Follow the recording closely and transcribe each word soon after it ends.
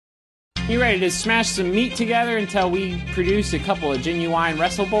You ready to smash some meat together until we produce a couple of genuine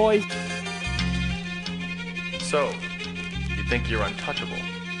wrestle boys? So, you think you're untouchable?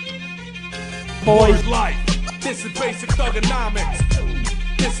 Boys. Life. This is basic thugonomics.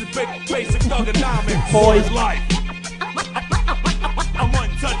 This is basic thugonomics. Boys. Life. I'm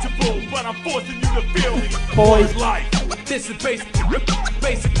untouchable, but I'm forcing you to feel me. Boys. Life. This is basic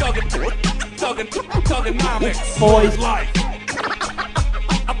thugonomics. Boys. Life.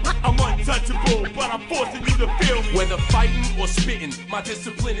 I'm untouchable, but I'm forcing you to feel me. Whether fighting or spitting, my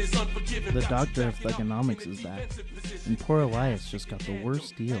discipline is unforgiving. The doctor of thugonomics is back, and poor Elias just got the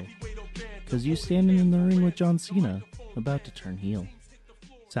worst deal. Cause you standing in the ring with John Cena, about to turn heel.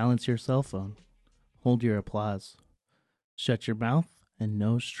 Silence your cell phone. Hold your applause. Shut your mouth and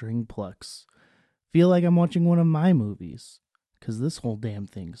no string plucks. Feel like I'm watching one of my movies, cause this whole damn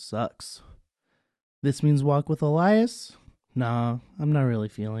thing sucks. This means walk with Elias? Nah, I'm not really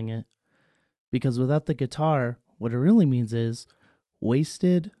feeling it. Because without the guitar, what it really means is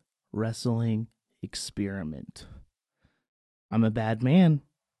wasted wrestling experiment. I'm a bad man.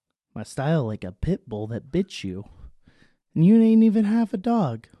 My style like a pit bull that bit you. And you ain't even half a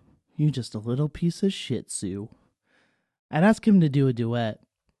dog. You just a little piece of shih tzu. I'd ask him to do a duet,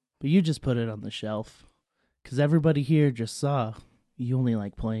 but you just put it on the shelf. 'Cause everybody here just saw you only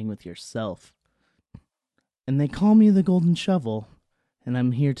like playing with yourself. And they call me the Golden Shovel, and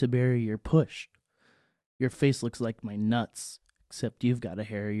I'm here to bury your push. Your face looks like my nuts, except you've got a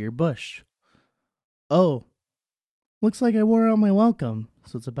hairier bush. Oh, looks like I wore out my welcome,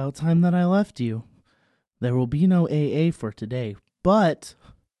 so it's about time that I left you. There will be no AA for today, but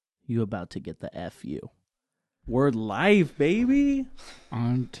you about to get the FU. Word live, baby.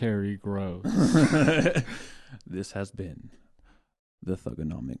 I'm Terry Gross. This has been the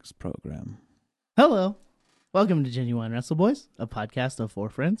Thugonomics program. Hello. Welcome to Genuine Wrestle Boys, a podcast of four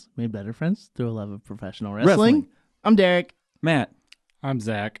friends made better friends through a love of professional wrestling. I'm Derek. Matt. I'm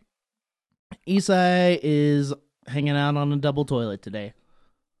Zach. Isai is hanging out on a double toilet today.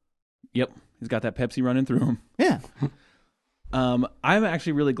 Yep, he's got that Pepsi running through him. Yeah. I'm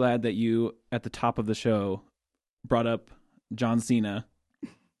actually really glad that you, at the top of the show, brought up John Cena,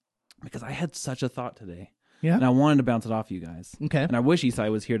 because I had such a thought today. Yeah. And I wanted to bounce it off you guys. Okay. And I wish Isai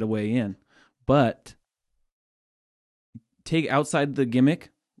was here to weigh in. But take outside the gimmick,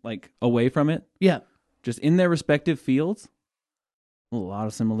 like away from it, Yeah. just in their respective fields, a lot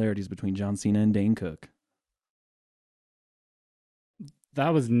of similarities between John Cena and Dane Cook. That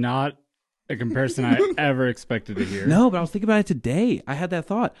was not a comparison I ever expected to hear. No, but I was thinking about it today. I had that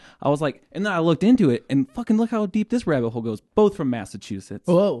thought. I was like, and then I looked into it, and fucking look how deep this rabbit hole goes. Both from Massachusetts.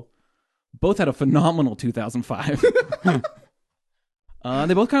 Whoa. Both had a phenomenal 2005.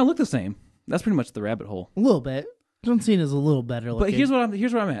 They both kind of look the same. That's pretty much the rabbit hole. A little bit. John Cena's a little better looking. But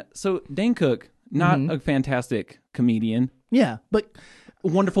here's where I'm at. So Dane Cook, not a fantastic comedian, Yeah, but a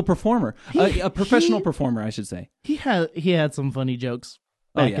wonderful performer, a professional performer, I should say. he had some funny jokes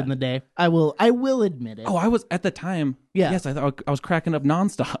back yeah. in the day. I will admit it. Oh, I was at the time. Yeah. Yes, I thought I was cracking up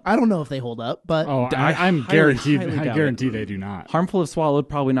nonstop. I don't know if they hold up, but Oh, I I'm highly, guaranteed. highly I doubt guarantee they do not. Harmful if swallowed,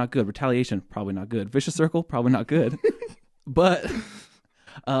 probably not good. Retaliation, probably not good. Vicious Circle, probably not good. But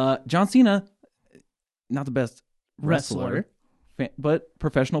John Cena, not the best wrestler. But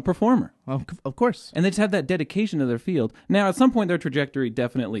professional performer. of course. And they just have that dedication to their field. Now, at some point, their trajectory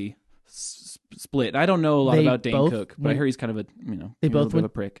definitely split. I don't know a lot They about Dane both Cook, but I hear he's kind of a, They a little both bit of a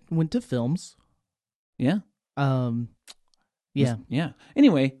prick. went to films. Yeah. Yeah. Yeah.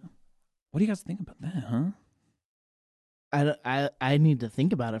 Anyway, what do you guys think about that, huh? I need to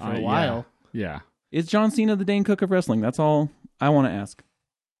think about it for a while. Yeah. Is John Cena the Dane Cook of wrestling? That's all I want to ask.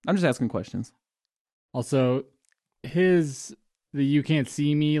 I'm just asking questions. Also, the "you can't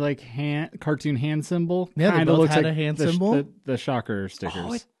see me" like cartoon hand symbol. Yeah, they kinda both looks had like a hand the symbol. The shocker stickers.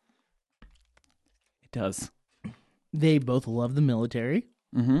 Oh, it does. They both love the military.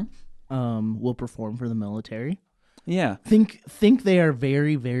 Mm-hmm. Will perform for the military. Yeah. Think they are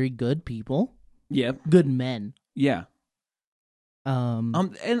very, very good people. Yeah. Good men. Yeah.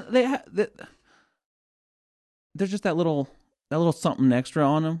 And there's just that little something extra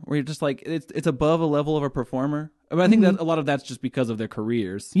on them where you're just like, it's above a level of a performer. I mean, I think that a lot of that's just because of their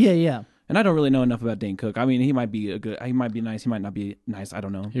careers. Yeah. And I don't really know enough about Dane Cook. I mean, he might be nice, he might not be nice. I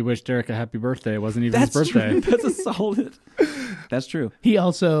don't know. He wished Derek a happy birthday. It wasn't even That's his birthday. true. That's a solid. That's true. He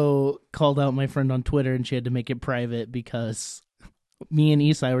also called out my friend on Twitter, and she had to make it private because me and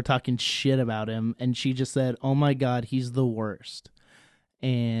Isai were talking shit about him, and she just said, "Oh my god, he's the worst."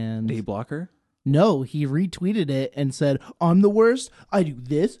 And Dave Blocker? no, he retweeted it and said, "I'm the worst. I do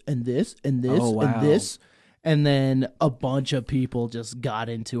this and this and this Oh, wow. and this." And then a bunch of people just got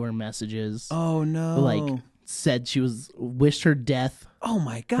into her messages. Oh no! Like said she wished her death oh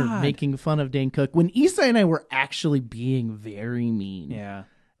my for god! making fun of Dane Cook when Isai and I were actually being very mean. Yeah.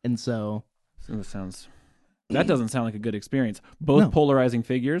 And so That doesn't sound like a good experience. Both No. polarizing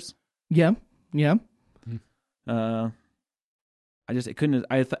figures. yeah. I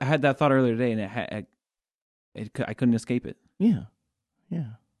had that thought earlier today, and I couldn't escape it. Yeah.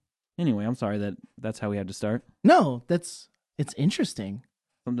 Anyway, I'm sorry that's how we had to start. No, it's interesting.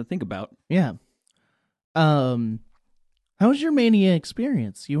 Something to think about. Yeah. How was your Mania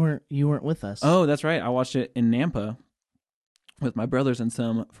experience? You weren't with us. Oh, that's right. I watched it in Nampa with my brothers and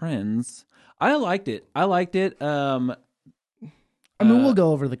some friends. I liked it. I mean, we'll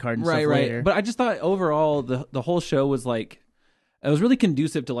go over the card and stuff later. Right. But I just thought overall the whole show was like, it was really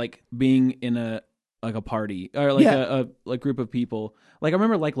conducive to like being in a party or like a group of people. Like I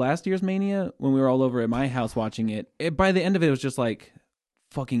remember like last year's Mania when we were all over at my house watching it. By the end of it, it was just like,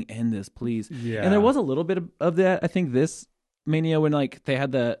 fucking end this, please. Yeah. And there was a little bit of that. I think this Mania when like they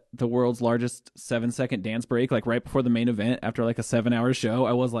had the world's largest 7-second dance break like right before the main event after like a 7-hour show.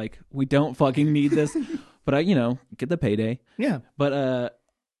 I was like, we don't fucking need this. But I get the payday. Yeah. But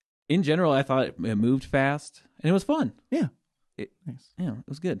in general, I thought it moved fast and it was fun. Yeah. Nice. Yeah, it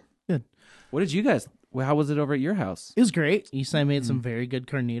was good. Good. What did you guys? How was it over at your house? It was great. Isai made some very good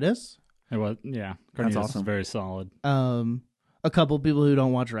carnitas. It was, yeah. That's Carnitas awesome. was very solid. A couple people who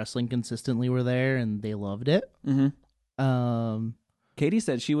don't watch wrestling consistently were there, and they loved it. Mm-hmm. Katie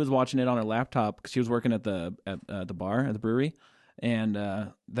said she was watching it on her laptop because she was working at the bar at the brewery, and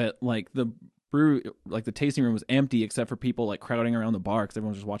that like the brewery, like the tasting room was empty except for people like crowding around the bar because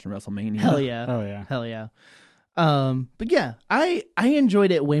everyone was just watching WrestleMania. Hell yeah. Oh, yeah. Hell yeah. But yeah, I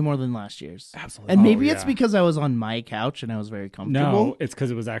enjoyed it way more than last year's. Absolutely. And maybe Oh, it's yeah. because I was on my couch and I was very comfortable. No, it's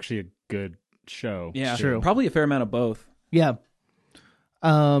because it was actually a good show. Yeah, True. Probably a fair amount of both. Yeah.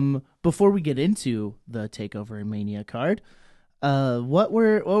 Before we get into the Takeover and Mania card, what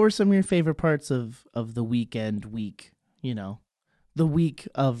were some of your favorite parts of the week, the week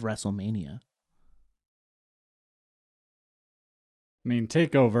of WrestleMania? I mean,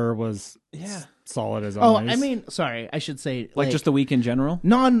 Takeover was Yeah. solid as Oh, always. I mean, sorry, I should say Like just the week in general.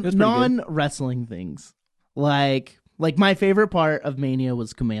 non was pretty good. wrestling things. Like my favorite part of Mania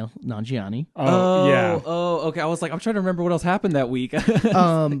was Kumail Nanjiani. Oh, yeah. Oh, okay. I was like, I'm trying to remember what else happened that week. Work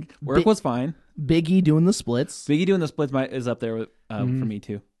Bi- was fine. Biggie doing the splits, Biggie doing the splits is up there with, for me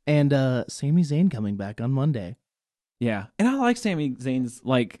too. and Sami Zayn coming back on Monday. Yeah, and I like Sami Zayn's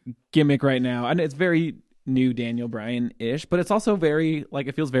like gimmick right now, and it's very new Daniel Bryan-ish, but it's also very like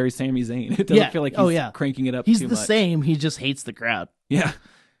it feels very Sami Zayn. It doesn't feel like he's cranking it up. He's too the much. same. He just hates the crowd. Yeah,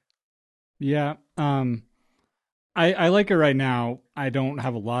 Yeah. I like it right now. I don't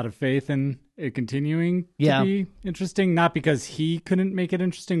have a lot of faith in it continuing to be interesting. Not because he couldn't make it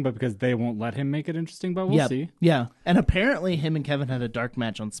interesting, but because they won't let him make it interesting. But we'll see. Yeah, and apparently him and Kevin had a dark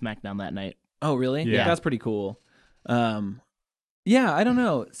match on SmackDown that night. Oh, really? Yeah. That's pretty cool. Yeah, I don't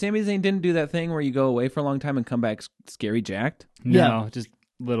know. Sami Zayn didn't do that thing where you go away for a long time and come back scary jacked. No, just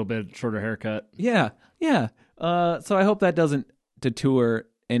a little bit shorter haircut. Yeah. So I hope that doesn't detour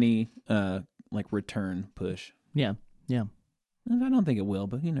any like return push. Yeah. I don't think it will,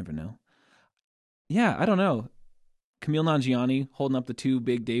 but you never know. Yeah, I don't know. Kumail Nanjiani holding up the two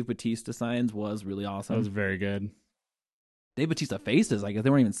big Dave Bautista signs was really awesome. That was very good. Dave Bautista faces, like they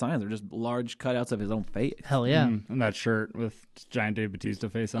weren't even signs; they're just large cutouts of his own face. Hell yeah. And that shirt with giant Dave Bautista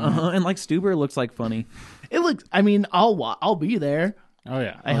face on it. And like Stuber looks like funny. It looks. I mean, I'll be there. Oh,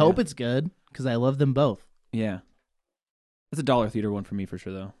 yeah. I hope it's good because I love them both. Yeah, it's a dollar theater one for me for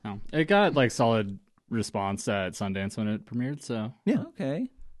sure, though. Oh. It got like solid response at Sundance when it premiered, so Yeah. Okay.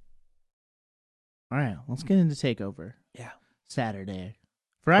 All right, let's get into Takeover. Yeah. Saturday,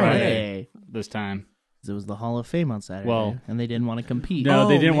 Friday. this time. It was the Hall of Fame on Saturday, Well, and they didn't want to compete. No,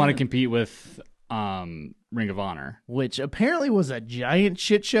 they didn't want to man. compete with Ring of Honor. Which apparently was a giant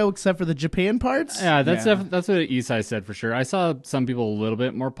shit show, except for the Japan parts. Yeah, that's Yeah. that's what Isai said for sure. I saw some people a little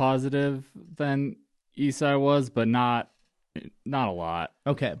bit more positive than Isai was, but not a lot.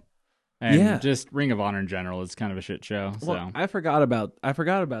 Okay. And Yeah. just Ring of Honor in general is kind of a shit show. So Well, I forgot about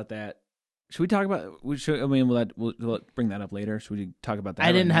that. Should we talk about? We'll bring that up later. Should we talk about that?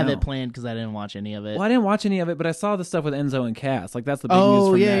 I didn't right have now? it planned because I didn't watch any of it. Well, I didn't watch any of it, but I saw the stuff with Enzo and Cass. Like that's the big Oh, news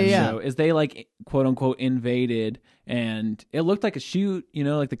from yeah, that yeah. show. Is they like quote unquote invaded, and it looked like a shoot.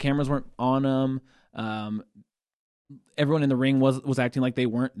 Like the cameras weren't on them. Everyone in the ring was acting like they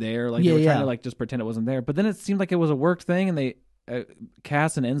weren't there. Like they were trying to like just pretend it wasn't there. But then it seemed like it was a worked thing, and they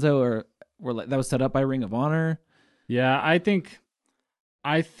Cass and Enzo were like that was set up by Ring of Honor. yeah, I think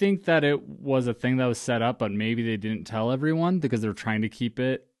I think that it was a thing that was set up, but maybe they didn't tell everyone because they're trying to keep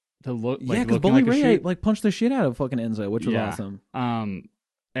it to look Yeah, because looking Bully like a Ray shoot. like punched the shit out of fucking Enzo, which was awesome.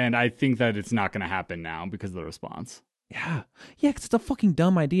 And I think that it's not going to happen now because of the response. Yeah, because it's a fucking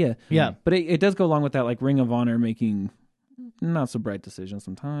dumb idea. Yeah. But it does go along with that, like Ring of Honor making not so bright decisions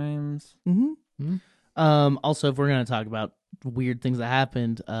sometimes. Also, if we're gonna talk about weird things that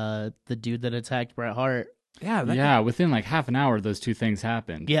happened, the dude that attacked Bret Hart. Yeah, within like half an hour, those two things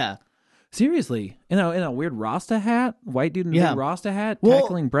happened. Yeah. Seriously, in a weird Rasta hat, white dude in a Yeah. big Rasta hat, Well,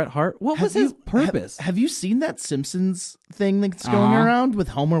 tackling Bret Hart. What was Have his purpose? Have you seen that Simpsons thing that's going Uh-huh. around with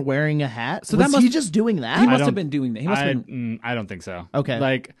Homer wearing a hat? So was that must- he just doing he that? must don't- have been doing that. He must have been. I don't think so. Okay.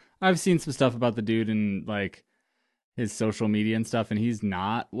 Like, I've seen some stuff about the dude and like his social media and stuff, and he's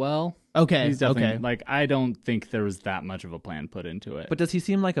not well. Okay. He's definitely okay. like, I don't think there was that much of a plan put into it. But does he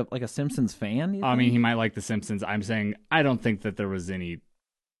seem like a Simpsons fan? you I mean, think? he might like The Simpsons. I'm saying I don't think that there was any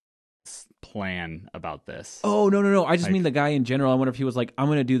plan about this. Oh no! I just Like- mean the guy in general. I wonder if he was like, I'm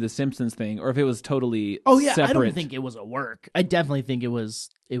going to do the Simpsons thing, or if it was totally. Oh yeah, separate. I don't think it was a work. I definitely think it was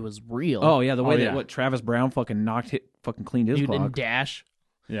real. Oh yeah, the way Oh, that yeah. what Travis Brown fucking fucking cleaned his dude, and clock. Dash.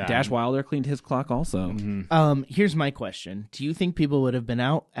 Yeah. Dash Wilder cleaned his clock also. Mhm. Here's my question: do you think people would have been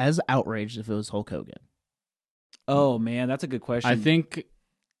as outraged if it was Hulk Hogan? Oh man, that's a good question. I think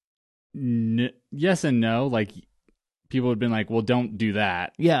yes and no. Like, people would have been like, well, don't do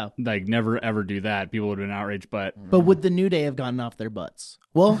that. Yeah, Like, never ever do that. People would have been outraged, but but would the New Day have gotten off their butts?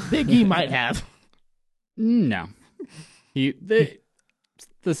 Well, Big E might have. no.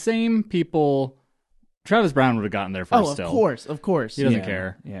 The same people. Travis Brown would have gotten there first. Oh, still. of course. He doesn't Yeah,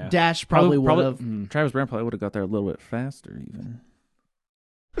 care. Yeah, Dash probably would probably- have. Travis Brown probably would have got there a little bit faster, even.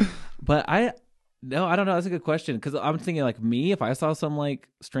 But I don't know. That's a good question because I'm thinking like me, if I saw some like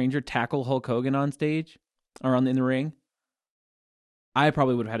stranger tackle Hulk Hogan on stage or in the ring, I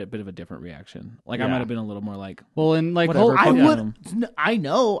probably would have had a bit of a different reaction. Like I Yeah. might have been a little more like, Well, and like Whatever, Hulk I fuck Hogan- would. I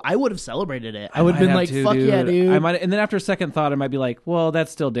know. I would have celebrated it. I would have might been have like, to, "Fuck yeah, dude!" I might, and then after a second thought, I might be like, well,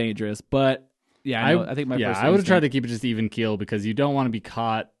 that's still dangerous. But yeah, I think my first I would have tried to instinct- keep it just even keel because you don't want to be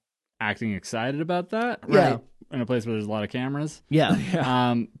caught acting excited about that. Yeah. Right. In a place where there's a lot of cameras. Yeah.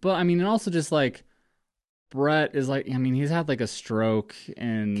 But I mean, and also just like Brett is like, I mean, he's had like a stroke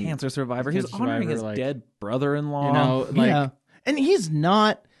and cancer survivor. He's Cancer honoring survivor, his like, dead brother-in-law. you know, like yeah. And he's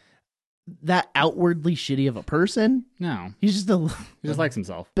not that outwardly shitty of a person. no, He's just a he just likes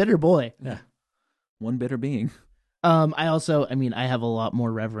himself. bitter boy. One bitter being. I mean, I have a lot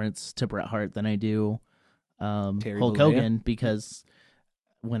more reverence to Bret Hart than I do Terry Hulk Bollea? Hogan because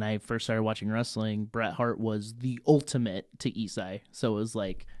when I first started watching wrestling, Bret Hart was the ultimate to Isai. So it was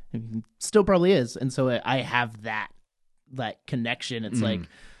like, still probably is. And so I have that connection. It's like,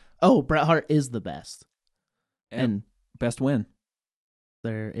 oh, Bret Hart is the best. And Best win.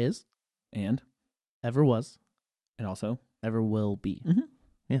 there is, And ever was, also ever will be. Mhm.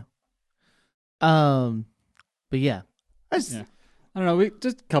 Yeah. But yeah. Yeah. I don't know. We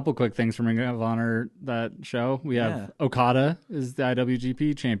just a couple quick things from Ring of Honor that show. We have Yeah. Okada is the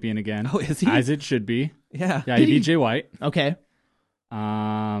IWGP champion again. Oh, is he? As it should be. Yeah. Yeah, he beat Jay White. Okay.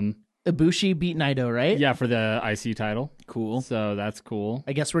 Um, Ibushi beat Naito, right? yeah, for the IC title. Cool. So that's cool.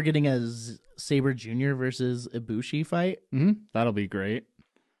 I guess we're getting a Sabre Jr. versus Ibushi fight. That'll be great.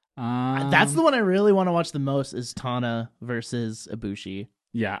 That's the one I really want to watch the most is Tana versus Ibushi.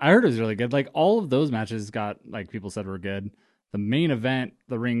 Yeah, I heard it was really good. Like all of those matches got like people said were good. The main event,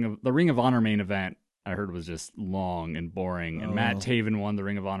 the Ring of Honor main event, I heard was just long and boring. And Matt Taven won the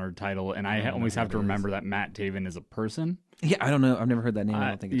Ring of Honor title, and I always have to remember that Matt Taven is a person. Yeah, I don't know. I've never heard that name. I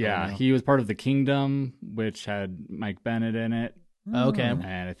don't think. He was part of the Kingdom, which had Mike Bennett in it, Okay. and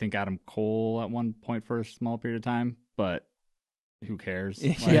I think Adam Cole at one point for a small period of time. But who cares?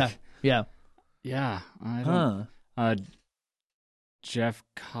 Yeah. Yeah. Yeah. I don't. Huh. Jeff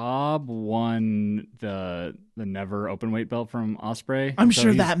Cobb won the never open weight belt from Ospreay. I'm So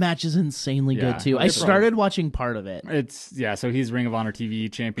sure he's- that match is insanely Yeah, good too. I it's started watching part of it. So he's Ring of Honor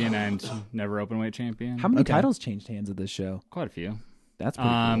TV champion and never open weight champion. How many Okay. titles changed hands at this show? Quite a few. That's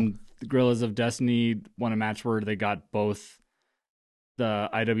pretty cool. The Gorillas of Destiny won a match where they got both the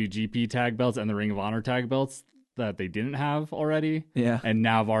IWGP tag belts and the Ring of Honor tag belts that they didn't have already. Yeah. And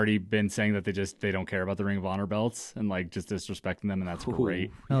now have already been saying that they don't care about the Ring of Honor belts and like just disrespecting them, and that's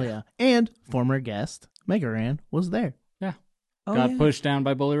great. Hell yeah. And former guest Mega Ran was there. Yeah. Oh, Got yeah. pushed down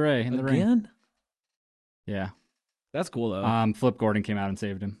by Bully Ray in the ring. Again? Yeah. That's cool though. Flip Gordon came out and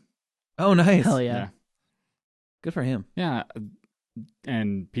saved him. Oh, nice. Hell yeah. Good for him. Yeah.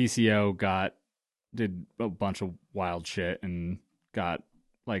 And PCO did a bunch of wild shit and got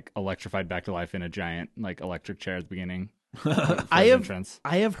like electrified back to life in a giant like electric chair at the beginning. for I his have entrance.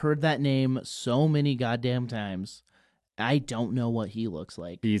 I have heard that name so many goddamn times. I don't know what he looks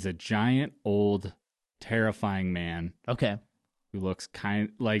like. He's a giant, old, terrifying man Okay. who looks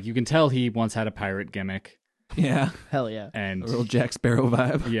like you can tell he once had a pirate gimmick, Yeah. Hell yeah. and A real Jack Sparrow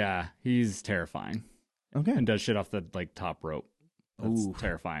vibe. yeah, he's terrifying Okay. and does shit off the top rope. That's Ooh.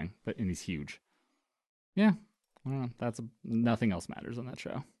 terrifying, and he's huge. Yeah, well, nothing else matters on that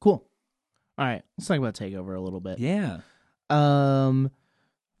show. Cool. All right. Let's talk about TakeOver a little bit. Yeah.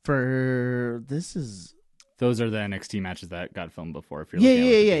 For this is Those are the NXT matches that got filmed before. If you're yeah, looking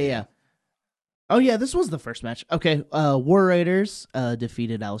at yeah, Wikipedia. yeah. Oh yeah, this was the first match. Okay. War Raiders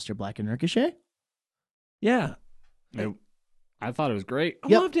defeated Aleister Black and Ricochet. Yeah. I thought it was great. I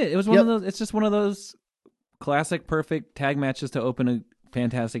Yep. loved it. It was one of those. It's just one of those classic, perfect tag matches to open a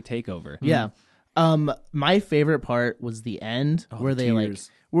fantastic takeover. Yeah. My favorite part was the end where they tears.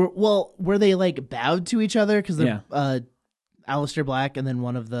 where they like bowed to each other because Yeah. Aleister Black and then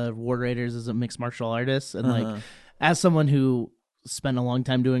one of the War Raiders is a mixed martial artist, and Uh-huh. like as someone who spent a long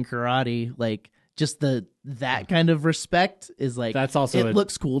time doing karate, like just that kind of respect is like That's also it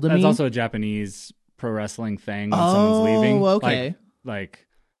looks cool to That's me. also a Japanese pro wrestling thing when someone's leaving. Okay. Like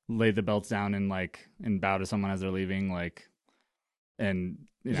lay the belts down and bow to someone as they're leaving, and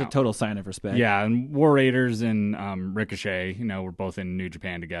It's a total sign of respect. yeah, and War Raiders and Ricochet, were both in New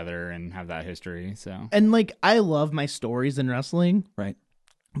Japan together and have that history. So And like I love my stories in wrestling, Right.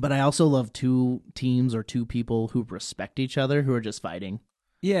 but I also love two teams or two people who respect each other who are just fighting.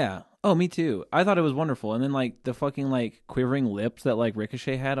 Yeah. Oh, me too. I thought it was wonderful. And then like the fucking like quivering lips that like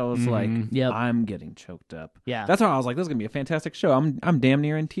Ricochet had, I was like, Yep. I'm getting choked up. Yeah. That's why I was like, this is gonna be a fantastic show. I'm damn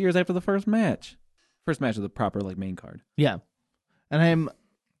near in tears after the first match. First match of the proper like main card. Yeah. And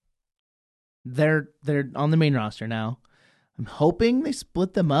they're on the main roster now. I'm hoping they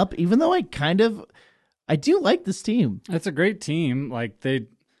split them up, even though I do like this team. it's a great team.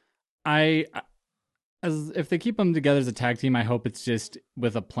 If they keep them together as a tag team, I hope it's just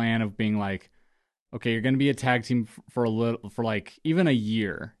with a plan of being like, okay, you're going to be a tag team for like even a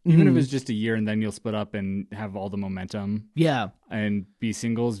year, even if it's just a year, and then you'll split up and have all the momentum Yeah. and be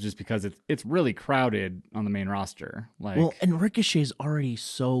singles, just because it's really crowded on the main roster. Well, and Ricochet's already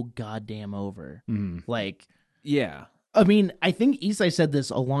so goddamn over. Like, Yeah. I mean, I think Isai said this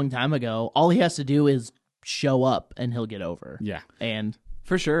a long time ago. All he has to do is show up and he'll get over. yeah, And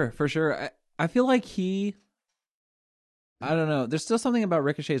For sure. I feel like I don't know. There's still something about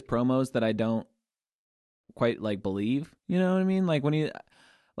Ricochet's promos that I don't quite like believe. You know what I mean? Like when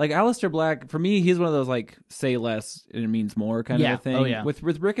Aleister Black, for me, he's one of those like say less and it means more kind of a thing. Oh, yeah. With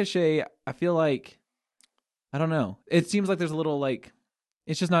Ricochet, I feel like I don't know. It seems like there's a little like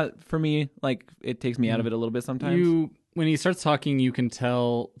it's just not for me. Like it takes me out of it a little bit sometimes. when he starts talking, you can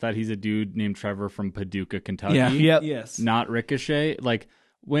tell that he's a dude named Trevor from Paducah, Kentucky. Yeah. Yep. Yes. Not Ricochet. Like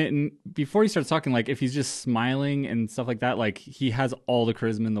before he starts talking, like if he's just smiling and stuff like that, like he has all the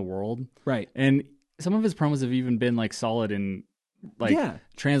charisma in the world. Right. And some of his promos have even been like solid and like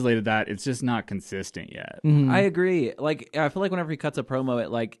translated that. It's just not consistent yet. I agree. Like I feel like whenever he cuts a promo, it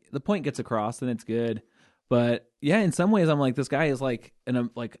like the point gets across and it's good. But yeah, in some ways, I'm like this guy is like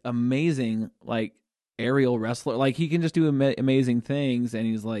an like amazing like aerial wrestler. Like he can just do amazing things, and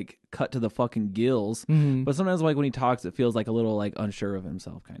he's like cut to the fucking gills. But sometimes like when he talks, it feels like a little like unsure of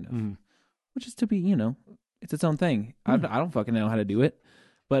himself, kind of. Which is to be, it's its own thing. I don't fucking know how to do it,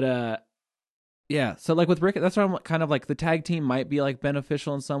 but yeah. So like with Rick, that's why I'm kind of like the tag team might be like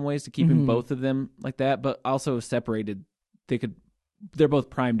beneficial in some ways to keeping both of them like that, but also separated. They're both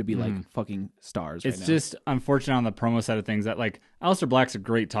primed to be like fucking stars. It's right now. just unfortunate on the promo side of things that like Aleister Black's a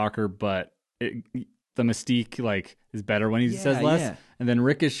great talker, but the mystique like is better when he says less, and then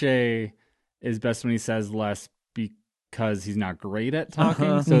Ricochet is best when he says less because he's not great at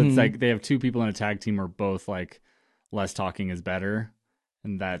talking. So it's like they have two people in a tag team where both like less talking is better,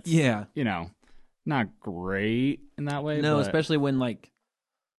 and that's not great in that way. No, but especially when like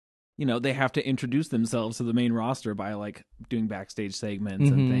they have to introduce themselves to the main roster by like doing backstage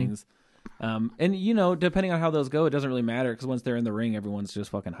segments and things. And depending on how those go, it doesn't really matter because once they're in the ring, everyone's just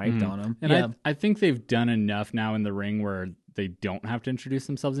fucking hyped on them. And I think they've done enough now in the ring where they don't have to introduce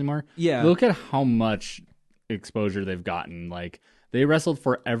themselves anymore. Yeah. Look at how much exposure they've gotten. Like they wrestled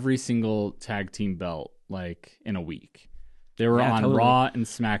for every single tag team belt like in a week. They were on totally. Raw and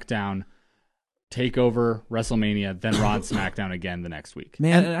SmackDown, TakeOver, WrestleMania, then Raw and SmackDown again the next week.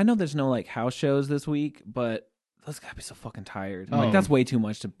 Man, and I know there's no like house shows this week, but those gotta be so fucking tired. Like that's way too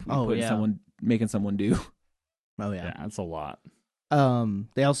much to put making someone do. Oh yeah. Yeah, that's a lot.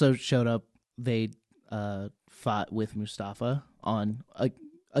 They also showed up. They fought with Mustafa on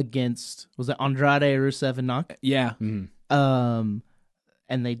against was it Andrade, Rusev, and Knock? Yeah.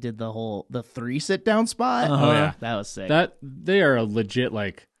 And they did the 3 sit down spot. Oh yeah, that was sick. that they are a legit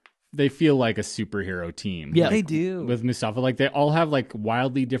like they feel like a superhero team. Yeah. Like, They do. with Mustafa. Like they all have like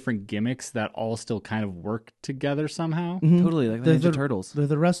wildly different gimmicks that all still kind of work together somehow. Mhm. Totally, like the They're Ninja Turtles. They're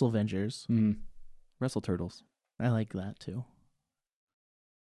the Wrestle Avengers. Wrestle Turtles. I like that too.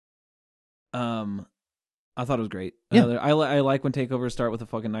 I thought it was great. Yeah. I like when takeovers start with a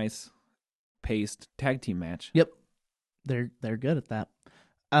fucking nice paced tag team match. Yep, they're good at that.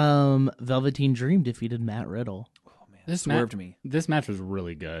 Velveteen Dream defeated Matt Riddle. Oh man, This swerved me. This match was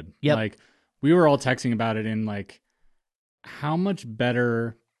really good. Yep. Like we were all texting about it in like how much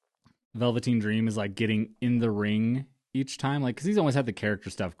better Velveteen Dream is like getting in the ring each time. Like, cause he's always had the character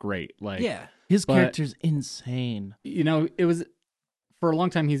stuff great. Like, Yeah. His But- character's insane. you know, it was for a long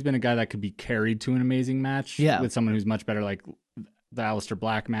time he's been a guy that could be carried to an amazing match Yeah. with someone who's much better, like the Aleister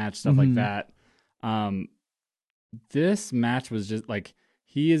Black match, stuff like that. This match was just like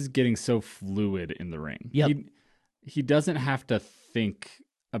he is getting so fluid in the ring. Yep. He doesn't have to think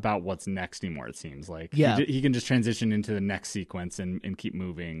about what's next anymore, it seems like. Yeah. He can just transition into the next sequence and keep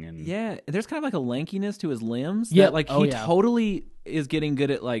moving. And Yeah, there's kind of like a lankiness to his limbs. Yep. that, like Oh, he yeah. totally is getting good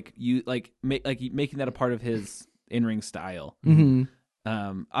at like making that a part of his in ring style. Mm-hmm.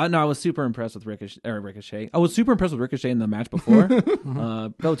 I was super impressed with Ricochet. I was super impressed with Ricochet in the match before.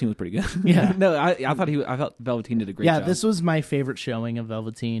 Velveteen was pretty good. Yeah. No, I thought Velveteen did a great job. This was my favorite showing of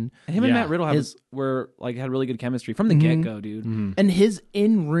Velveteen. And him and Yeah. Matt Riddle His- had really good chemistry from the get go, dude. And his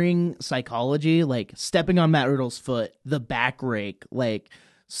in-ring psychology, like stepping on Matt Riddle's foot, the back rake, like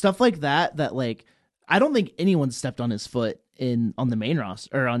stuff like that like I don't think anyone stepped on his foot on the main roster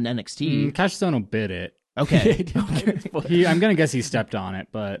or on NXT. Cash Sono bit it. Okay. I'm gonna guess he stepped on it,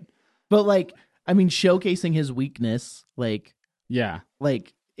 but But like, I mean, showcasing his weakness, like yeah.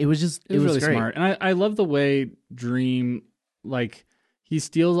 it was just It was really great. smart. And I love the way Dream, like, he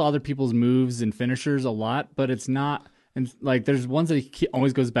steals other people's moves and finishers a lot, but it's not. And like, there's ones that he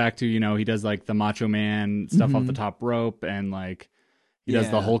always goes back to, you know, he does like the Macho Man stuff off the top rope and like he does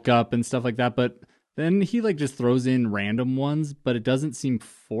the Yeah. Hulk up and stuff like that. But then he like just throws in random ones, but it doesn't seem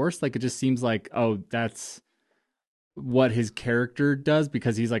forced. Like, it just seems like, oh, that's what his character does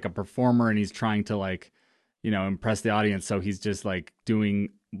because he's like a performer and he's trying to like, you know, impress the audience. So he's just like doing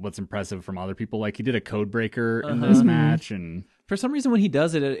what's impressive from other people. Like he did a code breaker in this match, and For some reason, when he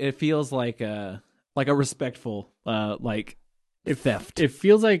does it, it feels like a respectful theft. it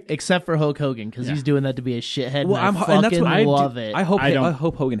feels like Except for Hulk Hogan, because he's doing that to be a shithead. Well, and I and that's fucking what I love it. I hope I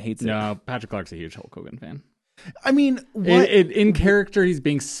Hogan hates it. no. Patrick Clark's a huge Hulk Hogan fan. I mean, what? In character, he's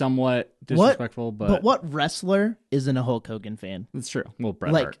being somewhat disrespectful, but what wrestler isn't a Hulk Hogan fan? it's true. Well,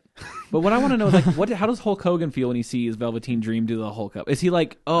 Bret Like, Hart. But what I want to know is like, how does Hulk Hogan feel when he sees Velveteen Dream do the Hulk up? Is he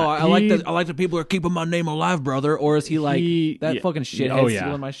like, oh, I like the people are keeping my name alive, brother, or is he like that fucking shithead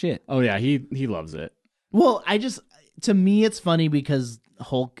stealing my shit? Oh yeah, he loves it. well, to me, it's funny because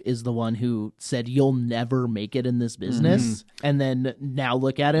Hulk is the one who said you'll never make it in this business, and then now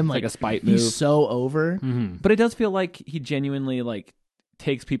look at him like a spite he's move. so over. But it does feel like he genuinely like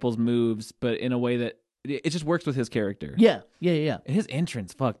takes people's moves, but in a way that it just works with his character. Yeah. And his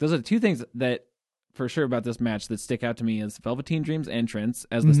entrance, fuck. Those are the two things that for sure about this match that stick out to me is Velveteen Dream's entrance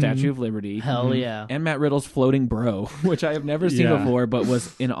as the Statue of Liberty. Hell yeah. And Matt Riddle's floating bro, which I have never seen Yeah. before, but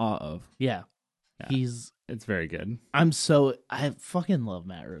was in awe of. Yeah. It's very good. I fucking love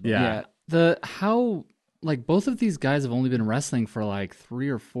Matt Riddle. Yeah. How like both of these guys have only been wrestling for like 3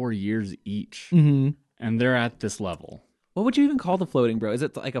 or 4 years each, and they're at this level. What would you even call the floating bro? Is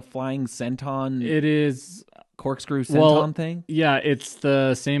it like a flying senton, It is corkscrew senton thing? Yeah, it's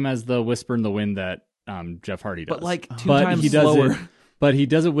the same as the Whisper in the Wind that Jeff Hardy does. But like two but times he does slower. it. But he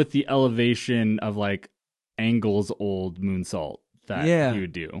does it with the elevation of like Angle's old moonsault that he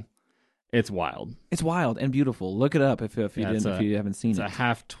would do. It's wild. It's wild and beautiful. Look it up if you haven't seen It's it. a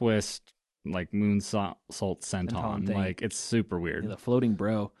half twist like moonsault senton. thing. Like it's super weird. Yeah, the floating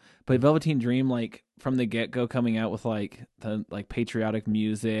bro. But Velveteen Dream, like from the get go, coming out with like the like patriotic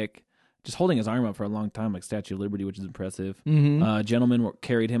music, just holding his arm up for a long time, like Statue of Liberty, which is impressive. Gentlemen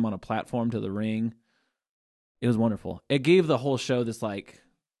carried him on a platform to the ring. It was wonderful. It gave the whole show this like,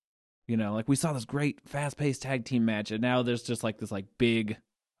 you know, like we saw this great fast paced tag team match, and now there's just like this like big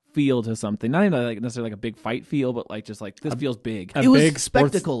feel to something. Not even like necessarily like a big fight feel, but like just like this feels big. It was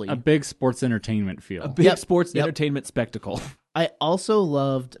spectacle-y. A big sports entertainment feel. A big sports entertainment spectacle. I also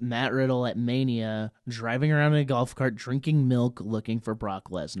loved Matt Riddle at Mania driving around in a golf cart, drinking milk, looking for Brock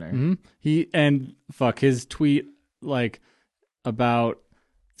Lesnar. His tweet like about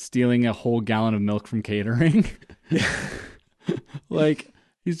stealing a whole gallon of milk from catering. Like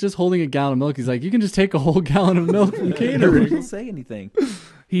He's just holding a gallon of milk. He's like, you can just take a whole gallon of milk from catering. Don't say anything.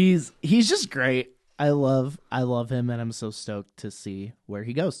 He's just great. I love him, and I'm so stoked to see where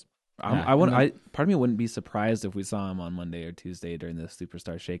he goes. Part of me wouldn't be surprised if we saw him on Monday or Tuesday during the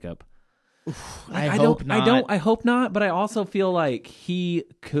Superstar Shakeup. I hope not. I hope not, but I also feel like he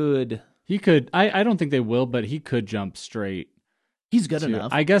could. He could. I don't think they will, but he could jump straight. He's good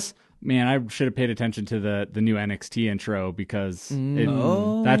enough. I guess, man, I should have paid attention to the new NXT intro because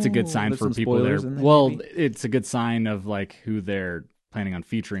that's a good sign for people there. Well, it's a good sign of like who they're planning on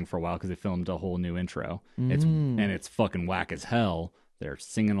featuring for a while because they filmed a whole new intro. It's fucking whack as hell. They're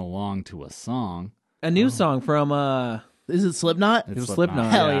singing along to a song. A new song from Is it Slipknot? It was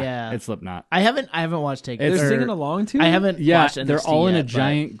Slipknot. Hell yeah. It's Slipknot. I haven't watched Take. They're singing along to. I haven't. Yeah, watched NXT they're all in yet, a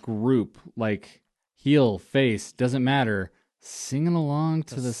giant group, like heel, face, doesn't matter, singing along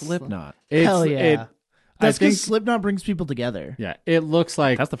to the Slipknot. Hell yeah. That's I think because Slipknot brings people together. Yeah, it looks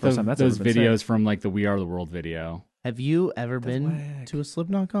like That's the first time that's those ever been videos said. from like the We Are the World video. Have you ever been whack. to a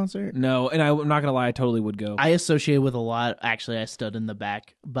Slipknot concert? No, and I'm not gonna lie, I totally would go. I associate with a lot. Actually, I stood in the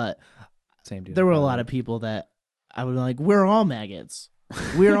back, but Same dude. there were a lot of people that I would be like, we're all maggots.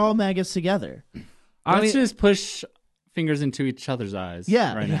 We're all maggots together. Let's just push fingers into each other's eyes.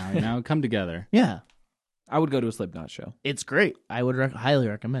 Yeah. right now, you know, come together. Yeah, I would go to a Slipknot show. it's great. I would highly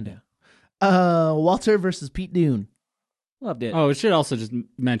recommend it. Walter versus Pete Dune. Loved it. Oh, we should also just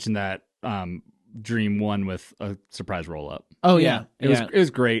mention that Dream won with a surprise roll up. Oh yeah, It was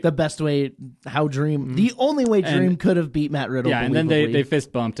great. the best way. How Dream, the only way Dream And- could have beat Matt Riddle. Yeah, and then they believably.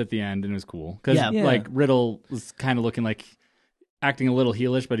 fist bumped at the end, and it was cool because Yeah. like Riddle was kind of looking like acting a little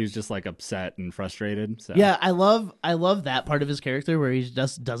heelish, but he was just like upset and frustrated. So Yeah, I love that part of his character where he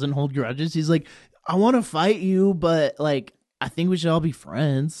just doesn't hold grudges. He's like, I want to fight you, but like, I think we should all be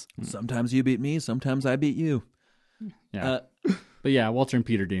friends. Sometimes you beat me, sometimes I beat you. yeah. But yeah, Walter and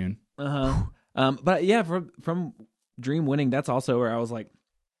Peter Dune. But yeah, from Dream winning, that's also where I was like,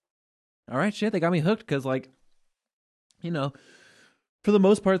 all right, shit, they got me hooked because, like, you know, for the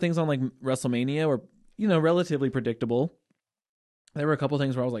most part, things on like WrestleMania were, you know, relatively predictable. There were a couple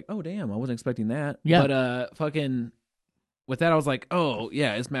things where I was like, oh damn, I wasn't expecting that. Yeah. But fucking with that, I was like, oh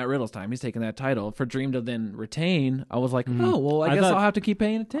yeah, it's Matt Riddle's time. He's taking that title. For Dream to then retain, I was like, oh well, I guess I'll have to keep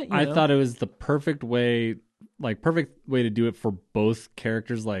paying attention. I thought it was the perfect way to do it for both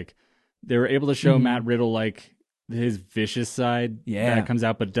characters. Like they were able to show Matt Riddle like his vicious side that comes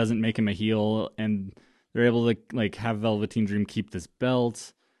out, but doesn't make him a heel, and they're able to like have Velveteen Dream keep this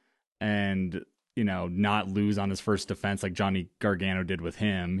belt and, you know, not lose on his first defense like Johnny Gargano did with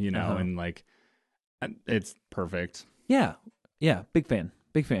him, you know, and like it's perfect. Yeah, big fan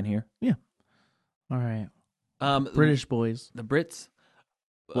here. All right. British boys. the Brits.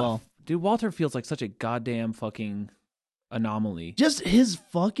 Well, Dude, Walter feels like such a goddamn fucking anomaly. just his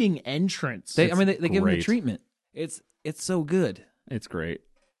fucking entrance. They give him the great. treatment. It's so good. It's great.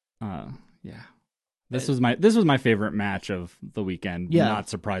 Yeah. This was my favorite match of the weekend. Yeah. Not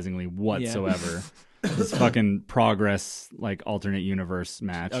surprisingly whatsoever. This fucking Progress like alternate universe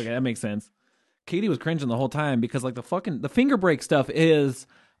match. Okay, that makes sense. Katie was cringing the whole time because like the finger break stuff is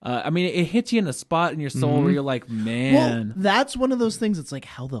it hits you in a spot in your soul where you're like, man. Well, that's one of those things. It's like,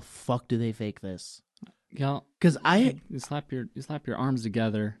 how the fuck do they fake this? Yeah. Because You slap your arms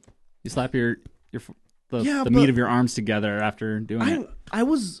together. You slap the but- meat of your arms together after doing it. I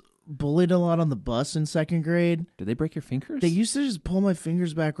was bullied a lot on the bus in second grade. Did they break your fingers? They used to just pull my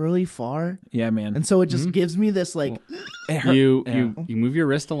fingers back really far, yeah, man. and so it just gives me this like, It hurt. You Yeah. you move your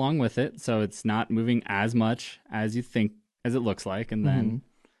wrist along with it, so it's not moving as much as you think as it looks like, and then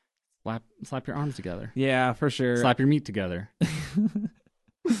slap your arms together. Yeah, for sure. Slap your meat together.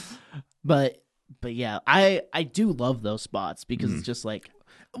 but yeah, I do love those spots because it's just like,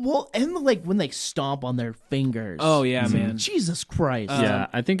 well, and like when they stomp on their fingers. Oh yeah, It's like, man. Jesus Christ. Yeah,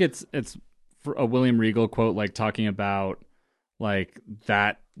 I think it's for a William Regal quote, like talking about like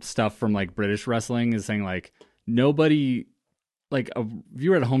that stuff from like British wrestling, is saying like nobody, like a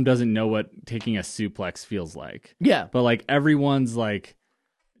viewer at home doesn't know what taking a suplex feels like, Yeah. but like everyone's like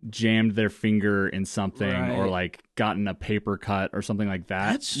jammed their finger in something or Right. like gotten a paper cut or something like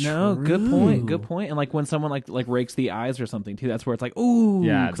that. That's No, true. good point. And like when someone like rakes the eyes or something too, that's where it's like, ooh,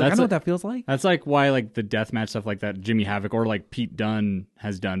 Yeah, 'cause, like, I that's know a- what that feels like. That's like why like the deathmatch stuff like that Jimmy Havoc or like Pete Dunne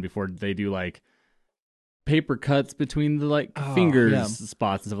has done before, they do like paper cuts between the like fingers yeah.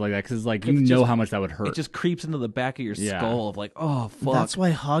 spots and stuff like that, because like you It's know just- how much that would hurt. It just creeps into the back of your Yeah. skull of like, oh fuck. That's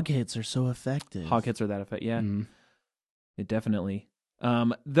why hog hits are so effective. Hog hits are that effect. Yeah, Mhm. it definitely.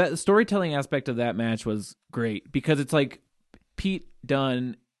 The storytelling aspect of that match was great because it's like Pete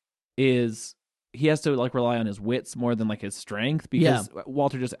Dunne is he has to like rely on his wits more than like his strength because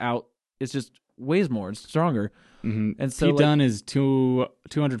Walter is just weighs more, it's stronger. Mm-hmm. And so Pete Dunne is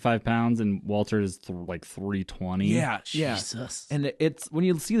 205 pounds and Walter is like 320. Yeah, Jesus. And it's when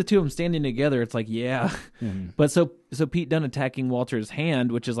you see the two of them standing together, it's like But so Pete Dunne attacking Walter's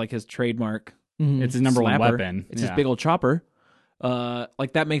hand, which is like his trademark. It's his number one weapon. It's his big old chopper.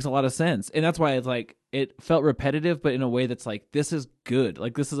 Like that makes a lot of sense, and that's why it's like it felt repetitive, but in a way that's like this is good.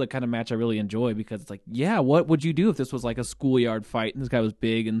 Like this is a kind of match I really enjoy because it's like, yeah, what would you do if this was like a schoolyard fight and this guy was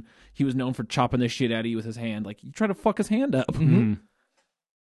big and he was known for chopping the shit out of you with his hand? Like you try to fuck his hand up. It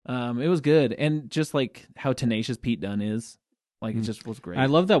was good, and just like how tenacious Pete Dunne is, like it just was great. I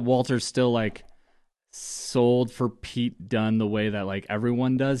love that Walter's still like sold for Pete Dunne the way that like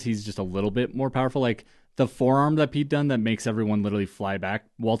everyone does. He's just a little bit more powerful. Like the forearm that Pete Dunne that makes everyone literally fly back,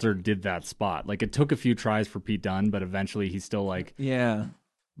 Walter did that spot. Like it took a few tries for Pete Dunne, but eventually he still like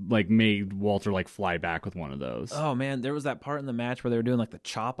made Walter like fly back with one of those. Oh man, there was that part in the match where they were doing like the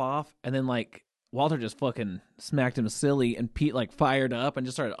chop off, and then like Walter just fucking smacked him silly, and Pete like fired up and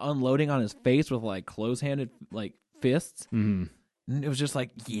just started unloading on his face with like close-handed like fists. And it was just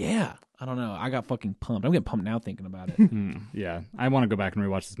like, yeah, I don't know. I got fucking pumped. I'm getting pumped now thinking about it. Yeah, I want to go back and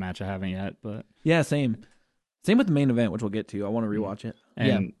rewatch this match. I haven't yet, but yeah, same with the main event, which we'll get to. I want to rewatch it.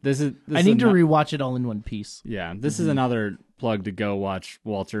 And this I need to rewatch it all in one piece. Yeah, this is another plug to go watch.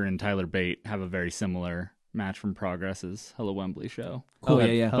 Walter and Tyler Bate have a very similar match from Progress's Hello Wembley show. Cool,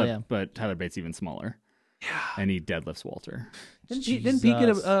 yeah. But Tyler Bate's even smaller. Yeah, and he deadlifts Walter. Didn't Pete get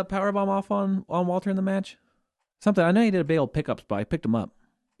a powerbomb off on Walter in the match? Something. I know he did a big old pickup spot. He picked him up.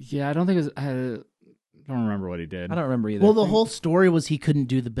 Yeah, I don't think it was. I don't remember what he did. I don't remember either. Well, the whole story was he couldn't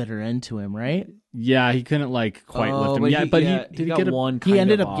do the bitter end to him, right? Yeah, he couldn't like quite lift him. But he got get one. He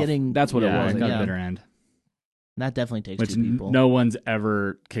ended up off. getting. That's what it was. He got a bitter end. That definitely takes Which two people. no one's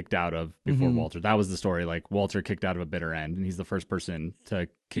ever kicked out of before Walter. That was the story. Like Walter kicked out of a bitter end, and he's the first person to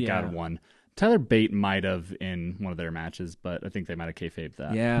kick out of one. Tyler Bate might have in one of their matches, but I think they might have kayfabed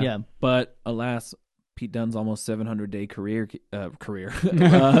that. Yeah. But alas, Pete Dunne's almost 700-day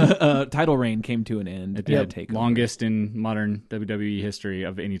title reign came to an end. It did. Longest in modern WWE history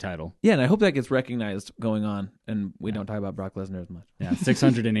of any title. Yeah, and I hope that gets recognized going on, and we don't talk about Brock Lesnar as much. Yeah,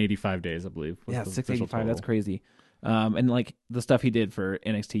 685 days, I believe. Yeah, 685. That's crazy. And like the stuff he did for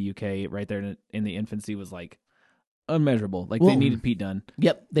NXT UK right there in the infancy was like unmeasurable. Like they needed Pete Dunne.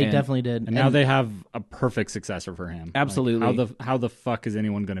 Yep, they definitely did. And now they have a perfect successor for him. Absolutely. Like, how the fuck is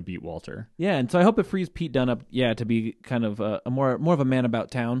anyone going to beat Walter? Yeah, and so I hope it frees Pete Dunne up. Yeah, to be kind of a more of a man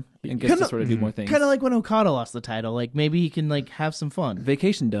about town and gets to sort of do more things. Kind of like when Okada lost the title. Like maybe he can like have some fun.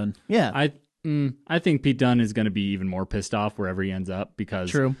 Vacation done. Yeah, I think Pete Dunne is going to be even more pissed off wherever he ends up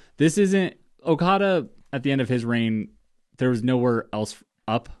because this isn't Okada at the end of his reign. There was nowhere else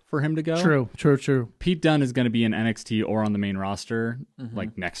up for him to go. True. Pete Dunne is going to be in NXT or on the main roster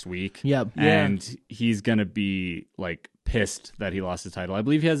like next week. Yep. And he's going to be like pissed that he lost his title. I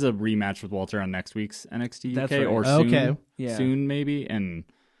believe he has a rematch with Walter on next week's NXT UK or soon. Soon maybe. And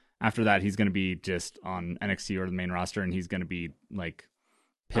after that he's going to be just on NXT or the main roster and he's going to be like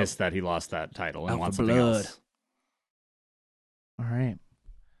pissed that he lost that title and wants something else. All right.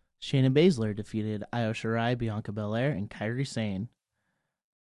 Shayna Baszler defeated Io Shirai, Bianca Belair, and Kairi Sane.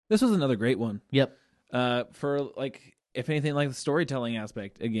 This was another great one. Yep. For like, if anything, like the storytelling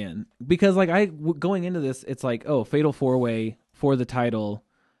aspect again, because like going into this, it's like, oh, fatal 4-way for the title.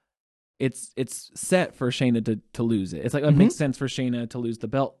 It's set for Shayna to lose it. It's like it makes sense for Shayna to lose the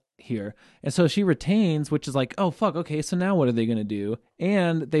belt here, and so she retains, which is like, oh fuck, okay, so now what are they gonna do?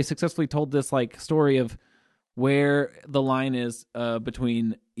 And they successfully told this like story of where the line is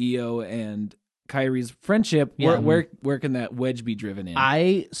between Io and Kairi's friendship. Where can that wedge be driven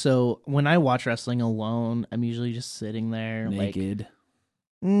in? So when I watch wrestling alone, I'm usually just sitting there naked.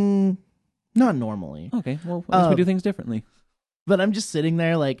 Like, not normally. Okay, well, at least we do things differently. But I'm just sitting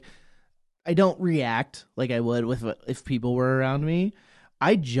there like I don't react like I would if people were around me.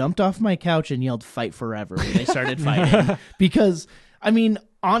 I jumped off my couch and yelled "Fight Forever" when they started fighting because I mean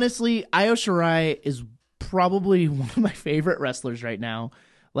honestly, Io Shirai is probably one of my favorite wrestlers right now.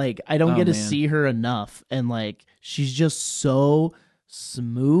 Like, I don't get to see her enough, and like she's just so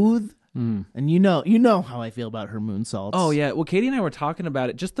smooth. And you know how I feel about her moonsaults. Oh yeah, well, Katie and I were talking about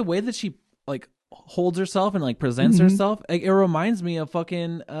it. Just the way that she like holds herself and like presents herself, like, it reminds me of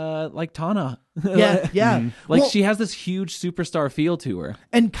fucking like Tana. Yeah. Like she has this huge superstar feel to her.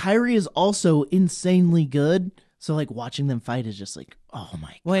 And Kairi is also insanely good. So like watching them fight is just like, oh my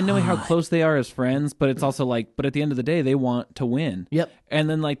god. Well, and knowing how close they are as friends, but it's also like, but at the end of the day, they want to win. Yep. And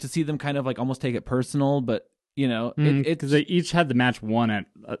then like to see them kind of like almost take it personal, but You know, because they each had the match won at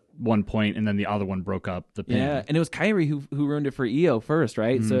one point, and then the other one broke up the pin. Yeah, and it was Kairi who ruined it for Io first,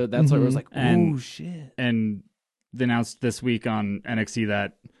 right? So that's what it was like. Oh shit! And they announced this week on NXT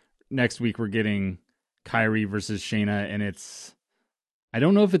that next week we're getting Kairi versus Shayna, and I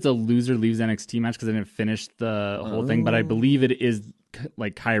don't know if it's a loser leaves NXT match because I didn't finish the whole thing, but I believe it is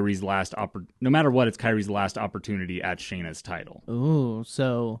like Kairi's last no matter what, it's Kairi's last opportunity at Shayna's title. Ooh,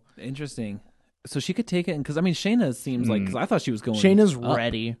 so interesting. So she could take it, because I mean, Shayna seems like, because I thought she was going. Shayna's up.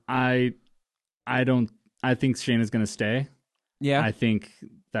 ready. I think Shayna's going to stay. Yeah, I think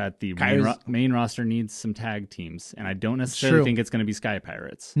that the main roster needs some tag teams, and I don't necessarily think it's going to be Sky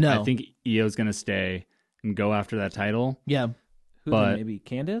Pirates. No, I think Io's going to stay and go after that title. Yeah, but maybe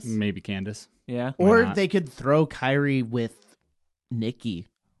Candice. Maybe Candice. Yeah, or they could throw Kairi with Nikki.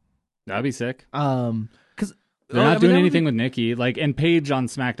 That'd be sick. Because they're not doing anything with Nikki. Like, and Paige on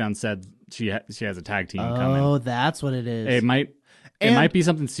SmackDown said she has a tag team coming. Oh, that's what it is. It might be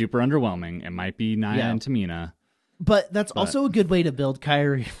something super underwhelming. It might be Nia and Tamina. But that's also a good way to build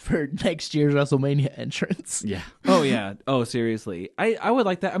Kairi for next year's WrestleMania entrance. Yeah. Oh yeah. Oh seriously. I would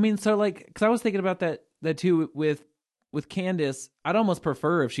like that. I mean, so like, because I was thinking about that too with Candice. I'd almost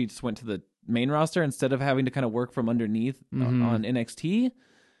prefer if she just went to the main roster instead of having to kind of work from underneath on NXT.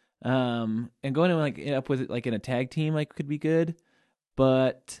 And going like up with it like in a tag team like could be good,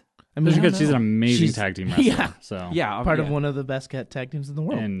 but. I mean, because she's an amazing tag team wrestler. Yeah. So part of one of the best tag teams in the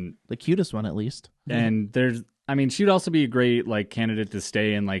world, and the cutest one at least. And she'd also be a great like candidate to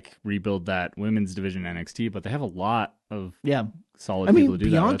stay and like rebuild that women's division NXT. But they have a lot of solid people to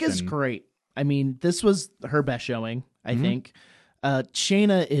do Bianca's that with. Great. I mean, this was her best showing. I think.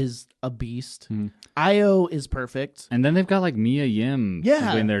 Shayna is a beast. Io is perfect. And then they've got like Mia Yim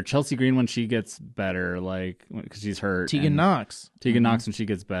in there. Chelsea Green when she gets better, like because she's hurt. Tegan Knox when she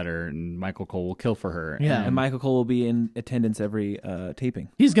gets better, and Michael Cole will kill for her. Yeah, and Michael Cole will be in attendance every taping.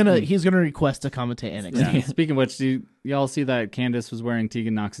 He's gonna request to commentate NXT. Yeah. Speaking of which, y'all see that Candice was wearing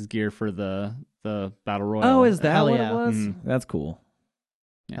Tegan Knox's gear for the Battle Royal? Oh, is that Hell what yeah. it was? That's cool.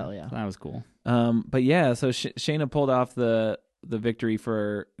 Yeah, hell yeah, that was cool. But yeah, so Shayna pulled off the victory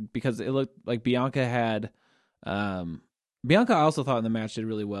because it looked like Bianca had Bianca I also thought in the match did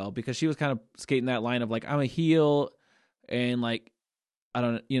really well because she was kind of skating that line of like I'm a heel and like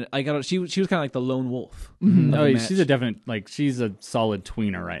she was kind of like the lone wolf. Oh, she's a definite she's a solid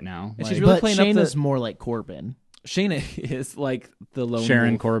tweener right now. And she's really playing Shayna's more like Corbin. Shayna is like the lone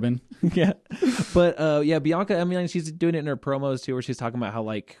Sharon wolf. Corbin. Yeah. But Bianca, I mean she's doing it in her promos too where she's talking about how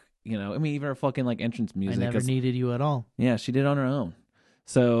like even her fucking like entrance music. I never needed you at all. Yeah, she did on her own.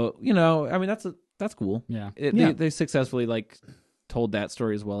 So, I mean that's cool. Yeah. They successfully like told that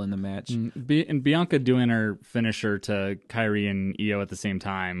story as well in the match. And Bianca doing her finisher to Kairi and Io at the same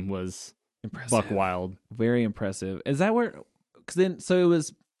time was impressive. Buck wild. Very impressive. Is that where cuz then so it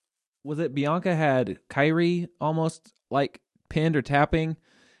was it Bianca had Kairi almost like pinned or tapping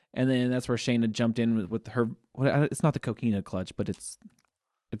and then that's where Shayna jumped in with her it's not the Coquina clutch, but it's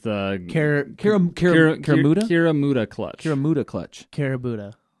a Kiramuda? Kiramuda clutch. Kiramuda clutch.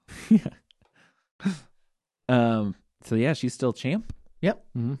 Karabuda. Yeah. So yeah, she's still champ. Yep.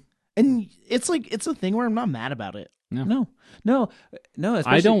 Mm-hmm. And it's a thing where I'm not mad about it. No.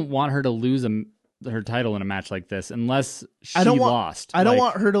 I don't want her to lose her title in a match like this unless she lost. I don't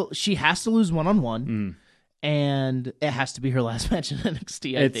want her to. She has to lose 1-on-1, and it has to be her last match in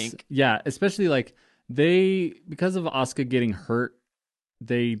NXT. I think. Yeah, especially like because of Asuka getting hurt.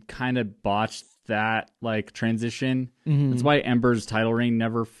 They kind of botched that like transition. That's why Ember's title reign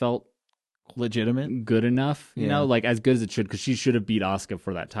never felt legitimate, good enough. You know, like as good as it should, because she should have beat Asuka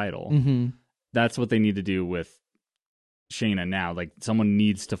for that title. That's what they need to do with Shayna now. Like someone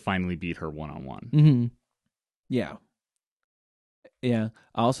needs to finally beat her 1-on-1. Yeah.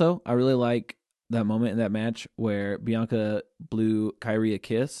 Also, I really like that moment in that match where Bianca blew Kairi a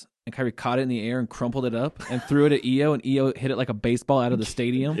kiss. And Kairi caught it in the air and crumpled it up and threw it at Io, and Io hit it like a baseball out of the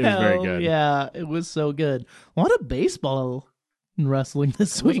stadium. It was very good. Yeah, it was so good. A lot of baseball in wrestling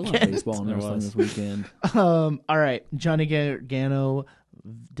this weekend. A lot of baseball in wrestling this weekend. All right, Johnny Gargano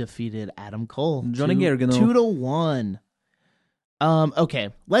defeated Adam Cole. Johnny Gargano 2-1. Okay,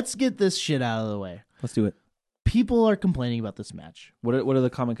 let's get this shit out of the way. Let's do it. People are complaining about this match. What are the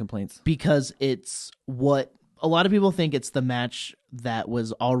common complaints? Because it's what a lot of people think it's the match that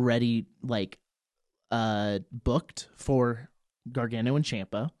was already like booked for Gargano and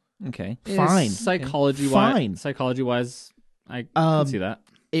Ciampa. Okay. Fine. Psychology-wise, I can see that.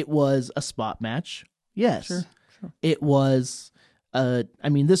 It was a spot match. Yes. Sure. It was I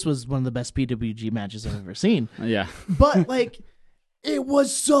mean, this was one of the best PWG matches I've ever seen. Yeah. But like it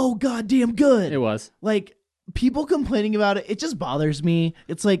was so goddamn good. It was. Like people complaining about it, it just bothers me.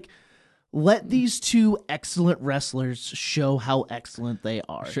 It's like, let these two excellent wrestlers show how excellent they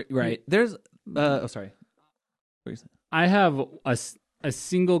are. Sure, right. There's sorry. What are you saying? I have a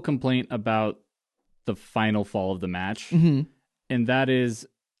single complaint about the final fall of the match, Mhm. and that is,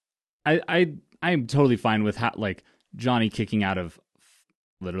 I am totally fine with how, like, Johnny kicking out of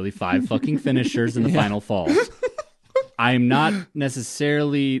literally 5 fucking finishers in the final fall. I am not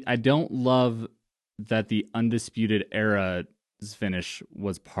necessarily. I don't love that the Undisputed Era's finish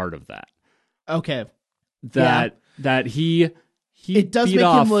was part of that. Okay. That he It does beat make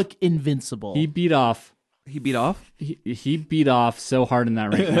off, him look invincible. He beat off. He beat off? He beat off so hard in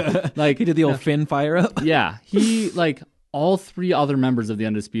that ring. Like, He did the old Finn fire up? yeah, he, like, all 3 other members of the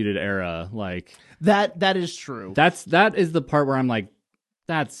Undisputed Era, like, that is true. that is the part where I'm like,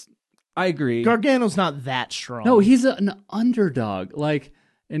 that's I agree. Gargano's not that strong. no, he's an underdog, like,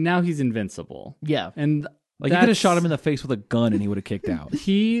 and now he's invincible, Yeah. and Like, you could have shot him in the face with a gun and he would have kicked out.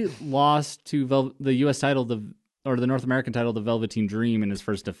 He lost to the U.S. title, or the North American title, the Velveteen Dream, in his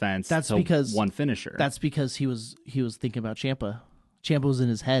first defense. That's to because one finisher. That's because he was thinking about Ciampa. Ciampa was in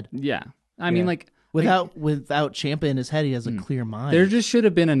his head. yeah. I mean, like, Without Ciampa in his head, he has a clear mind. there just should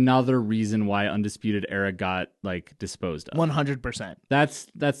have been another reason why Undisputed Era got, like, disposed of. 100%. That's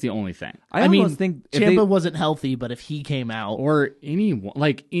the only thing. I mean, almost think if Ciampa they, wasn't healthy, but if he came out, Or anyone,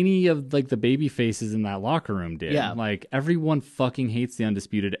 like, any of, like, the baby faces in that locker room did. Yeah. Like, everyone fucking hates the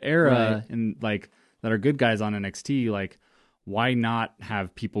Undisputed Era, Right. and, like, that are good guys on NXT. Like, why not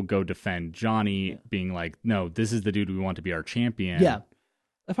have people go defend Johnny, being like, no, this is the dude we want to be our champion. yeah.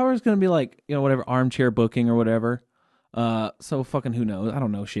 if I was going to be like, whatever, armchair booking or whatever, so fucking who knows? I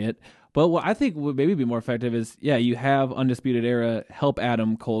don't know shit. But what I think would maybe be more effective is, you have Undisputed Era help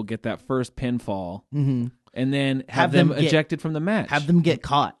Adam Cole get that first pinfall, Mm-hmm. and then Have have them them get- ejected from the match. Have them get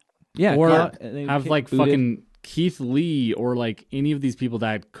caught. yeah, Or caught, and they have, get like, booted. fucking Keith Lee, or, like, any of these people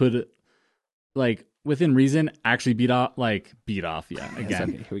that could, like, within reason, actually beat off. Yeah, again.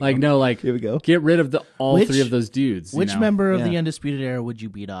 okay, here we Like, go. no, like, Here we go. get rid of all Which- 3 of those dudes. Which you know? member of the Yeah. Undisputed Era would you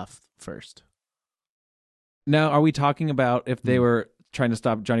beat off first? Now, are we talking about if they were trying to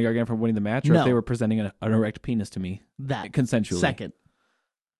stop Johnny Gargano from winning the match, or No. if they were presenting an erect penis to me That consensually? second.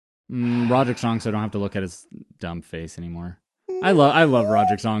 Roderick Strong, so I don't have to look at his dumb face anymore. I love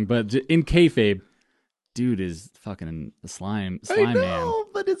Roderick Strong, but in kayfabe, dude is fucking a slime I man. know,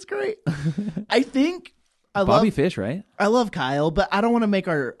 but it's great. I think I Bobby love Fish, right? I love Kyle, but I don't want to make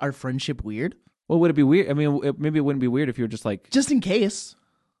our friendship weird. Well, would it be weird? I mean, maybe it wouldn't be weird if you were just like, Just in case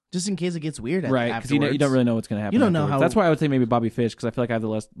it gets weird. right? Because you don't really know what's going to happen. You don't know afterwards. how- That's why I would say maybe Bobby Fish, because I feel like I have the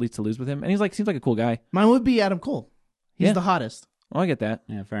least to lose with him, and seems like a cool guy. Mine would be Adam Cole. He's Yeah. the hottest. Oh, I get that.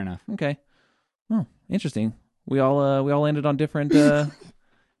 Yeah, fair enough. Okay. Oh, interesting. We all landed on different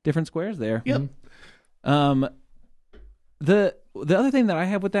different squares there. Yep. The other thing that I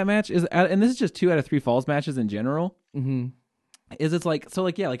have with that match is, and this is just 2 out of 3 falls matches in general, Mm-hmm. is it's like, so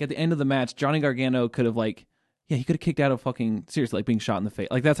like, like at the end of the match, Johnny Gargano could have he could have kicked out of fucking, seriously, like being shot in the face.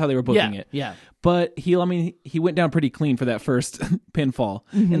 Like, that's how they were booking it. Yeah. But he went down pretty clean for that first pinfall.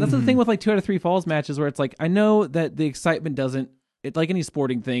 And that's the thing with like 2 out of 3 falls matches, where it's like, I know that the excitement doesn't, it's like any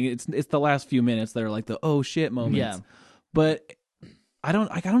sporting thing, it's the last few minutes that are like the oh shit moments. Yeah. But I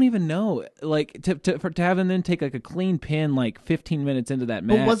don't even know, like, to have him then take like a clean pin like 15 minutes into that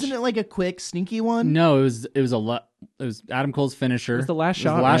match. But wasn't it like a quick, sneaky one? No, it was Adam Cole's finisher. It was the last It was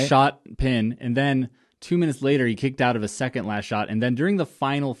shot, the last right? shot pin, and then 2 minutes later he kicked out of a second last shot, and then during the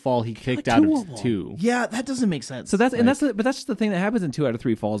final fall he kicked out of 2. Yeah, that doesn't make sense. So that's but that's just the thing that happens in 2 out of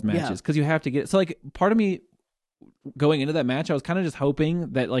 3 falls matches, because you have to get, so like part of me going into that match, I was kind of just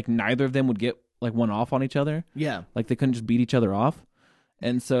hoping that like neither of them would get like one off on each other, yeah. like they couldn't just beat each other off,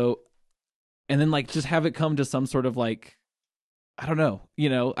 and then like just have it come to some sort of like, I don't know,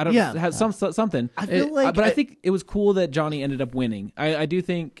 I don't have something. I feel like but I think it was cool that Johnny ended up winning. I do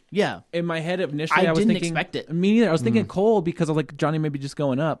think. Yeah. In my head initially, I was didn't thinking, expect it. Me neither. I was thinking Cole, because I was like, Johnny maybe just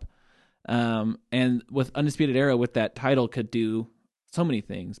going up, and with Undisputed Era with that title could do so many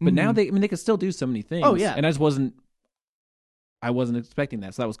things. But now they could still do so many things. Oh, yeah. And I wasn't expecting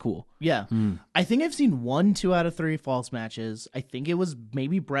that, so that was cool. Yeah. I think I've seen 1 2 out of 3 false matches. I think it was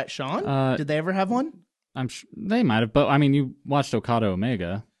maybe Brett Shawn. Did they ever have one? I'm sure they might have, but I mean, you watched Okada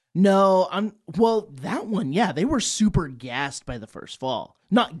Omega. No, that one, yeah, they were super gassed by the first fall.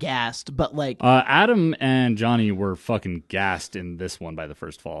 Not gassed, but like Adam and Johnny were fucking gassed in this one by the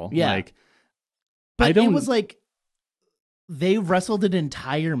first fall. Yeah. Like, but it was like they wrestled an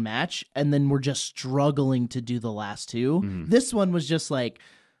entire match and then were just struggling to do the last 2. This one was just like,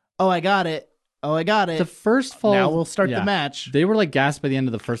 oh, I got it. the first fall. Now we'll start yeah, the match. They were like gassed by the end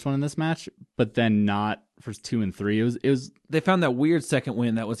of the first one in this match, but then not first 2 and 3. It was They found that weird second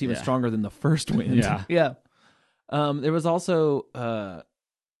win that was even stronger than the first win. Yeah. Yeah. There was also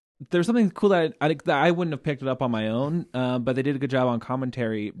there's something cool that I wouldn't have picked it up on my own, but they did a good job on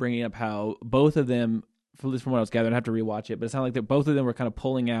commentary bringing up how both of them, at least from what I was gathering, I have to rewatch it, but it sounded like that both of them were kind of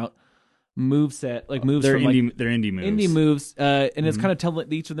pulling out moves from they're indie moves. Indie moves, and it's kind of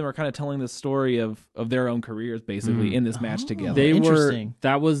telling each of them are kind of telling the story of their own careers basically in this match together. They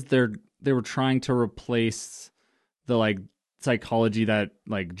were trying to replace the like psychology that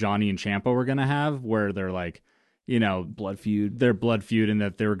like Johnny and Ciampa were gonna have, where they're like, you know, blood feud. They're blood feud, and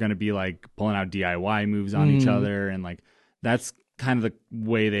that they were gonna be like pulling out DIY moves on each other, and like that's kind of the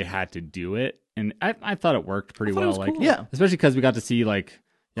way they had to do it. And I thought it worked pretty well. Like, cool. Yeah. especially because we got to see like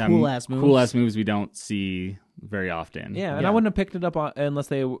cool ass moves we don't see very often. Yeah, and I wouldn't have picked it up unless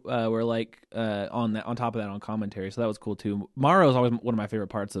they were like on top of that on commentary. So that was cool too. Morrow is always one of my favorite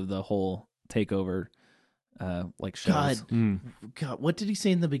parts of the whole takeover, like shows. God, what did he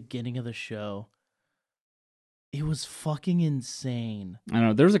say in the beginning of the show? It was fucking insane. I don't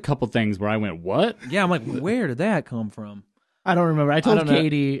know. There's a couple things where I went, "What?" Yeah, I'm like, where did that come from? I don't remember. I told don't know.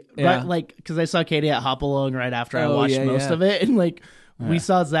 Katie, Yeah. like, because I saw Katie at Hop Along right after I Oh, watched yeah, most yeah. of it, and like we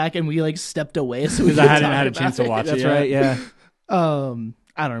saw Zach and we like stepped away so we Because could I hadn't talk had a about chance to it. watch it That's yet. right. Yeah.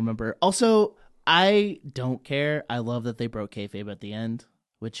 I don't remember. Also, I don't care. I love that they broke kayfabe at the end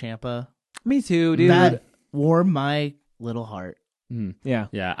with Ciampa. Me too, dude. That warmed my little heart. Yeah.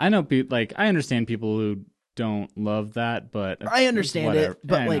 Yeah, I know. I understand people who don't love that, but I understand whatever. it,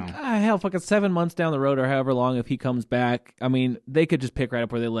 but I like, know. Hell, fucking 7 months down the road or however long, if he comes back, I mean, they could just pick right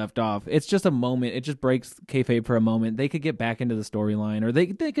up where they left off. It's just a moment. It just breaks kayfabe for a moment. They could get back into the storyline, or they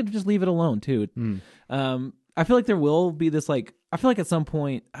could just leave it alone too. I feel like there will be this like. I feel like at some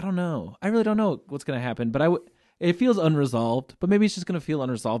point, I don't know. I really don't know what's going to happen, but it feels unresolved. But maybe it's just going to feel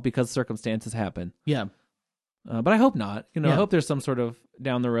unresolved because circumstances happen. yeah. But I hope not. I Yeah. hope there's some sort of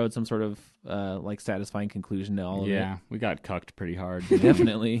down the road, some sort of like satisfying conclusion to all of it. Yeah, we got cucked pretty hard.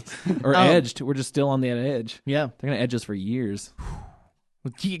 Definitely. Or edged. We're just still on the edge. Yeah. They're going to edge us for years.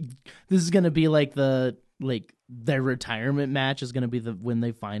 This is gonna be like their retirement match is gonna be when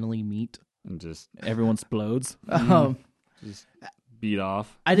they finally meet. And just Everyone explodes. beat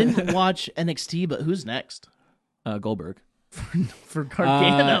off. I didn't watch NXT, but who's next Goldberg. for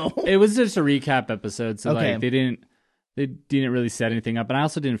Gargano? It was just a recap episode, so Okay. like they didn't really set anything up, and I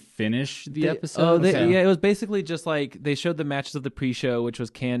also didn't finish the episode. Yeah, it was basically just like they showed the matches of the pre-show, which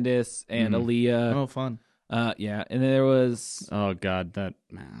was Candice and Aaliyah. Oh, fun. Yeah, and then there was Oh god, oh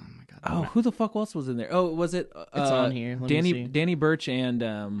my god. who the fuck else was in there? Oh, was it? It's on here. Let me see. Danny Burch and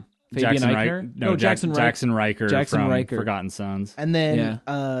Fabian Eichner. Jackson Riker from Forgotten Sons. And then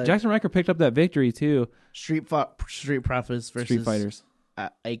Jackson Riker picked up that victory too. Street Profits versus Street Fighters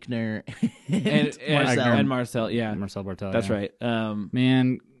Eichner and Marcel. and Marcel. Yeah, Marcel Bartel. that's yeah. right.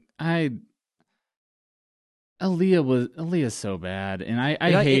 Man, Aaliyah's so bad, and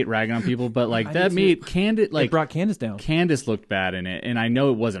I hate ragging on people, but like that made Candice It brought Candice down. Candice looked bad in it, and I know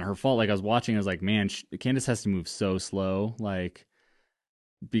it wasn't her fault. Like I was watching, I was like, man, Candice has to move so slow, like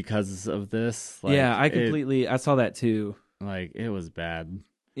because of this. Like, Yeah, I saw that too. like it was bad.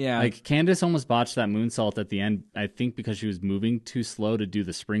 Yeah, Like Candice almost botched that moonsault at the end, I think because she was moving too slow to do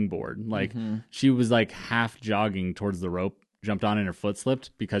the springboard. Like she was like half jogging towards the rope, jumped on and her foot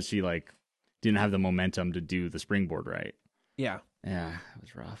slipped because she like didn't have the momentum to do the springboard right. yeah. Yeah, it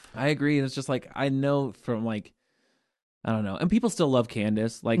was rough. I agree. It's just like I know from like I don't know, and people still love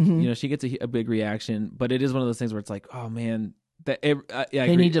Candice. Like she gets a big reaction, but it is one of those things where it's like, oh man,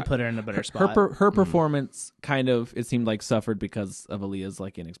 They need to put her in a better spot. Her performance kind of it seemed like suffered because of Aaliyah's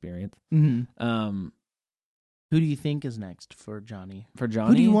like inexperience. Who do you think is next for Johnny? For Johnny,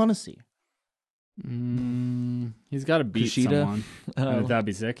 Who do you want to see? He's got to beat Kushida? someone. That'd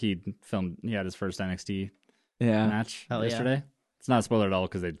be sick. He had his first NXT match Hell yeah. yesterday. It's not a spoiler at all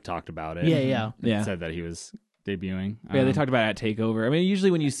because they talked about it. Yeah. It said that he was debuting. Yeah, they talked about it at Takeover. I mean, usually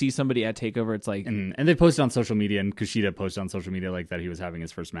when you see somebody at Takeover, it's like, and they posted on social media, and Kushida posted on social media like that he was having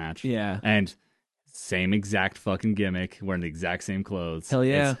his first match. yeah, And same exact fucking gimmick, wearing the exact same clothes. Hell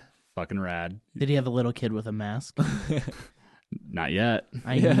yeah. It's fucking rad. Did he have a little kid with a mask? Not yet.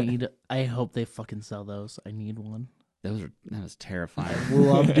 I hope they fucking sell those. I need one. That was terrifying.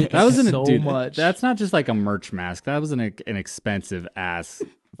 Loved it That was so much. That's not just like a merch mask. That was an expensive ass.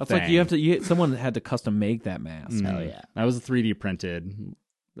 that's thing. like someone had to custom make that mask. Hell yeah. That was 3D printed.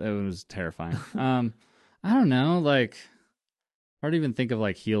 It was terrifying. I don't know. Like, hard to even think of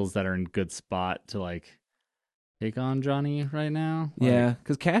like heels that are in good spot to like take on Johnny right now. Like, Yeah,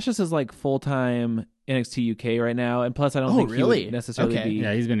 because Cassius is like full time NXT UK right now, and plus I don't think he really? would necessarily Okay. be.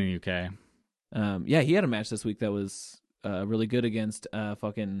 yeah, he's been in UK. He had a match this week that was really good against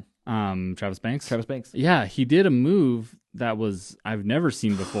Travis Banks. Travis Banks. Yeah, he did a move that I've never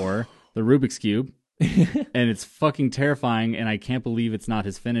seen before, the Rubik's Cube. And it's fucking terrifying, and I can't believe it's not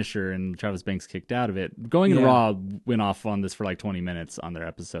his finisher, and Travis Banks kicked out of it. Going in Raw went off on this for like 20 minutes on their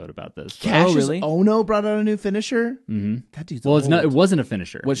episode about this. Cassius Ohno brought out a new finisher? Mm-hmm. That dude's well, old. it wasn't a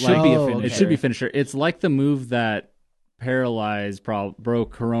finisher. What should be a finisher? It should be finisher. It's like the move that paralyzed,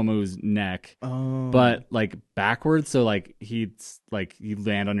 broke Hiromu's neck, but like backwards, so like you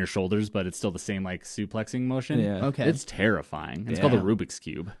land on your shoulders, but it's still the same like suplexing motion. Yeah. Okay. It's terrifying. It's called the Rubik's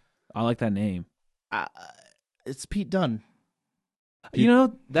Cube. I like that name. It's Pete Dunne.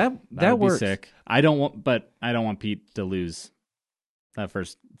 That would works. be sick. I don't want Pete to lose that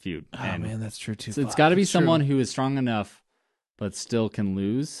first feud. Oh man, that's true too. So it's got to be someone who is strong enough, but still can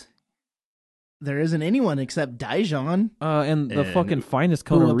lose. There isn't anyone except Daijun. And the fucking finest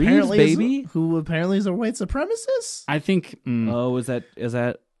Kona Reeves, baby. Who apparently is a white supremacist. I think. Is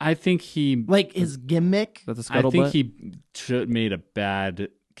that? I think he his gimmick. That's a scuttlebutt. I think he made a bad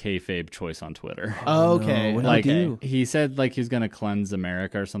kayfabe choice on Twitter. Oh, okay. No, what did he do? He said he was gonna cleanse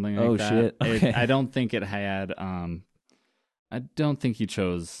America or something like that. Shit. Okay. I don't think it had. I don't think he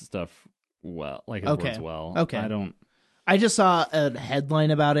chose stuff well, like his words well. Okay. I just saw a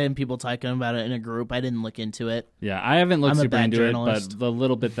headline about it and people talking about it in a group. I didn't look into it. Yeah, I haven't looked super into journalist. it, but the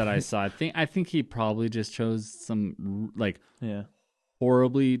little bit that I saw, I think he probably just chose some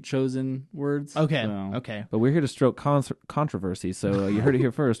horribly chosen words. Okay. So. Okay. But we're here to stroke controversy, so you heard it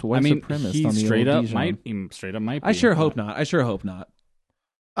here first. White supremacist he on the straight old up Dijon. straight up might be. I sure hope not.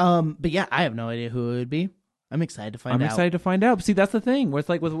 But yeah, I have no idea who it would be. I'm excited to find out. I'm excited to find out. But see, that's the thing. Where it's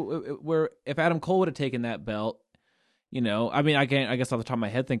like where if Adam Cole would have taken that belt, I mean, I guess off the top of my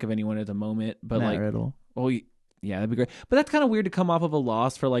head think of anyone at the moment, but Matt Riddle. Oh yeah, that'd be great. But that's kind of weird to come off of a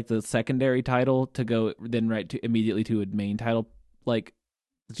loss for like the secondary title to go then immediately to a main title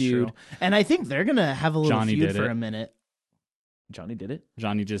feud. True. And I think they're gonna have a little Johnny feud did for it. a minute. Johnny did it.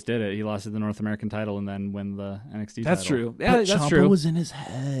 Johnny just did it. He lost the North American title and then win the NXT That's title. true. Yeah, But that's Ciampa true. was in his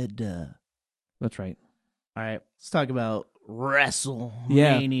head. That's right. All right, let's talk about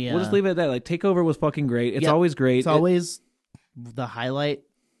WrestleMania. Yeah, we'll just leave it at that. Like Takeover was fucking great. It's always great. It's always the highlight.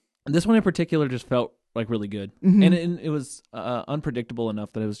 This one in particular just felt like really good, Mm-hmm. and it was unpredictable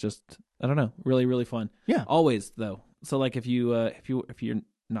enough that it was just really really fun. Yeah, always though. So like if you're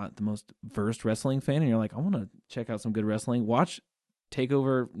not the most versed wrestling fan and you're like I want to check out some good wrestling, watch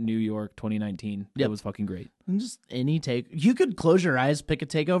Takeover New York 2019. It was fucking great. And just any take. You could close your eyes, pick a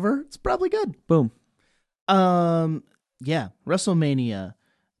takeover. It's probably good. Boom. Yeah, WrestleMania.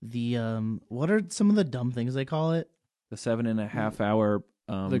 The what are some of the dumb things they call it? The 7.5 hour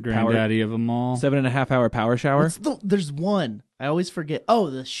the granddaddy of them all. 7.5 hour power shower. There's one. I always forget. Oh,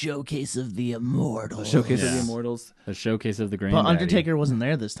 the Showcase of the Immortals. The Showcase of the Immortals. The showcase of the granddaddy. But Undertaker wasn't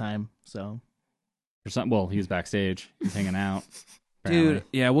there this time, so. Or something. Well, he was backstage. He's hanging out. Dude,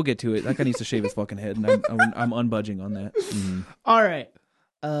 yeah, we'll get to it. That guy needs to shave his fucking head, and I'm unbudging on that. Mm-hmm. All right.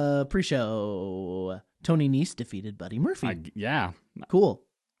 Pre-show. Tony Nese defeated Buddy Murphy. Yeah. Cool.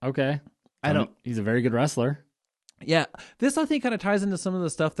 Okay. He's a very good wrestler. Yeah, this I think kind of ties into some of the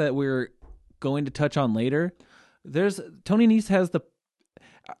stuff that we're going to touch on later. Tony Nese has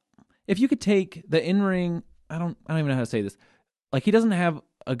if you could take the in-ring, I don't even know how to say this. Like he doesn't have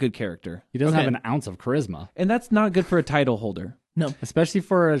a good character. He doesn't have an ounce of charisma. And that's not good for a title holder. No. Especially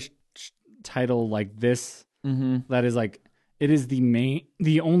for a title like this that is like it is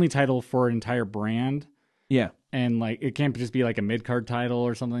the only title for an entire brand. Yeah. And like it can't just be like a mid-card title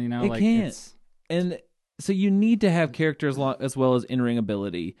or something, It can't. And so you need to have characters as well as in-ring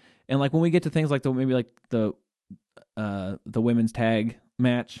ability. And like when we get to things like the women's tag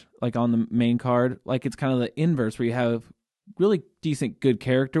match, like on the main card, like it's kind of the inverse where you have really decent, good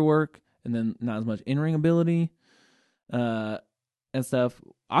character work and then not as much in-ring ability and stuff.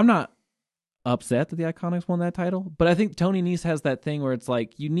 I'm not upset that the Iconics won that title, but I think Tony Nese has that thing where it's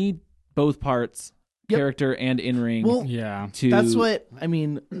like you need both parts, character and in-ring. Well, that's what I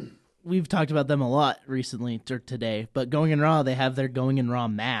mean. We've talked about them a lot recently today, but Going in Raw, they have their Going in Raw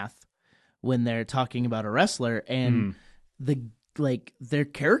math when they're talking about a wrestler, and their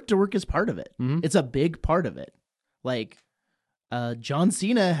character work is part of it. It's a big part of it. Like John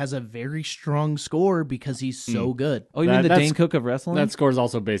Cena has a very strong score because he's so good. Oh, you mean the Dane Cook of wrestling? That score is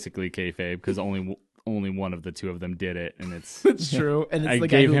also basically kayfabe because only one of the two of them did it, and it's true. And it's I the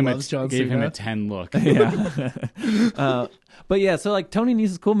gave guy who him loves John Cena. him a 10 look. Yeah. But yeah, so like Tony Nese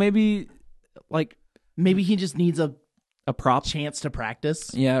is cool. Maybe he just needs a prop chance to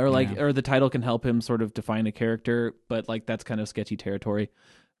practice. Yeah, or the title can help him sort of define a character, but like that's kind of sketchy territory.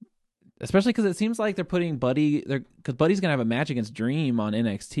 especially because it seems like they're putting Buddy there because Buddy's gonna have a match against Dream on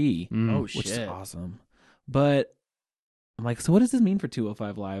NXT, Oh which is shit! awesome. But I'm like, so what does this mean for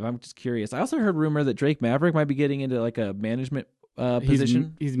 205 Live? I'm just curious. I also heard rumor that Drake Maverick might be getting into like a management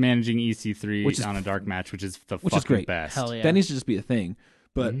position, He's managing EC3 Which is on a dark match, which is is fucking great. best. Hell yeah! that needs to just be a thing.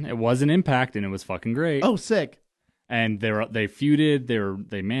 But It was an Impact, and it was fucking great. Oh, sick! And they feuded.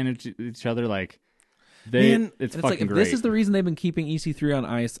 They managed each other like they. Man, it's it's fucking like if great. this is the reason they've been keeping EC3 on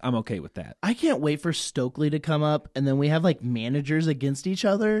ice, I'm okay with that. I can't wait for Stokely to come up, and then we have like managers against each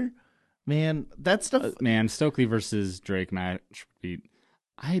other. Man, that stuff. Man, Stokely versus Drake match would be.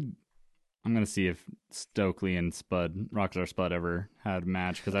 I'm gonna see if Stokely and Rockstar Spud ever had a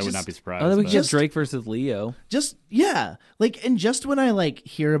match because I would not be surprised. Oh, then we but- could get Drake versus Leo. Just yeah, like and just when I like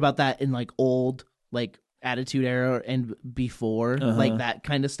hear about that in like old like Attitude Era and before like that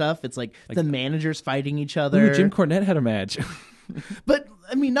kind of stuff, it's like the managers fighting each other. Ooh, Jim Cornette had a match. But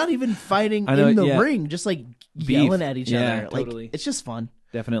I mean, not even fighting I know, in the yeah. ring, just like Beef. yelling at each Yeah, other. Like totally. it's just fun.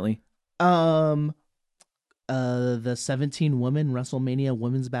 Definitely. The 17 woman WrestleMania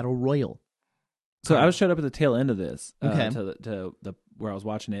Women's Battle Royal. So I was showed up at the tail end of this, Okay. to the where I was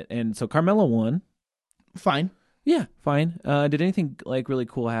watching it, and so Carmella won. Fine. Yeah, fine. Did anything like really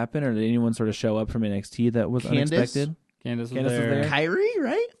cool happen, or did anyone sort of show up from NXT that was Candace? unexpected? Candace was Candace was there. there. Kyrie,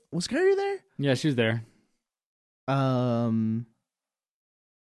 right? Was Kyrie there? Yeah, she was there.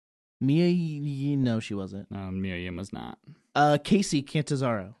 Mia, no, she wasn't. Mia Yim was not. Casey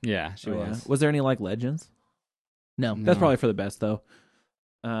Cantizaro. Yeah, she Oh, yeah. was. Was there any like legends? No, No. That's probably for the best, though.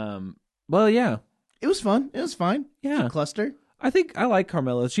 Well, yeah, it was fun. It was fine. yeah. Cluster. I think I like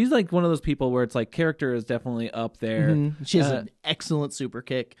Carmella. She's like one of those people where it's like character is definitely up there. Mhm. She has Uh, an excellent super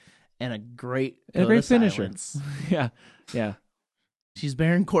kick and a great And a go great to finisher. silence. Yeah, yeah. She's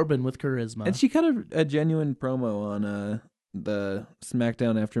Baron Corbin with charisma. And she cut a genuine promo on the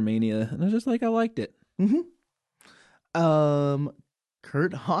SmackDown after Mania, and I was just like, I liked it.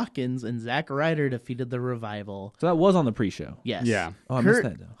 Kurt Hawkins and Zack Ryder defeated the Revival. So that was on the pre-show. Yes. Yeah. Oh, I missed Kurt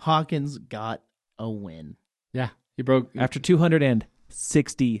that though. Hawkins got a win. Yeah, he broke. After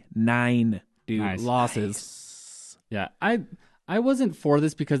 269 Nice. losses. Yeah, I wasn't for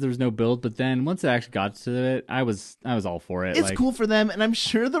this because there was no build, but then once it actually got to it, I was all for it. It's like, cool for them, and I'm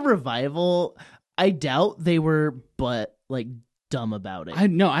sure the Revival, I doubt they were but like dumb about it.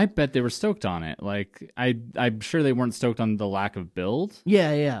 I bet they were stoked on it. Like I'm sure they weren't stoked on the lack of build,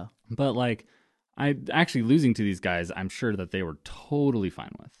 yeah. but like I actually losing to these guys, I'm sure that they were totally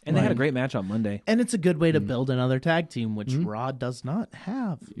fine with. And they had a great match on Monday. And it's a good way to build another tag team, which Raw does not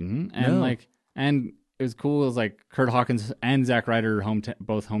have. And No. like, and it was cool. It was like Kurt Hawkins and Zack Ryder,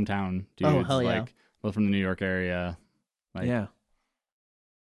 both hometown dudes. Oh, hell yeah. Like both from the New York area. Like, Yeah.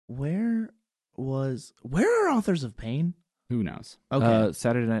 Where are Authors of Pain? who knows? Okay.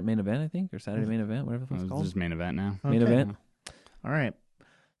 Saturday Night Main Event, I think, or Saturday Main Event, whatever the fuck's It's called. just main event now. Main Okay. Event. All right.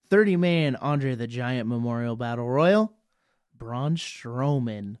 30-man Andre the Giant Memorial Battle Royal. Braun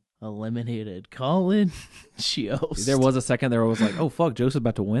Strowman eliminated Colin Jost. There was a second there where I was like, oh fuck, Joseph's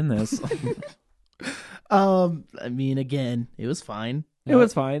about to win this. I mean, again, it was fine. It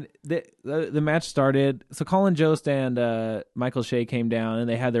was fine. The match started. So Colin Jost and Michael Shea came down, and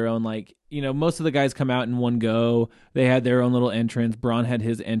they had their own, like, most of the guys come out in one go. They had their own little entrance. Braun had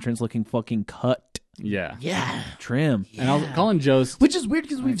his entrance looking fucking cut, Yeah. Yeah. trim. And also, Colin Jost, Which is weird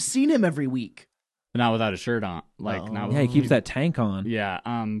because we've seen him every week. not without a shirt on. Like, Oh. not Yeah, he keeps that tank on. Yeah.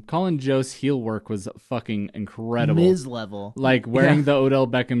 Colin Jost's heel work was fucking incredible. Miz level. Like wearing Yeah. the Odell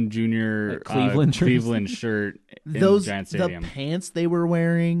Beckham Jr. Like Cleveland jersey. Cleveland shirt in Those Giant the Stadium. pants they were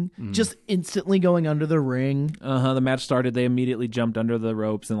wearing, just instantly going under the ring. The match started. They immediately jumped under the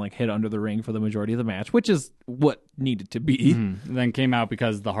ropes and like hit under the ring for the majority of the match, which is what needed to be. And then came out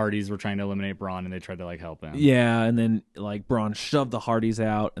because the Hardys were trying to eliminate Braun and they tried to like help him. Yeah, and then like Braun shoved the Hardys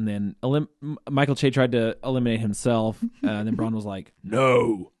out, and then Michael Che tried to eliminate himself, and then Braun was like,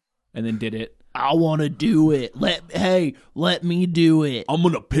 "No," and then did it. I want to do it. Let me do it. I'm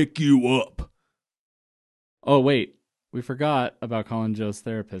gonna pick you up. Oh wait, we forgot about Colin Jost's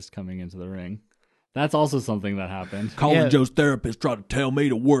therapist coming into the ring. That's also something that happened. Colin Yeah. Joe's therapist tried to tell me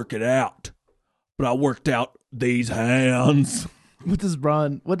to work it out, but I worked out these hands. What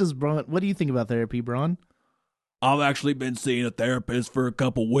do you think about therapy, Braun? I've actually been seeing a therapist for a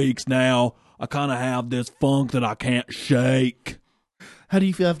couple weeks now. I kind of have this funk that I can't shake. How do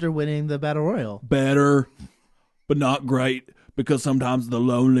you feel after winning the Battle Royal? Better, but not great, because sometimes the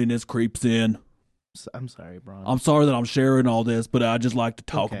loneliness creeps in. I'm sorry, Braun. I'm sorry that I'm sharing all this, but I just like to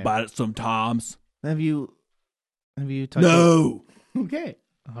talk Okay. about it sometimes. Have you talked No! Okay.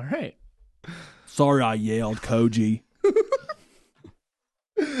 All right. Sorry I yelled, Koji.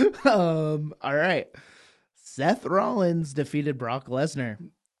 All right. Seth Rollins defeated Brock Lesnar.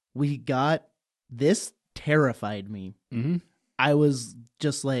 We got this terrified me. Mm-hmm. I was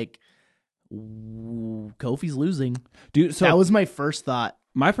just like, Kofi's losing. Dude, so that was my first thought.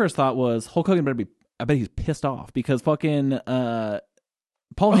 my first thought was Hulk Hogan better be. I bet he's pissed off because fucking Paul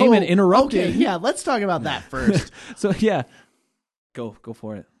Heyman interrupted. Okay, yeah, let's talk about that first. So yeah, go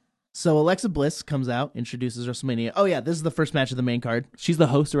for it. So Alexa Bliss comes out, introduces WrestleMania. Oh yeah, this is the first match of the main card. She's the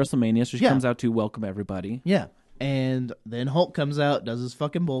host of WrestleMania, so she Yeah. comes out to welcome everybody. Yeah. And then Hulk comes out, does his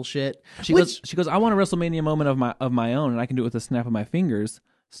fucking bullshit. She goes, I want a WrestleMania moment of my own, and I can do it with a snap of my fingers.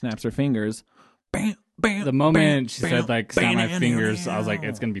 Snaps her fingers. Bam, bam. The moment she bam, said like snap my bam, fingers, bam. I was like,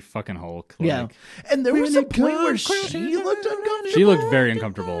 it's gonna be fucking Hulk. Yeah. Like, And there was a point where come she looked uncomfortable. she looked very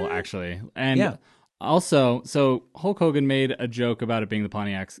uncomfortable actually, and Yeah. also, so Hulk Hogan made a joke about it being the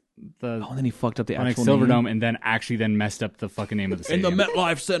Pontiac, Oh, and then he fucked up the Pontiac actual name. Silverdome, and then actually messed up the fucking name of the In stadium. the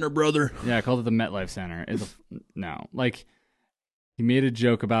MetLife Center, brother. Yeah, I called it the MetLife Center. No, like he made a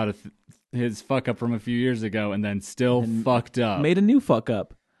joke about his fuck up from a few years ago, and then still fucked up. Made a new fuck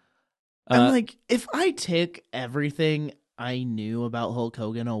up. I'm like, if I take everything I knew about Hulk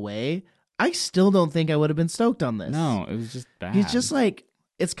Hogan away, I still don't think I would have been stoked on this. No, it was just bad. He's just like,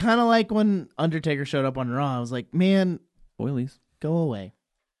 it's kind of like when Undertaker showed up on Raw. I was like, man, Boilies. go away.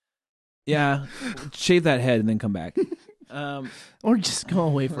 Yeah, shave that head and then come back. Or just go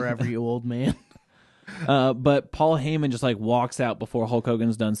away forever, you old man. But Paul Heyman just like walks out before Hulk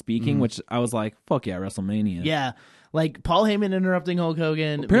Hogan's done speaking, which I was like, fuck yeah, WrestleMania. Yeah. Like Paul Heyman interrupting Hulk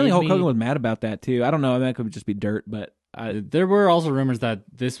Hogan. Apparently made Hulk me- Hogan was mad about that too. I don't know. I mean, that could just be dirt, but there were also rumors that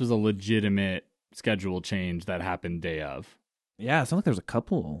this was a legitimate schedule change that happened day of. yeah, it sounds like there's a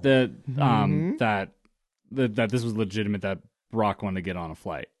couple. That Mhm. that this was legitimate, that Brock wanted to get on a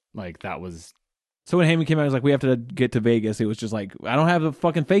flight. Like that was So when Heyman came out, he was like, we have to get to Vegas. It was just like, I don't have a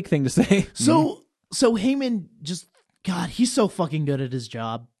fucking fake thing to say. So Heyman just, God, he's so fucking good at his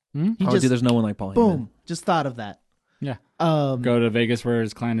job. He Oh, just, dude, there's no one like Paul Heyman. boom, just thought of that. yeah. Um, Go to Vegas where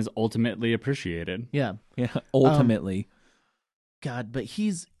his clan is ultimately appreciated. yeah. Yeah, ultimately. God, but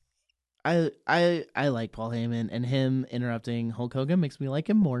I like Paul Heyman, and him interrupting Hulk Hogan makes me like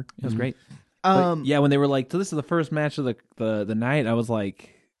him more. It was great. But, Um, yeah, when they were like, so this is the first match of the night, I was like,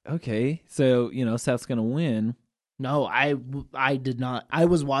 okay, so, Seth's going to win. no, I did not. I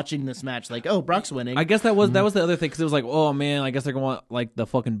was watching this match like, oh, Brock's winning. I guess that was the other thing, because it was like, oh, man, I guess they're going to want, like, the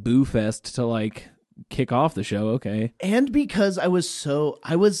fucking Boo Fest to, like, kick off the show. Okay. And because I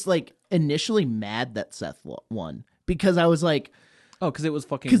was like initially mad that Seth won, because I was like, Oh, because it was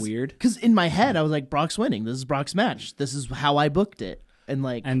fucking weird. Because in my head, I was like, Brock's winning. This is Brock's match. This is how I booked it. And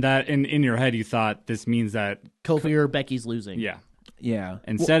like, And that in your head you thought this means that Kofi or Becky's losing. yeah. Yeah.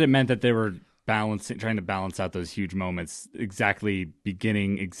 Instead it meant that they were trying to balance out those huge moments, exactly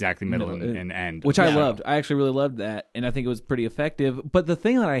beginning, exactly middle, and end. Which I loved. I actually really loved that, and I think it was pretty effective. But the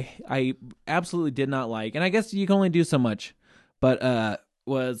thing that I absolutely did not like, and I guess you can only do so much, but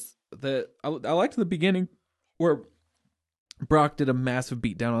was I liked the beginning where Brock did a massive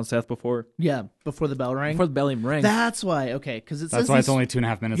beatdown on Seth before Yeah, before the bell rang. the belly rang. That's why. Okay, because That's why it's only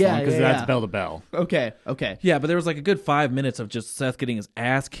 2.5 minutes Yeah, long, because yeah, that's yeah. bell to bell. Okay. Yeah, but there was like a good 5 minutes of just Seth getting his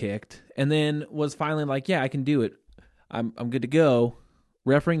ass kicked, and then was finally like, yeah, I can do it. I'm good to go.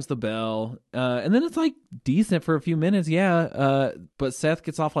 Ref rings the bell, and then it's like decent for a few minutes, yeah. But Seth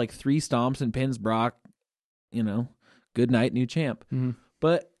gets off like 3 stomps and pins Brock. Good night, new champ. Mm-hmm.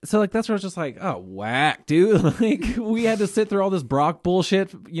 But so like that's where I was just like, oh whack, dude. Like we had to sit through all this Brock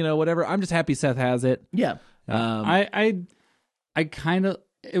bullshit, whatever. I'm just happy Seth has it. Yeah. I kind of,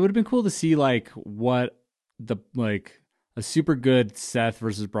 it would have been cool to see like what a super good Seth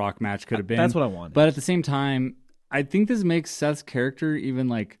versus Brock match could have been. That's what I wanted. But at the same time, I think this makes Seth's character even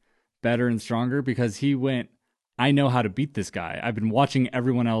like better and stronger, because he went, I know how to beat this guy. I've been watching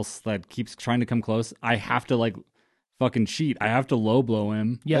everyone else that keeps trying to come close. I have to like fucking cheat. I have to low blow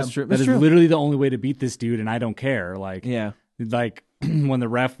him. Yeah. That's true. That That's is true. literally the only way to beat this dude, and I don't care. Like, Yeah. like when the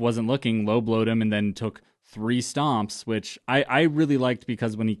ref wasn't looking, low blowed him and then took 3 stomps, which I really liked,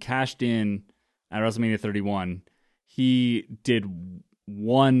 because when he cashed in at WrestleMania 31, he did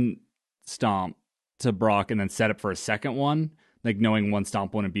 1 stomp to Brock and then set up for a second one, like knowing 1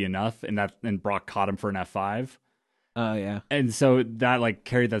 stomp wouldn't be enough, and Brock caught him for an F5. Oh yeah. And so that like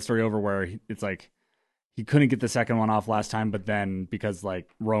carried that story over, where it's like he couldn't get the second one off last time, but then because like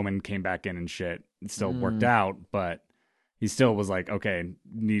Roman came back in and shit, it still worked out, but he still was like, okay,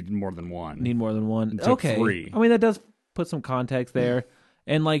 need more than 1. Need more than 1. Took Okay. 3. I mean, that does put some context there.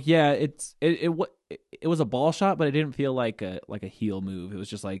 And like, yeah, it was a ball shot, but it didn't feel like a heel move. It was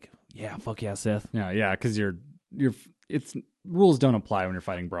just like, yeah, fuck yeah, Seth. Yeah, because rules don't apply when you're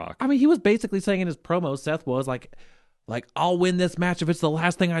fighting Brock. I mean, he was basically saying in his promo, Seth was like I'll win this match if it's the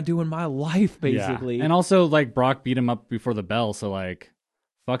last thing I do in my life, basically. Yeah. And also, like, Brock beat him up before the bell, so, like,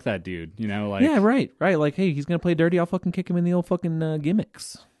 fuck that dude, you know? Like, yeah, right. Like, hey, he's going to play dirty, I'll fucking kick him in the old fucking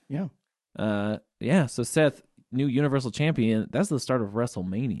gimmicks. Yeah. Yeah, so Seth, new Universal Champion, that's the start of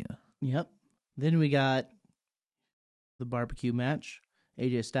WrestleMania. Yep. Then we got the barbecue match.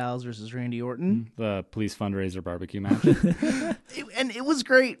 AJ Styles versus Randy Orton. The police fundraiser barbecue match. And it was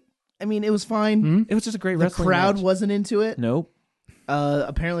great. I mean, it was fine. Mm-hmm. It was just a great The wrestling crowd match. wasn't into it. Nope.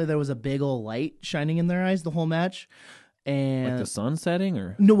 Apparently there was a big old light shining in their eyes the whole match. And Like the sun setting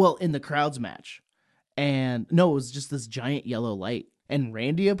or? no, well, in the crowd's match. And no, it was just this giant yellow light. And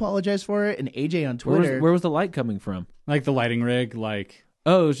Randy apologized for it, and AJ on Twitter Where was the light coming from? Like the lighting rig, like...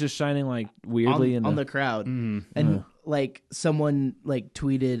 Oh, it was just shining like weirdly on the crowd. And like someone like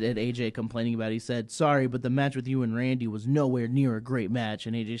tweeted at AJ complaining about it. He said, "Sorry, but the match with you and Randy was nowhere near a great match."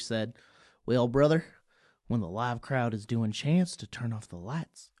 And AJ said, "Well, brother, when the live crowd is doing chants to turn off the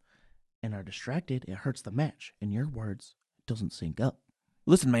lights and are distracted, it hurts the match. In your words, it doesn't sync up."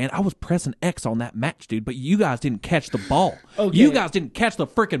 Listen, man, I was pressing X on that match, dude, but you guys didn't catch the ball. Okay. You guys didn't catch the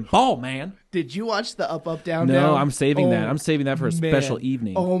freaking ball, man. Did you watch the up, up, down, No, down? I'm saving that. Oh, I'm saving that for a man. special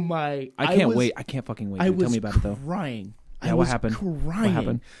evening. Oh my! I can't wait. I can't fucking wait. I Dude. was Tell me about it, though. crying. Yeah, I what was happened? Crying. What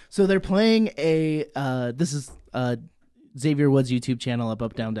happened? So they're playing a. This is Xavier Woods' YouTube channel.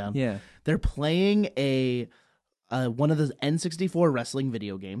 Up, down, down. Yeah. They're playing a one of the N64 wrestling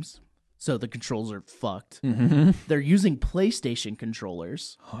video games. So the controls are fucked. Mm-hmm. They're using PlayStation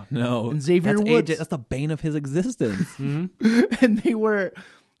controllers, Oh, no. And Xavier that's Woods. AJ, that's the bane of his existence. and they were.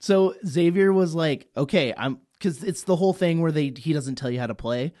 So Xavier was like, "Okay, because it's the whole thing where he doesn't tell you how to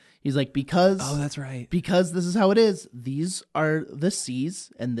play. He's like, because Oh, that's right. because this is how it is. These are the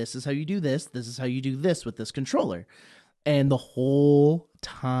C's, and this is how you do this. This is how you do this with this controller." And the whole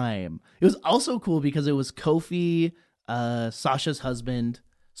time, it was also cool because it was Kofi, Sasha's husband,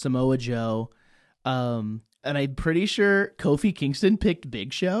 Samoa Joe, and I'm pretty sure Kofi Kingston picked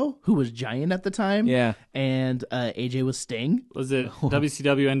Big Show, who was giant at the time. Yeah. And AJ was Sting. Was it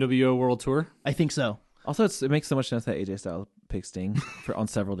WCW NWO World Tour? I think so. Also, it makes so much sense that AJ Styles picked Sting on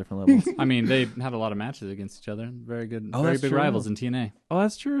several different levels. I mean, they had a lot of matches against each other. Very good, Oh, very that's big true. rivals in TNA. Oh,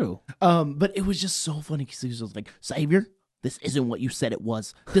 that's true. But it was just so funny because he was like, "Xavier, this isn't what you said it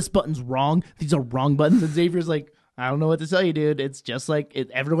was. This button's wrong. These are wrong buttons." And Xavier's like, "I don't know what to tell you, dude. It's just like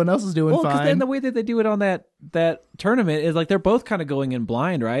everyone else is doing Well, because fine." then the way that they do it on that tournament is like they're both kind of going in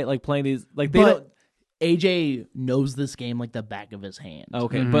blind, right? Like playing these, like they don't. But AJ knows this game like the back of his hand.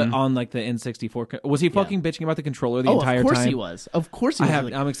 Okay, but on like the N64, was he fucking bitching about the controller the Oh, entire of course time? he was. Of course he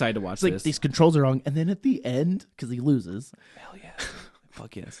was. I'm excited to watch It's like this. these controls are wrong, and then at the end, because he loses, Hell yeah,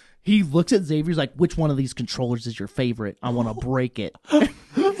 fuck yes. he looks at Xavier's like, "Which one of these controllers is your favorite? I want to break it." Oh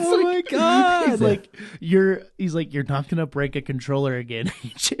my god! He's like, "You're not gonna break a controller again,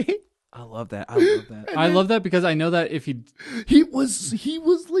 AJ." I love that. I love that. I love that because I know that if He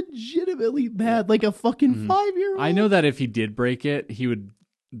was legitimately mad, like a fucking 5-year-old. I know that if he did break it, he would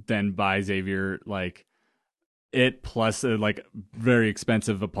then buy Xavier like it plus a like very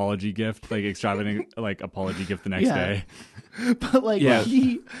expensive apology gift, like extravagant like apology gift the next Yeah. day. But like Yeah.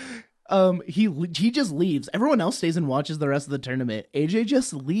 he just leaves. Everyone else stays and watches the rest of the tournament. AJ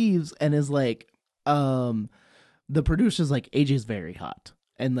just leaves and is like, the producer's like, "AJ's very hot,"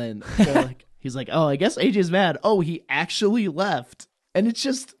 and then they're like, he's like, "Oh, I guess AJ's mad." Oh, he actually left, and it's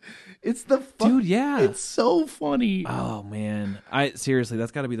the Dude, yeah. it's so funny. Oh man, seriously,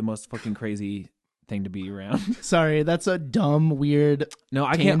 that's got to be the most fucking crazy thing to be around. Sorry, that's a dumb, weird. No,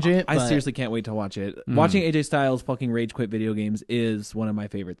 I Tangent, can't. I but- seriously can't wait to watch it. Watching AJ Styles fucking rage quit video games is one of my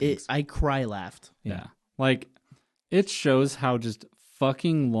favorite things. I cry laughed. Yeah. Like it shows how just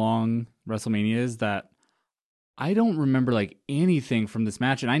fucking long WrestleMania is that I don't remember like anything from this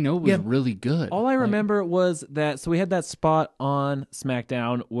match, and I know it was really good. All I remember was that. So we had that spot on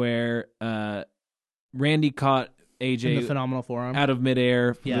SmackDown where Randy caught In the AJ phenomenal forearm. out of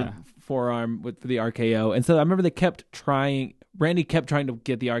midair for Yeah. the forearm for the RKO, and so I remember they kept trying. Randy kept trying to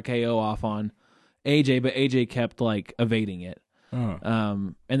get the RKO off on AJ, but AJ kept like evading it.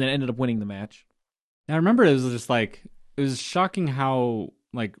 And then ended up winning the match. I remember it was just like it was shocking how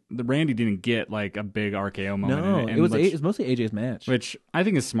like the Randy didn't get like a big RKO moment. No, in it, it was which, it was mostly AJ's match. which I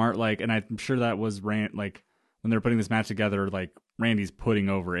think is smart. Like, and I'm sure that was like when they're putting this match together, like Randy's putting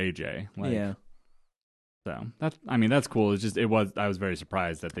over AJ. Like, yeah, So that's cool. It's just I was very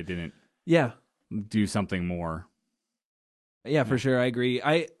surprised that they didn't yeah, do something more. yeah, for sure. I agree.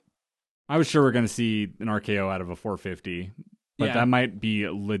 I was sure we're going to see an RKO out of a 450, but Yeah. that might be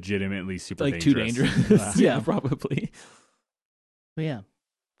legitimately super like too dangerous. dangerous. Yeah, probably. But yeah.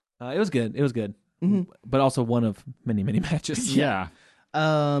 It was good. It was good. Mhm. But also one of many, many matches. Yeah.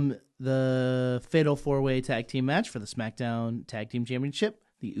 The Fatal 4-Way Tag Team match for the SmackDown Tag Team Championship.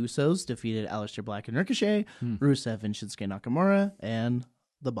 The Usos defeated Aleister Black and Ricochet, Rusev and Shinsuke Nakamura, and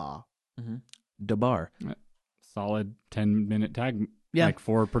The Bar. Debar. Solid 10-minute tag. Yeah. Like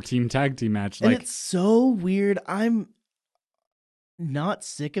 4 per team tag team match. And Like, it's so weird. I'm not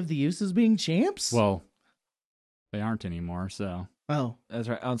sick of the Usos being champs. well, they aren't anymore, so. Oh. That's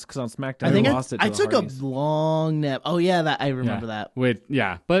right. Because on SmackDown, I think they lost it to I the took Hardys. a long nap. Oh, yeah, that I remember that.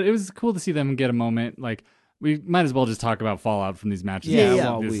 But it was cool to see them get a moment. Like, we might as well just talk about fallout from these matches. Yeah, yeah.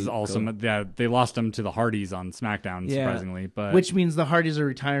 while This we is awesome. go. Yeah, they lost them to the Hardys on SmackDown, Yeah. surprisingly. But Which means the Hardys are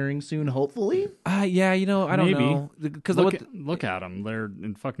retiring soon, hopefully. Yeah, I don't maybe. know. Because look at them. They're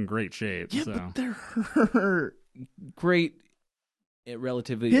in fucking great shape. Yeah, so. but they're hurt. great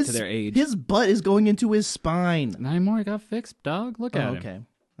relatively to their age. His butt is going into his spine. Not anymore. It got fixed, dog. Look at him.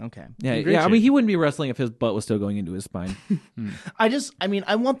 Okay. Yeah, great I mean, shape. he wouldn't be wrestling if his butt was still going into his spine.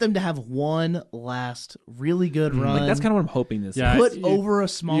 I want them to have one last really good run. Like that's kind of what I'm hoping this. Yeah. is. Put you- over a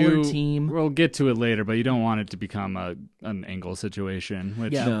smaller You- team. We'll get to it later, but you don't want it to become an angle situation,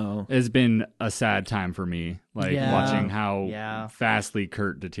 which Yeah. No. has been a sad time for me. Like Yeah. watching how Yeah. fastly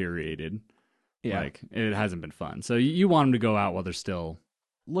Kurt deteriorated. Yeah. Like it hasn't been fun. So you want him to go out while they're still.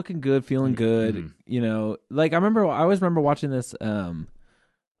 Looking good, feeling good. Mhm. You know, like I always remember watching this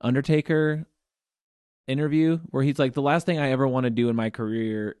Undertaker interview where he's like, the last thing I ever want to do in my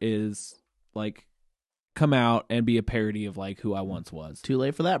career is like come out and be a parody of like who I once was. Too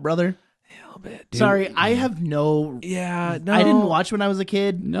late for that, brother. A little bit. dude. Sorry, I have no. Yeah, no. I didn't watch when I was a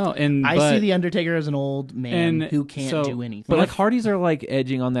kid. No, and I but, see the Undertaker as an old man and who can't so- do anything. But like Hardys are like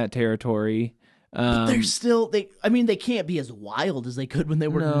edging on that territory. they're still they can't be as wild as they could when they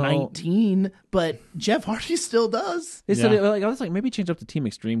were No. 19, but Jeff Hardy still does. They said Yeah. like I was like maybe change up the Team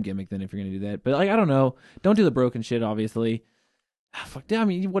Extreme gimmick then if you're gonna do that. But like I don't know. Don't do the broken shit. Obviously. Fuck. I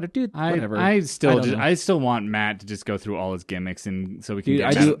mean, what a dude. Whatever. I still don't know. I still want Matt to just go through all his gimmicks and so we can Dude,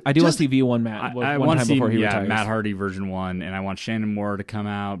 get I do want Just- to see V1 Matt I one want time to see before he retires. Matt Hardy version 1, and I want Shannon Moore to come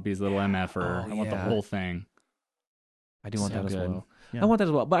out, be his little MFer. Oh, I want the yeah. whole thing. I do want So that as good. well. Yeah. I want that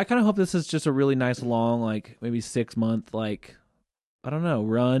as well. But I kind of hope this is just a really nice long, like maybe 6 month, like I don't know,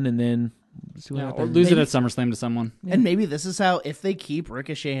 run and then see what Yeah, or happens. lose Maybe- it at SummerSlam to someone. And maybe this is how, if they keep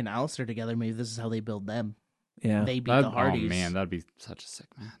Ricochet and Alistair together, maybe this is how they build them. Yeah, They beat That- the Hardys. Oh man, that'd be such a sick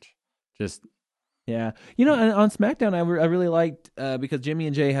match. Just yeah. You know, and on SmackDown, I really liked because Jimmy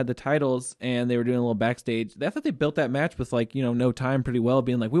and Jay had the titles and they were doing a little backstage. I thought they built that match with like no time pretty well,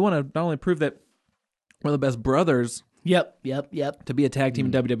 being like, we want to not only prove that we're the best brothers Yep. to be a tag team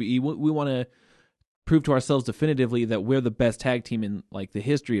in WWE, we want to prove to ourselves definitively that we're the best tag team in like the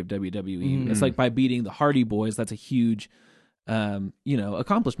history of WWE. It's like by beating the Hardy Boys, that's a huge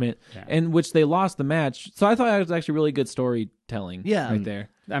accomplishment. Yeah. And which they lost the match. So I thought that was actually really good storytelling. Yeah. Right there.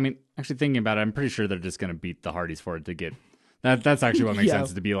 I mean, actually thinking about it, I'm pretty sure they're just gonna beat the Hardys for it to get that's actually what makes Yeah.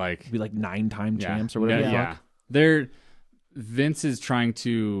 sense to be like Be like 9-time yeah, champs or whatever. the Yeah. fuck. Vince is trying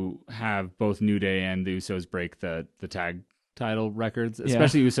to have both New Day and the Usos break the tag title records,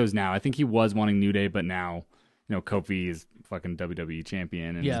 especially Usos now. I think he was wanting New Day, but now, Kofi is fucking WWE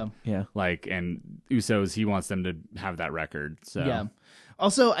champion. And Yeah. Yeah. and Usos, he wants them to have that record. So Yeah.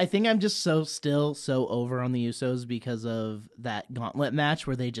 Also, I think I'm just still so over on the Usos because of that gauntlet match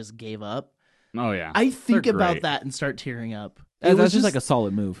where they just gave up. Oh yeah. I think They're about great. that and start tearing up. That's just like a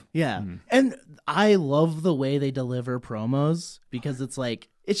solid move. Yeah. And I love the way they deliver promos because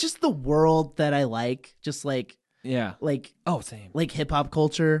it's just the world that I like. Just like Yeah. Oh, same. like hip hop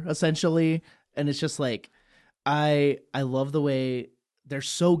culture essentially. And it's just like I love the way they're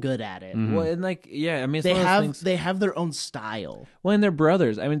so good at it. Mhm. Well, and like, yeah, I mean, it's They one of those have things. they have their own style. Well, and they're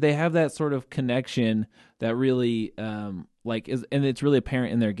brothers. I mean, they have that sort of connection that really, is, and it's really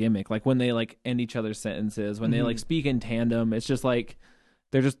apparent in their gimmick. Like when they like end each other's sentences, when they like speak in tandem, it's just like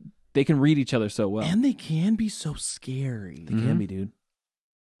they can read each other so well. And they can be so scary. They can be, dude.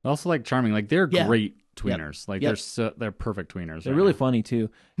 Also like charming. Like they're Yeah. great tweeners. Like Yep. they're perfect tweeners. They're right really now. funny too,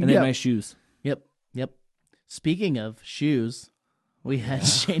 and they have Yep. nice shoes. Yep. Speaking of shoes, we had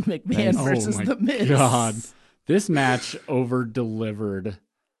Shane McMahon Oh versus my The Miz. God. This match over delivered.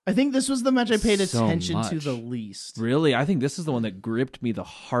 I think this was the match I paid So attention to much. the least. Really, I think this is the one that gripped me the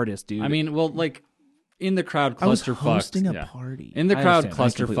hardest, dude. I mean, well, like in the crowd I was clusterfuck. hosting a yeah. party. In the I crowd understand. I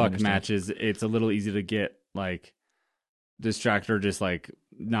completely clusterfuck understand. matches, it's a little easy to get like distracted or just like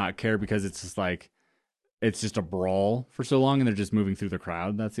not care because it's just like it's just a brawl for so long and they're just moving through the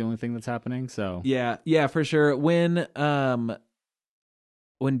crowd. That's the only thing that's happening. So yeah, for sure. When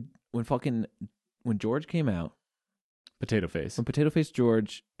George came out, Potato Face. when Potato Face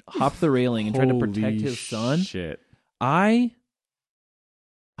George hopped the railing and tried to protect his son. Shit. I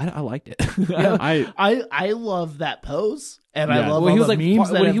liked it. I love that pose, and I Yeah. love When all he was the like, memes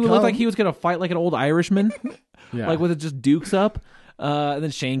that when have he would look come. like he was gonna fight like an old Irishman, Yeah. like with just dukes up. And then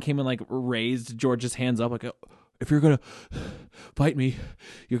Shane came and like raised George's hands up, like, if you're gonna fight me,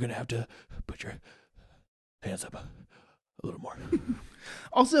 you're gonna have to put your hands up a little more.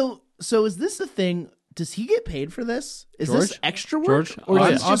 Also, so is this a thing? Does he get paid for this? Is this George? extra work, George? or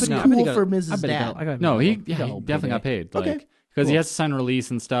I- is I this just bet he- I bet he cool got- for I Mrs. bet he Dad? got- No, he got a whole definitely got payday. paid. Okay. Like, because he Cool. has to sign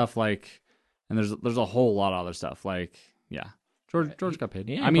release and stuff. Like, and there's a whole lot of other stuff. Like, yeah, George got paid.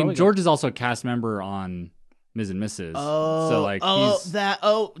 Yeah, I mean, probably George is also a cast member on Ms. and Mrs. Oh, so like, he's,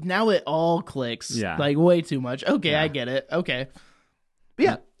 now it all clicks. Yeah. Like way too much. Okay, Yeah. I get it. Okay. But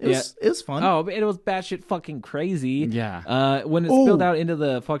yeah, it was fun. Oh, but it was batshit fucking crazy. yeah. When it spilled out into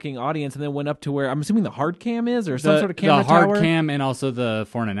the fucking audience and then went up to where I'm assuming the hard cam is or some The, sort of camera the hard tower. cam and also the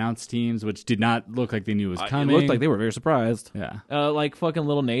foreign announced teams, which did not look like they knew it was It coming. looked like they were very surprised. Yeah. Like fucking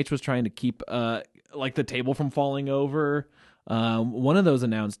little Nate was trying to keep like the table from falling over. One of those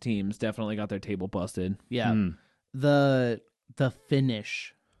announced teams definitely got their table busted. Yeah. Mm. The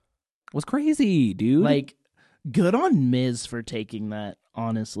finish. It was crazy, dude. Like, good on Miz for taking that,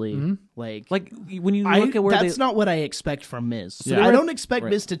 honestly. Mhm. Like when you look at where that's not what I expect from Miz. So they I were- don't expect right.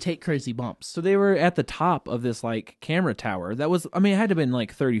 Miz to take crazy bumps. So they were at the top of this like camera tower. That was, I mean, it had to have been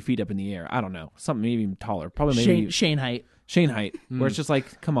like 30 feet up in the air. I don't know, something maybe even taller. Probably maybe Shane height. Shane height, where it's just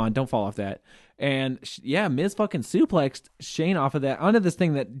like, come on, don't fall off that. And yeah, Miz fucking suplexed Shane off of that onto this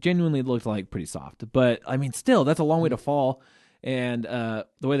thing that genuinely looked like pretty soft. But I mean, still, that's a long way to fall. And the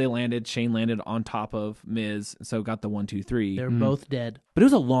way they landed, Shane landed on top of Miz, so got the 1, 2, 3. They're both dead. But it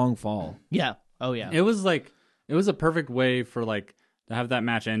was a long fall. Yeah. Oh yeah. It was a perfect way for like to have that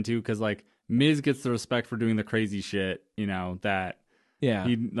match end too, because like Miz gets the respect for doing the crazy shit, you know, that Yeah.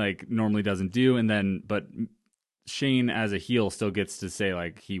 he like normally doesn't do, and then but Shane as a heel still gets to say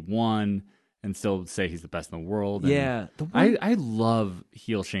like he won and still say he's the best in the world. And Yeah. The one- I love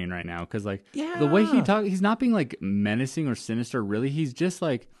heel Shane right now because like Yeah. the way he talks, he's not being like menacing or sinister. Really, he's just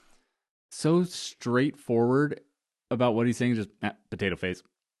like so straightforward about what he's saying. Just potato face,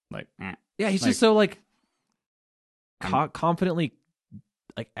 like yeah, he's like- just so like confidently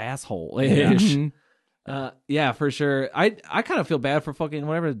like asshole. Yeah. Yeah, for sure. I kind of feel bad for fucking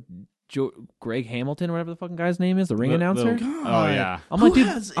whatever Greg Hamilton, whatever the fucking guy's name is, the ring announcer. Oh yeah. I'm Who like, dude,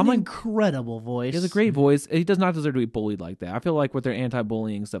 has I'm an like, incredible voice. he has a great voice. He does not deserve to be bullied like that. I feel like with their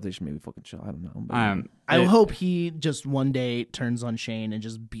anti-bullying stuff, they should maybe fucking chill. I don't know. But, I hope he just one day turns on Shane and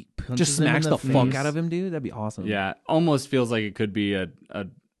just punches just him in smacks the face. fuck out of him, dude. That'd be awesome. Yeah, almost feels like it could be a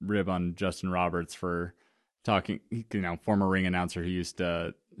rib on Justin Roberts for talking. You know, former ring announcer who used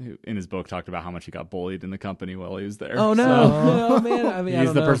to, who in his book talked about how much he got bullied in the company while he was there. Oh no, So, oh man. I mean, I he's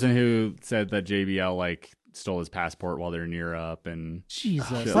don't the know. person who said that JBL like stole his passport while they're in Europe and Jesus,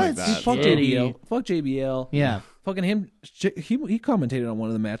 Shit like that's that. Fuck shitty. JBL. Fuck JBL. Yeah. Fucking him. He commentated on one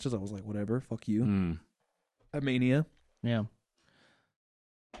of the matches. I was like, whatever. Fuck you. Mm. At Mania. Yeah.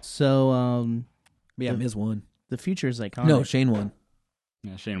 So, Yeah, The- Miz won. the future is iconic. No, Shane won.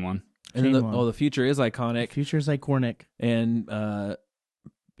 Yeah, Shane won. And then Shane won. the future is The iconic. future is iconic. And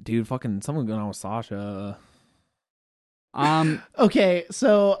dude, fucking something going on with Sasha. Okay,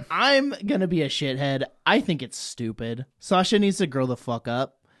 so I'm gonna be a shithead. I think it's stupid. Sasha needs to grow the fuck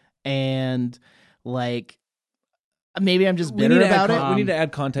up, and like, maybe I'm just bitter about it. We need to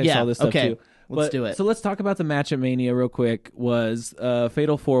add context yeah, to all this stuff okay. too. Let's But- do it. So let's talk about the match at Mania real quick. Was a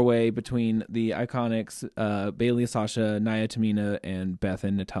fatal 4-way between the Iconics, Bailey, Sasha, Nia, Tamina, and Beth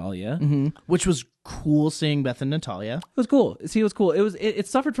and Natalia. Which was cool seeing Beth and Natalia. It was cool. See, it was cool. It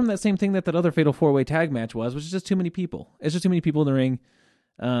suffered from that same thing that other fatal 4-way tag match was, which is just too many people. It's just too many people in the ring.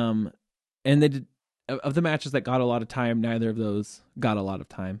 And they did, of the matches that got a lot of time, neither of those got a lot of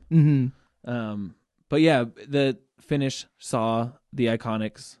time. Mm-hmm. But yeah, the finish saw the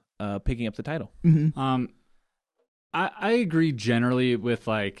Iconics picking up the title. Mm-hmm. I agree generally with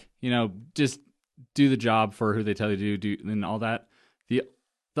like, you know, just do the job for who they tell you to do and all that.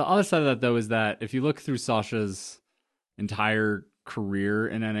 The other side of that though is that if you look through Sasha's entire career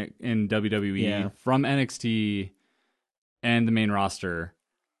in WWE, Yeah. from NXT and the main roster,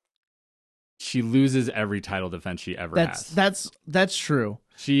 she loses every title defense she ever has. That's true.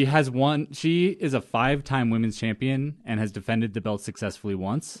 She has won. She is a 5-time women's champion and has defended the belt successfully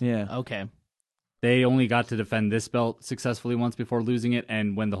once. Yeah. Okay. They only got to defend this belt successfully once before losing it,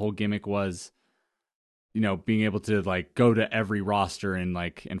 and when the whole gimmick was, you know, being able to like go to every roster and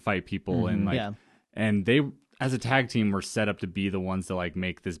fight people and like, Yeah. and they as a tag team, we're set up to be the ones to like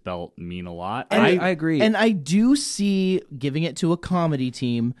make this belt mean a lot. And I agree. And I do see giving it to a comedy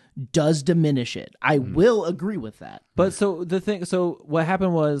team does diminish it. I will agree with that. But so what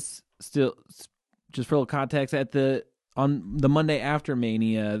happened was, still just for a little context, on the Monday after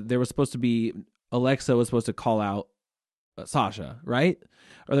Mania, there was supposed to be, Alexa was supposed to call out Sasha, right?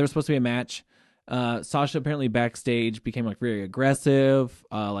 Or there was supposed to be a match. Sasha apparently backstage became like very aggressive,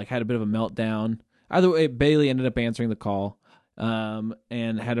 like had a bit of a meltdown. Either way, Bayley ended up answering the call,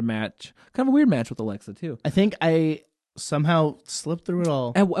 and had a match, kind of a weird match with Alexa too. I think I somehow slipped through it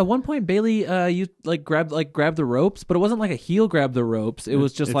all. At one point, Bayley grabbed the ropes, but it wasn't like a heel grab the ropes. It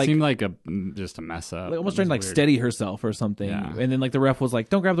was just it seemed like just a mess up, like almost trying to like steady herself or something. Yeah. And then like the ref was like,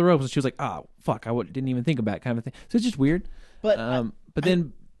 "Don't grab the ropes," and she was like, "Oh fuck, I didn't even think about it," kind of thing. So it's just weird. But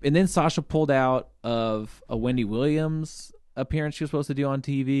then Sasha pulled out of a Wendy Williams appearance she was supposed to do on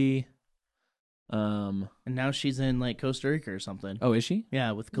TV. And now she's in like Costa Rica or something. Oh, is she?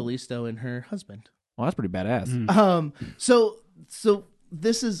 Yeah, with Kalisto and her husband. Well, that's pretty badass. So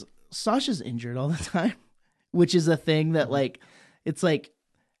this is Sasha's injured all the time, which is a thing that like, it's like,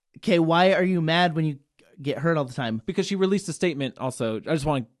 okay, why are you mad when you get hurt all the time? Because she released a statement. Also, I just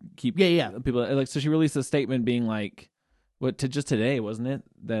want to keep people like, so she released a statement being like, what, to just today, wasn't it,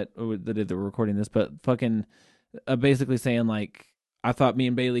 that we're recording this, but fucking basically saying like, I thought me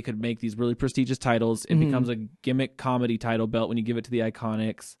and Bayley could make these really prestigious titles. It becomes a gimmick comedy title belt when you give it to the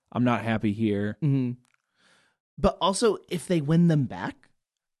Iconics. I'm not happy here. But also, if they win them back,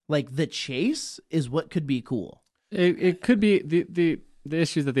 like the chase is what could be cool. It could be the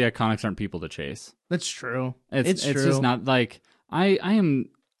issue is that the Iconics aren't people to chase. That's true. It's true. just not like I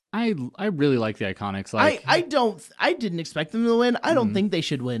really like the Iconics. Like I didn't expect them to win. I don't think they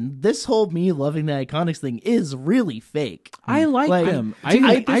should win. This whole me loving the Iconics thing is really fake. I like them.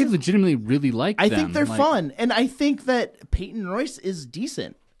 I legitimately really like them. I think they're fun, and I think that Peyton Royce is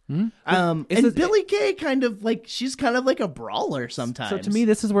decent. And Billie Kay she's kind of like a brawler sometimes. So to me,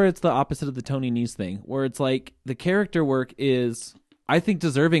 this is where it's the opposite of the Tony Nese thing, where it's like the character work is, I think,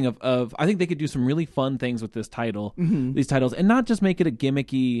 deserving of I think they could do some really fun things with this title, these titles, and not just make it a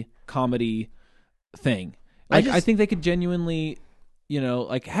gimmicky comedy thing. Like I think they could genuinely,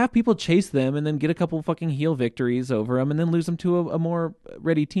 like have people chase them and then get a couple fucking heel victories over them and then lose them to a more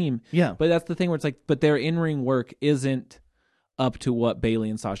ready team. Yeah. But that's the thing where it's like, but their in-ring work isn't up to what Bayley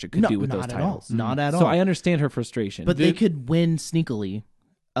and Sasha could do with those titles. Not at all. So I understand her frustration. But they could win sneakily.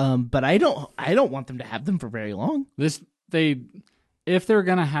 But I don't want them to have them for very long. If they're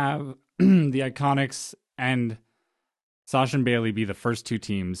gonna have the Iconics and Sasha and Bayley be the first two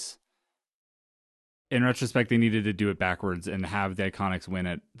teams, in retrospect, they needed to do it backwards and have the Iconics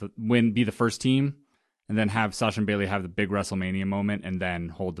be the first team, and then have Sasha and Bayley have the big WrestleMania moment and then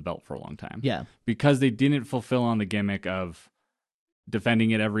hold the belt for a long time. Yeah, because they didn't fulfill on the gimmick of defending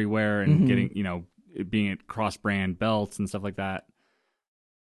it everywhere and getting it being at cross-brand belts and stuff like that.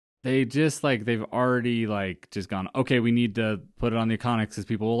 They just they've already just gone, okay, we need to put it on the Iconics because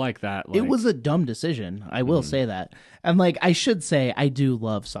people will like that. It was a dumb decision. I will say that. And I should say, I do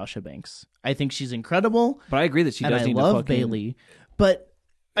love Sasha Banks. I think she's incredible. But I agree that she does need to I love Bayley. But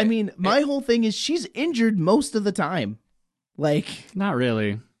I mean, my whole thing is she's injured most of the time. Not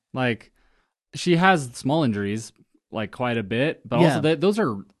really. She has small injuries, quite a bit, but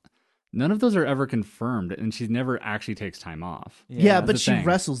also none of those are ever confirmed, and she never actually takes time off. Yeah, but she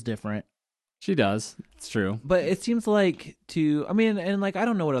wrestles different. She does. It's true. But it seems I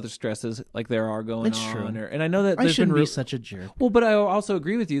don't know what other stresses there are going it's on. True. And I know that I shouldn't be such a jerk. Well, but I also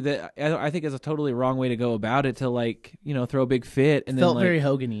agree with you that I think it's a totally wrong way to go about it to throw a big fit and felt then very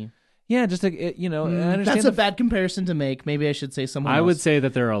Hogan-y. Yeah, just I understand that's a bad comparison to make. Maybe I should say someone else. I would say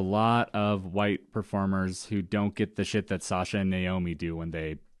that there are a lot of white performers who don't get the shit that Sasha and Naomi do when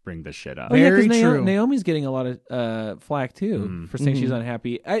they bring this shit up. Oh, yeah, Very true. Naomi's getting a lot of flack too for saying she's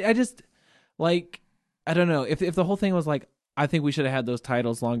unhappy. I just I don't know if the whole thing was I think we should have had those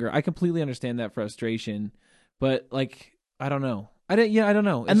titles longer. I completely understand that frustration, but I don't know. I don't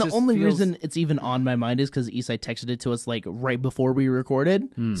know. And the only reason it's even on my mind is because Isai texted it to us right before we recorded,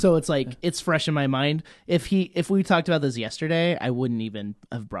 so it's it's fresh in my mind. If we talked about this yesterday, I wouldn't even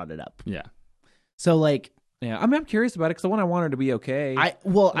have brought it up. Yeah. So yeah, I'm curious about it because I want her to be okay. I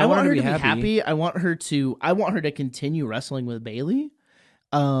want her to be happy. I want her to continue wrestling with Bayley.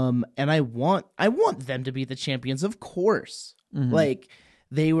 And I want them to be the champions, of course.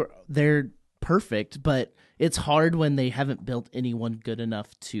 They're perfect, but it's hard when they haven't built anyone good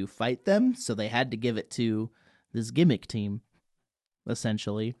enough to fight them, so they had to give it to this gimmick team,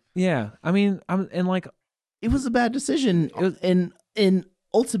 essentially. Yeah, I mean, it was a bad decision in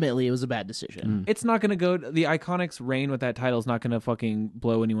ultimately it was a bad decision. It's not going to go. The Iconics' reign with that title is not going to fucking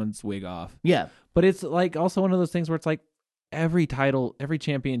blow anyone's wig off. Yeah. But it's like also one of those things where it's like every title, every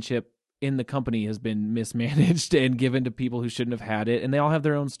championship in the company has been mismanaged and given to people who shouldn't have had it, and they all have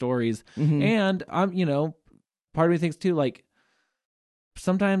their own stories. And part of me thinks too, like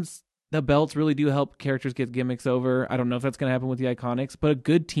sometimes the belts really do help characters get gimmicks over. I don't know if that's going to happen with the Iconics, but a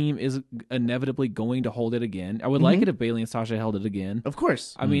good team is inevitably going to hold it again. I would like it if Bayley and Sasha held it again. Of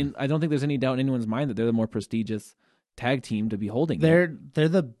course. I mean, I don't think there's any doubt in anyone's mind that they're the more prestigious tag team to be holding it. They're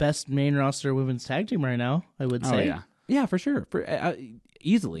the best main roster women's tag team right now, I would say. Oh, yeah. Yeah, for sure. For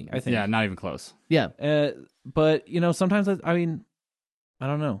easily, I think. Yeah, not even close. Yeah. But, sometimes, I don't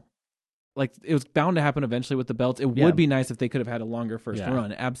know. Like, it was bound to happen eventually with the belts. It would be nice if they could have had a longer first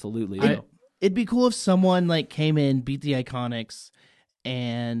run. Absolutely. It'd be cool if someone like came in, beat the Iconics,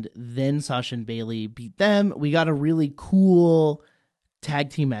 and then Sasha and Bayley beat them. We got a really cool tag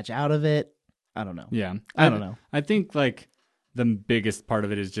team match out of it. I don't know. Yeah. I don't know. I think like the biggest part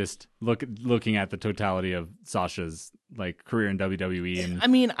of it is just looking at the totality of Sasha's like career in WWE. And I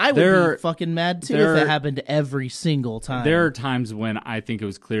mean, I would be fucking mad too if it happened every single time. There are times when I think it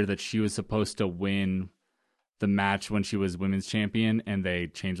was clear that she was supposed to win the match when she was women's champion, and they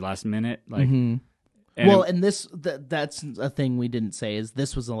changed last minute. Like, and that's a thing we didn't say is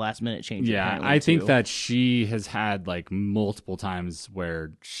this was the last minute change. Yeah, I think that she has had like multiple times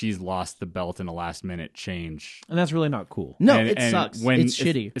where she's lost the belt in a last minute change, and that's really not cool. No, it sucks. It's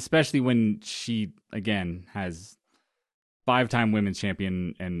shitty, especially when she again has 5-time women's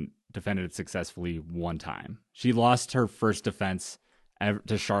champion and defended it successfully one time. She lost her first defense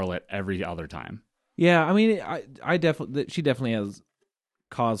to Charlotte every other time. Yeah, I mean, I definitely, she definitely has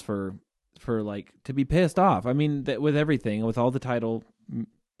cause for like to be pissed off. I mean, with everything, with all the title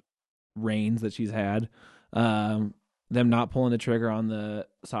reigns that she's had, them not pulling the trigger on the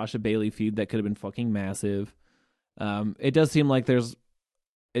Sasha Bayley feud that could have been fucking massive. It does seem like there's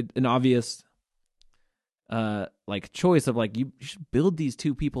an obvious like choice of like you should build these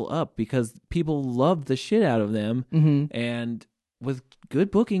two people up because people love the shit out of them, and with good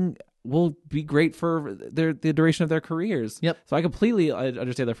booking will be great for the duration of their careers. Yep. So I completely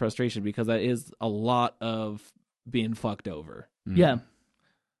understand their frustration because that is a lot of being fucked over. Yeah.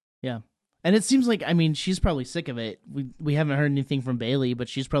 Yeah. And it seems like, I mean, she's probably sick of it. We haven't heard anything from Bayley, but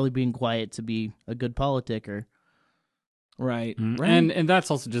she's probably being quiet to be a good politicker. Right. Right. And that's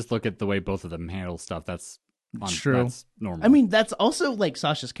also just look at the way both of them handle stuff. That's true. That's normal. I mean, that's also like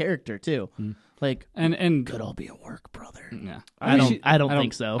Sasha's character too. Like, and could all be a work, brother. Yeah, I don't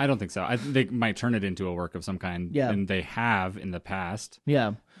think so. I don't think so. I think they might turn it into a work of some kind. Yeah, and they have in the past.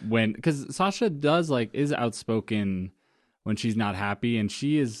 Yeah, because Sasha is outspoken when she's not happy, and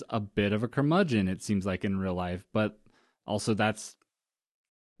she is a bit of a curmudgeon. It seems like in real life, but also that's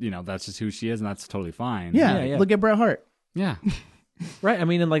just who she is, and that's totally fine. Yeah. Look at Bret Hart. Yeah. Right. I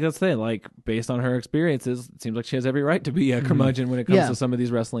mean, and like that's the thing, like based on her experiences, it seems like she has every right to be a curmudgeon when it comes to some of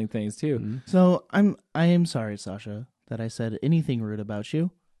these wrestling things too. So I am sorry, Sasha, that I said anything rude about you.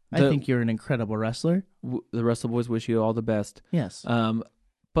 I think you're an incredible wrestler. The Wrestle Boys wish you all the best. Yes.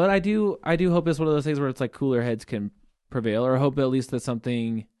 But I do hope it's one of those things where it's like cooler heads can prevail, or I hope at least that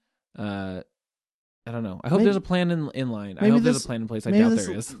something. I don't know. I hope there's a plan in line. I hope there's a plan in place. I doubt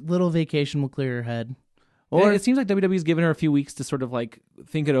there is. Little vacation will clear her head. Or it seems like WWE's given her a few weeks to sort of like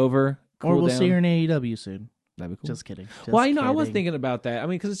think it over, cool or we'll down. See her in AEW soon. That'd be cool. Just kidding. Well, I was thinking about that. I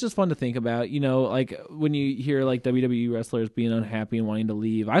mean, because it's just fun to think about. Like when you hear like WWE wrestlers being unhappy and wanting to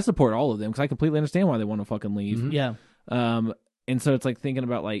leave, I support all of them because I completely understand why they want to fucking leave. Yeah. And so it's like thinking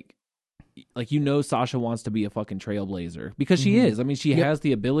about like Sasha wants to be a fucking trailblazer because she is. I mean, she has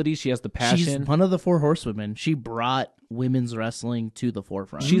the ability, she has the passion. She's one of the 4 horsewomen. She brought women's wrestling to the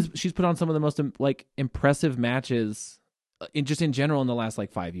forefront. She's put on some of the most like impressive matches in general in the last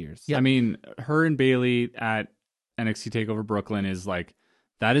like 5 years. Yeah. I mean, her and Bayley at NXT TakeOver Brooklyn is like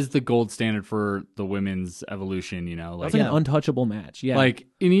that is the gold standard for the women's evolution. That's like an untouchable match. Yeah, like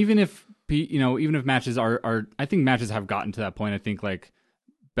and even if matches are I think matches have gotten to that point. I think like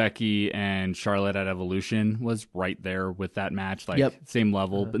Becky and Charlotte at Evolution was right there with that match, like same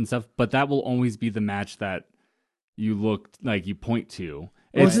level and stuff. But that will always be the match that you point to.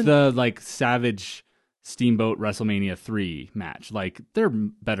 It's the like Savage Steamboat WrestleMania 3 match. Like there are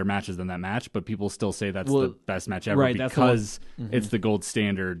better matches than that match, but people still say that's the best match ever because it's the gold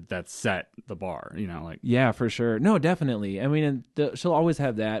standard that set the bar. Yeah, for sure. No, definitely. I mean, she'll always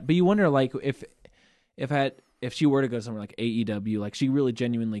have that. But you wonder like if she were to go somewhere like AEW, like she really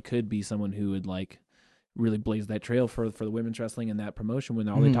genuinely could be someone who would like really blazed that trail for the women's wrestling and that promotion. When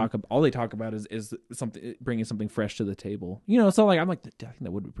all they talk about is something, bringing something fresh to the table. You know, so like I'm like, I think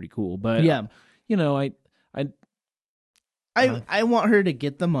that would be pretty cool. But Yeah. you know, I want her to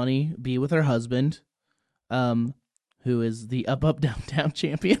get the money, be with her husband, who is the up down down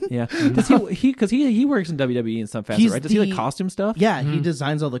champion. yeah. Does because he works in WWE and stuff, He's right? Does he like costume stuff? Yeah, he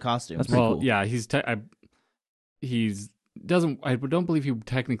designs all the costumes. That's pretty cool. Yeah, I don't believe he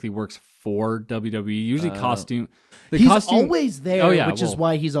technically works for WWE. Usually costume. He's always there, Oh, yeah, which is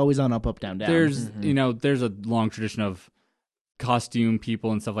why he's always on up down down. There's there's a long tradition of costume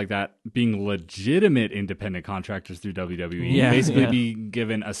people and stuff like that being legitimate independent contractors through WWE. Yeah, Basically yeah. being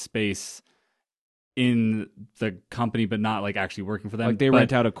given a space in the company, but not like actually working for them. Like they But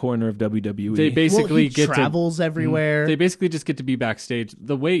rent out a corner of WWE. They basically he get travels everywhere. They basically just get to be backstage.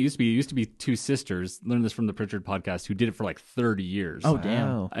 The way it used to be two sisters. Learned this from the Pritchard podcast, who did it for like 30 years. Oh, damn.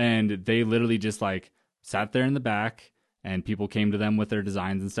 Wow. And they literally just like sat there in the back, and people came to them with their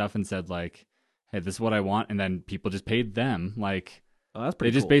designs and stuff and said like, hey, this is what I want. And then people just paid them. Like, Oh, that's they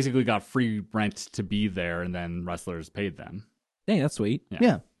pretty just cool. basically got free rent to be there, and then wrestlers paid them. Dang, that's sweet.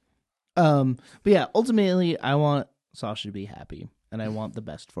 Yeah. But yeah, ultimately, I want Sasha to be happy, and I want the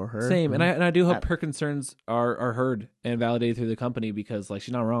best for her. Same, and I do hope That- her concerns are heard and validated through the company, because like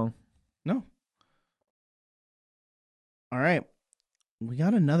she's not wrong. No. All right. We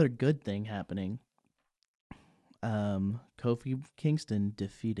got another good thing happening. Kofi Kingston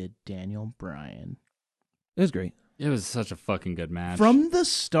defeated Daniel Bryan. It was great. It was such a fucking good match. From the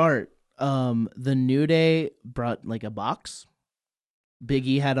start, the New Day brought like a box. Big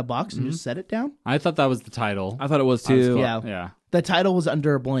E had a box and just set it down. I thought that was the title. I thought it was too. Yeah. Yeah. The title was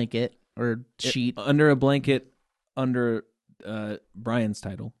under a blanket or sheet. Under a blanket, under Brian's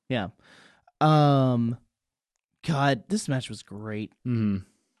title. Yeah. God, this match was great. Mm-hmm.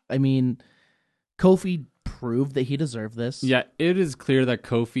 I mean, Kofi proved that he deserved this. Yeah, it is clear that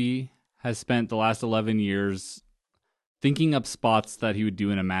Kofi has spent the last 11 years thinking up spots that he would do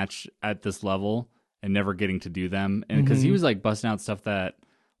in a match at this level and never getting to do them. And because he was like busting out stuff that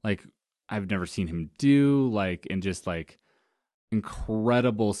like I've never seen him do, like, and just like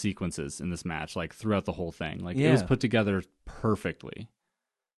incredible sequences in this match, like throughout the whole thing. Like it was Yeah. put together perfectly.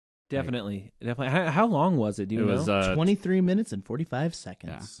 Definitely. How long was it? Do you It know? was 23 minutes and 45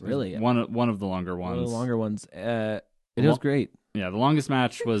 seconds. Really? one of the longer One ones. of the longer ones. It was great. Yeah, the longest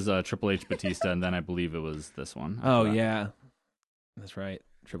match was Triple H Batista, and then I believe it was this one. after Oh that. yeah, that's right.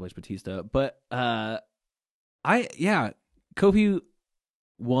 Triple H Batista. But Kofi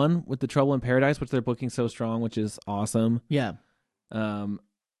won with the Trouble in Paradise, which they're booking so strong, which is awesome. Yeah.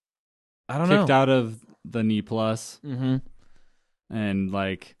 I don't Kicked know. out of the knee plus, Mm-hmm. and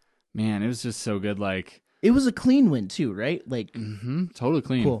like, man, it was just so good. Like, It was a clean win too, right? Like, totally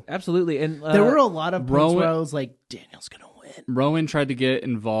clean. cool. Absolutely. And There were a lot of points Rowan- where I was like, Daniel's going to win. Rowan tried to get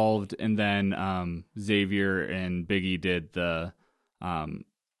involved, and then Xavier and Biggie did the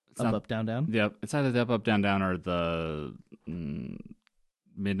it's not- Up, down, down. Yep, it's either the up, down, down, or the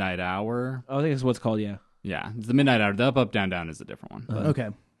midnight hour. I think it's what's called. Yeah. Yeah, it's the midnight hour. The up, down, down is a different one. But, Okay.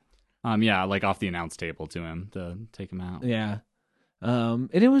 yeah, like off the announce table to him to take him out. Yeah. And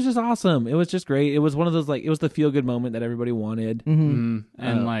it was just awesome. It was just great. It was one of those, like, it was the feel good moment that everybody wanted. Mm-hmm.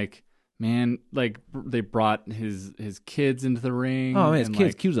 And like, man, like they brought his kids into the ring. Oh man, his and,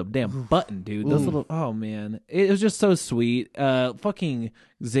 kids like, cues a damn button, dude. Those little, oh man, it was just so sweet. Fucking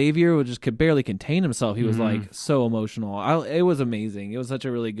Xavier could barely contain himself. He was like so emotional. It was amazing. It was such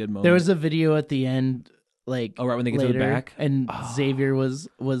a really good moment. There was a video at the end, like, Oh, right when they get to the later, back? and Xavier was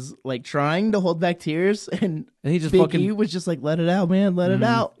like trying to hold back tears, and and he just Big fucking E was just like, let it out, man, let it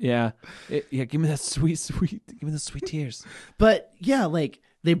out. yeah, give me that sweet, give me the sweet tears. But yeah, like,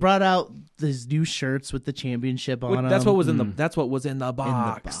 they brought out these new shirts with the championship on them. That's what was in the. That's what was in the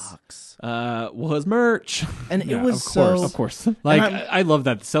box. Was merch. And it Yeah, was so Of course. Like And I'm- I love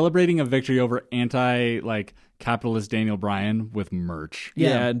that, celebrating a victory over like capitalist Daniel Bryan with merch.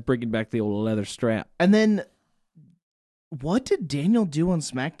 Yeah. And bringing back the old leather strap. And then, what did Daniel do on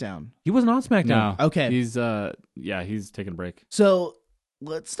SmackDown? He wasn't on SmackDown. No, Okay. he's taking a break. So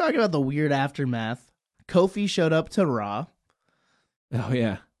let's talk about the weird aftermath. Kofi showed up to Raw, Oh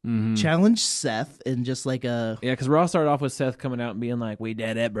yeah. challenged Seth in just like a Yeah, because Raw started off with Seth coming out and being like, "We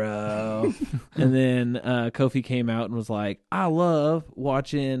did it, bro," and then Kofi came out and was like, "I love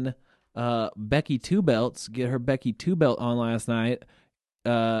watching Becky Two Belts get her Becky Two Belt on last night,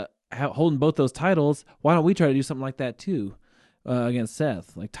 holding both those titles. Why don't we try to do something like that too against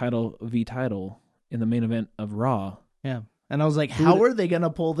Seth, like title v title in the main event of Raw?" yeah. And I was like, how are they gonna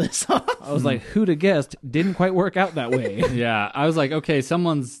pull this off? I was like, "Who'd have guessed?" Didn't quite work out that way. Yeah, I was like, okay,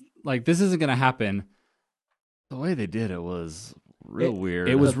 someone's like, this isn't gonna happen. The way they did it was real weird.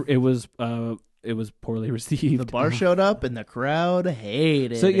 It was poorly received. The bar showed up and the crowd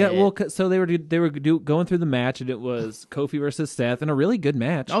hated So yeah, it. well, so they were going through the match, and it was Kofi versus Seth, and a really good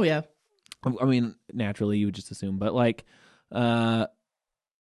match. Oh yeah. I mean, naturally, you would just assume, but like, at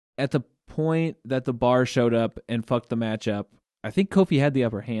the point that the bar showed up and fucked the match up, I think Kofi had the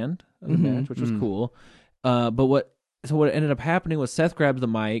upper hand of the match, which was cool. But what ended up happening was Seth grabbed the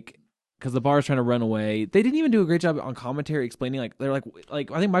mic because the bar was trying to run away. They didn't even do a great job on commentary explaining. Like they're like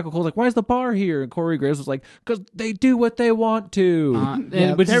I think Michael Cole's like, "Why is the bar here?" And Corey Graves was like, "Because they do what they want to."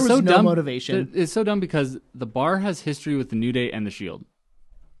 Yeah, which there is was so no dumb. motivation. It's so dumb because the bar has history with the New Day and the Shield.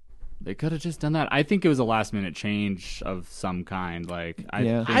 They could have just done that. I think it was a last minute change of some kind. Like,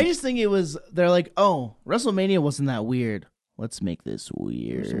 I just think it was. They're like, oh, WrestleMania wasn't that weird. Let's make this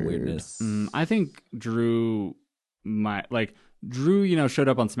weird. Some weirdness. I think Drew showed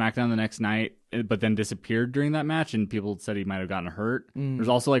up on SmackDown the next night, but then disappeared during that match, and people said he might have gotten hurt. There's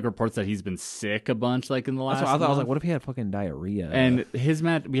also like reports that he's been sick a bunch, like in the last. That's what I thought. I was month. like, what if he had fucking diarrhea? And his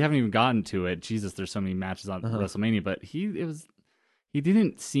match, we haven't even gotten to it. Jesus, there's so many matches on WrestleMania, but he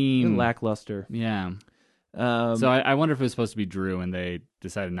didn't seem lackluster. Yeah. So I wonder if it was supposed to be Drew, and they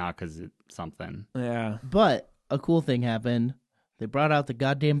decided not because it's something. Yeah. But a cool thing happened. They brought out the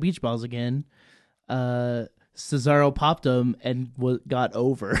goddamn beach balls again. Cesaro popped them and got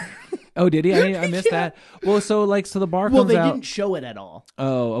over. Oh, did he? I missed that. Well, so the bar comes Well, they out. didn't show it at all.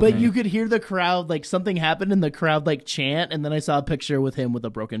 Oh, okay. But you could hear the crowd, like something happened and the crowd like chant, and then I saw a picture with him with a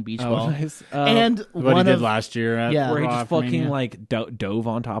broken beach ball. Nice. And What one he did of last year at Yeah. where he Raw just for fucking Mania. like dove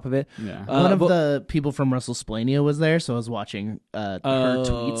on top of it. Yeah. one of the people from WrestleSplania was there, so I was watching her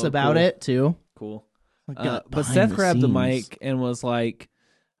tweets about cool. it too. Cool. Got But behind Seth the grabbed the scenes. mic and was like,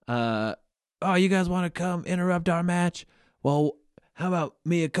 "Oh, you guys want to come interrupt our match? Well, how about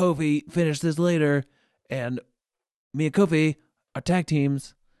me and Kofi finish this later, and me and Kofi are tag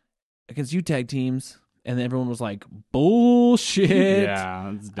teams against you tag teams." And then everyone was like, "Bullshit!"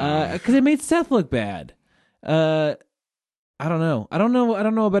 Yeah, that's dumb. Because it made Seth look bad. I don't know. I don't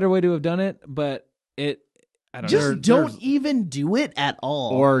know a better way to have done it, but I don't know. Just don't even do it at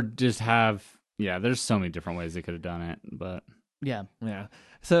all. Or just have there's so many different ways they could have done it, but yeah. Yeah.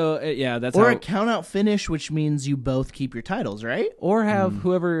 So that's Or how. a count out finish, which means you both keep your titles, right? Or have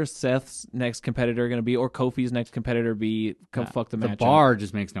whoever Seth's next competitor going to be, or Kofi's next competitor be, come fuck the match. the bar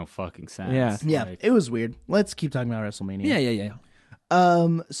just makes no fucking sense. Yeah. Yeah, Like, it was weird. Let's keep talking about WrestleMania.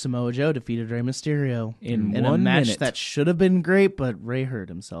 Yeah. Samoa Joe defeated Rey Mysterio In a 1 match minute. that should have been great, but Rey hurt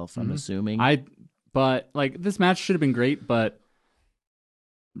himself. I'm assuming. But like this match should have been great, but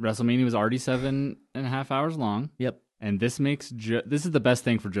WrestleMania was already 7.5 hours long. Yep. And this makes this is the best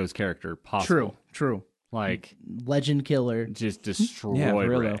thing for Joe's character possible. True. Like Legend killer. just destroy Yeah, for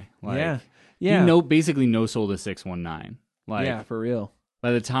real, Ray. though. Like, Yeah. He basically no sold a 619. Like Yeah, for real.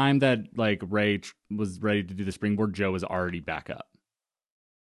 by the time that like Ray was ready to do the springboard, Joe was already back up.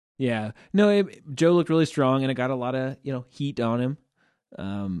 Yeah. No, Joe looked really strong, and it got a lot of heat on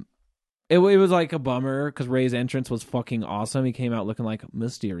him. It was like a bummer because Ray's entrance was fucking awesome. He came out looking like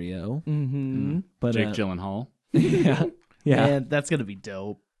Mysterio. Mm-hmm. But Jake Gyllenhaal. yeah. Man, that's gonna be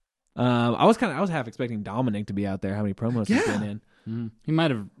dope. I was I was half expecting Dominic to be out there. How many promos he's been in? He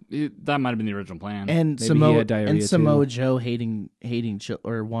might have. That might have been the original plan. And Maybe he Samoa had diarrhea, and Samoa too. Joe hating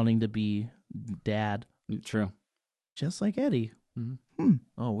or wanting to be dad, True. just like Eddie.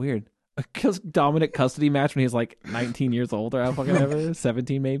 Oh, weird. Because Dominic custody match when he was like 19 years old or how fucking ever,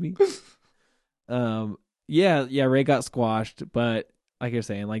 17 maybe. Yeah, Ray got squashed, but like you're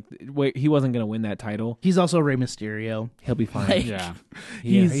saying, like he wasn't gonna win that title. He's also Rey Mysterio. He'll be fine. Like, Yeah.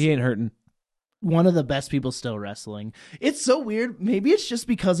 He ain't hurting. one of the best people still wrestling. It's so weird. Maybe it's just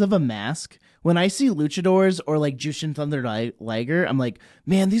because of a mask. When I see luchadors or like Jushin Thunder Liger, I'm like,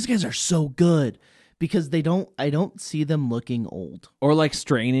 man, these guys are so good because I don't see them looking old. Or like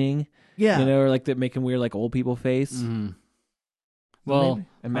straining, Yeah. or like that making weird like old people face. Well, Maybe.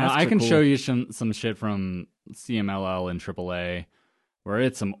 And masks I are can cool. show you some shit from CMLL and AAA where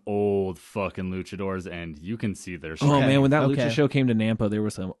it's some old fucking luchadors and you can see their Oh strength. man, when that Okay. lucha show came to Nampa, there were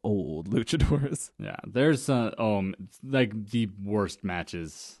some old luchadors. Yeah, there's like the worst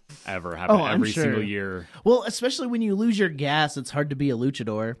matches ever happen Oh, I'm every sure. single year. Well, especially when you lose your gas, it's hard to be a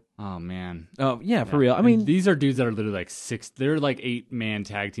luchador. Oh man. Oh yeah, for Yeah. real. I And mean, these are dudes that are literally like they're like 8-man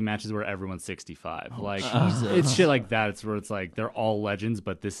tag team matches where everyone's 65. Oh, like Jesus. it's shit like that. It's where it's like they're all legends,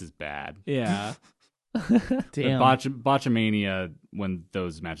 but this is bad. yeah. Damn. Botchamania, when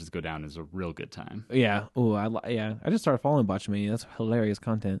those matches go down, is a real good time. Yeah. Oh, I just started following Botchamania. That's hilarious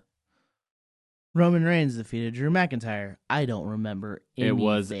content. Roman Reigns defeated Drew McIntyre. I don't remember anything. It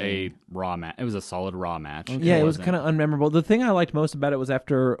was a Raw match. It was a solid Raw match. Yeah, it was kind of unmemorable. The thing I liked most about it was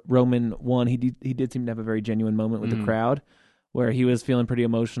after Roman won, he did seem to have a very genuine moment with the crowd where he was feeling pretty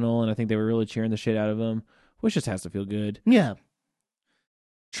emotional, and I think they were really cheering the shit out of him, which just has to feel good. Yeah.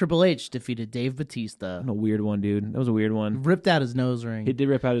 Triple H defeated Dave Batista. A weird one, dude. That was a weird one. Ripped out his nose ring. He did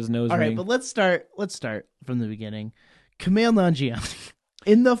rip out his nose All ring. right, but let's start from the beginning. Kumail Nanjiani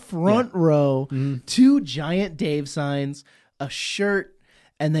in the front row, 2 giant Dave signs, a shirt,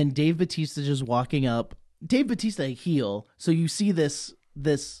 and then Dave Batista just walking up. Dave Batista a heel, so you see this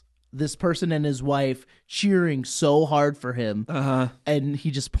person and his wife cheering so hard for him, and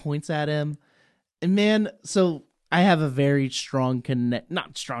he just points at him. And man, so I have a very strong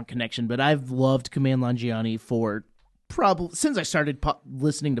not strong connection, but I've loved Kumail Nanjiani for probably since I started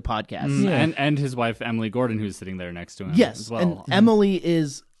listening to podcasts. And his wife Emily Gordon, who's sitting there next to him. Yes, as well. and Emily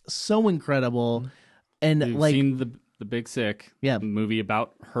is so incredible, and You've like seen the Big Sick, movie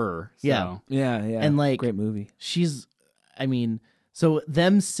about her. So. Yeah. yeah, and like great movie. So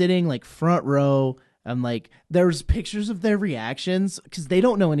them sitting like front row. And like, there's pictures of their reactions because they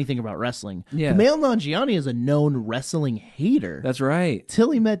don't know anything about wrestling. Yeah. Kumail Nanjiani is a known wrestling hater. That's right. Till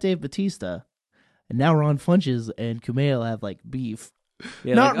he met Dave Batista, and now Ron Funches and Kumail have like beef.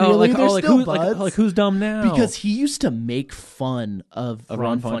 Yeah, Not like, really. They're still buds. Like who's dumb now? Because he used to make fun of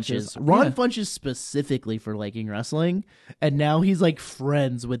Ron Funches. Ron Funches specifically for liking wrestling, and now he's like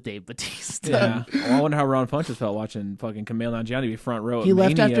friends with Dave Batista. Yeah. Well, I wonder how Ron Funches felt watching fucking Kumail Nanjiani be front row. He at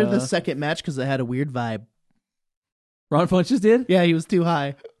left Mania. after the second match because it had a weird vibe. Ron Funches did? Yeah, he was too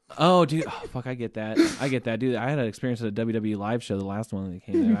high. Oh, dude. Oh, fuck, I get that. Dude. I had an experience at a WWE live show, the last one that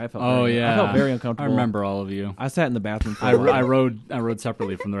came there. I felt I felt very uncomfortable. I remember all of you. I sat in the bathroom for I a while. I rode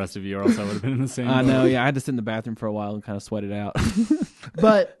separately from the rest of you, or else I would have been in the same. I know, yeah. I had to sit in the bathroom for a while and kind of sweat it out.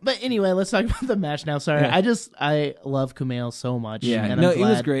 But anyway, let's talk about the match now. Sorry, Yeah. I love Kumail so much. Yeah, and no, I'm it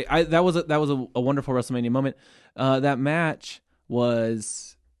was glad. great. That was a wonderful WrestleMania moment. That match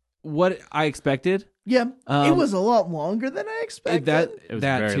was what I expected. Yeah, it was a lot longer than I expected. It was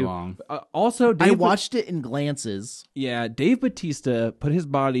that very too. long. Also, I watched it in glances. Yeah, Dave Batista put his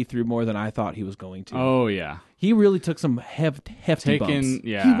body through more than I thought he was going to. Oh yeah, he really took some hefty bumps.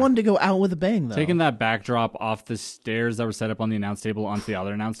 Yeah, He wanted to go out with a bang, though. taking that backdrop off the stairs that were set up on the announce table onto the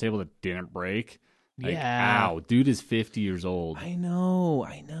other announce table that didn't break. Like, Yeah. ow, dude is 50 years old. I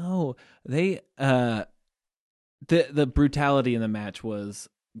know. They the brutality in the match was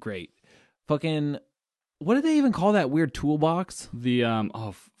great. Fucking, what did they even call that weird toolbox? The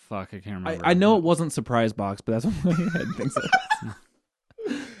fuck, I can't remember. I know it wasn't surprise box, but that's what my head thinks of.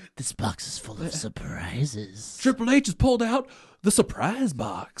 This box is full of surprises. Triple H has pulled out the surprise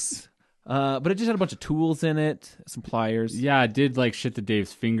box. But it just had a bunch of tools in it, some pliers. Yeah, it did like shit to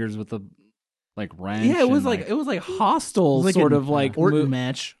Dave's fingers with the like wrench. Yeah, it was and, like hostile, Like sort an of like Orton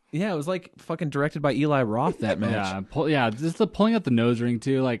match. Yeah, it was like fucking directed by Eli Roth, that match. just the pulling out the nose ring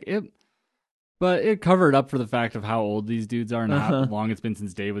too, like it. But it covered up for the fact of how old these dudes are and how long it's been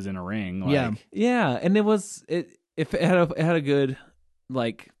since Dave was in a ring. Like, Yeah, and it had a good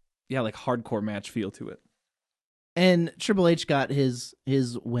like hardcore match feel to it. And Triple H got his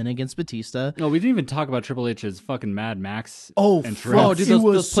win against Batista. No, we didn't even talk about Triple H's fucking Mad Max. Oh, and fuck. dude, It those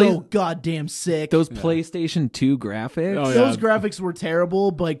was play- so goddamn sick. Those PlayStation 2 graphics. Oh, yeah. Those graphics were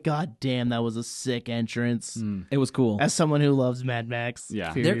terrible, but goddamn, that was a sick entrance. It was cool. As someone who loves Mad Max,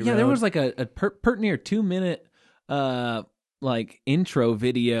 Yeah. Fury There Road. was like a pert near 2-minute like intro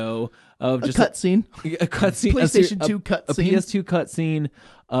video of a just cutscene. a cutscene, PlayStation 2 a cutscene. PS2 cutscene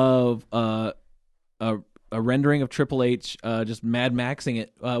of a rendering of Triple H just Mad Maxing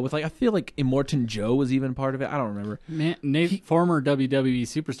it with like I feel like Immortan Joe was even part of it. I don't remember. Former WWE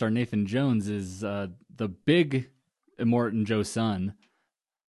superstar Nathan Jones is the big Immortan Joe son.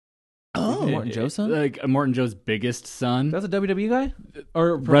 Oh, Immortan Joe's son? Like Immortan Joe's biggest son. That's a WWE guy?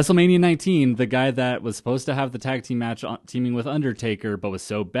 Or WrestleMania 19, the guy that was supposed to have the tag team match teaming with Undertaker, but was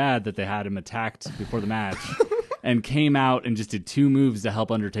so bad that they had him attacked before the match, and came out and just did 2 moves to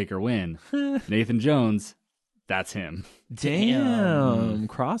help Undertaker win. Nathan Jones, that's him. Damn,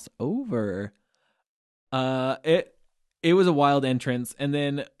 crossover. It was a wild entrance, and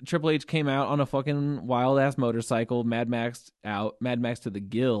then Triple H came out on a fucking wild ass motorcycle, Mad Max to the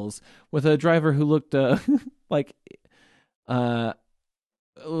gills, with a driver who looked like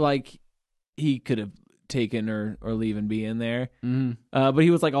he could have taken or leave and be in there. But he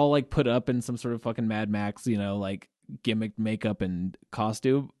was like all like put up in some sort of fucking Mad Max, like gimmick makeup and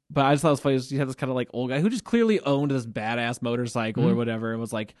costume. But I just thought it was funny. You had this kind of like old guy who just clearly owned this badass motorcycle or whatever, and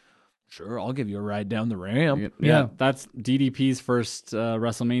was like Sure, I'll give you a ride down the ramp. Yeah, that's DDP's first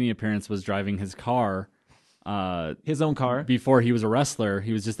WrestleMania appearance was driving his car. His own car. Before he was a wrestler,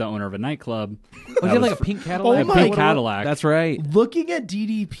 he was just the owner of a nightclub. Oh, he had like a pink Cadillac. Oh a pink Cadillac. That's right. Looking at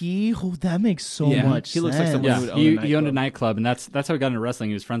DDP, that makes so much He looks sense. like someone Yeah, who would he own owned a nightclub. nightclub, and that's how he got into wrestling.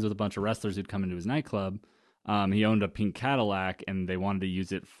 He was friends with a bunch of wrestlers who'd come into his nightclub. He owned a pink Cadillac, and they wanted to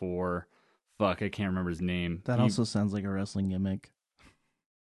use it for I can't remember his name. That also sounds like a wrestling gimmick.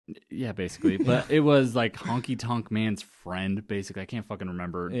 Yeah, basically. But it was like Honky Tonk Man's friend, basically. I can't fucking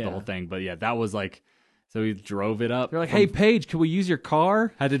remember the whole thing. But yeah, that was like, so he drove it up. They're like, hey, Paige, can we use your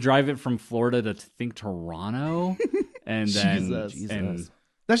car? Had to drive it from Florida to, I think, Toronto. And then. Jesus. And,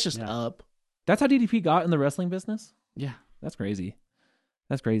 That's just up. That's how DDP got in the wrestling business? yeah. That's crazy.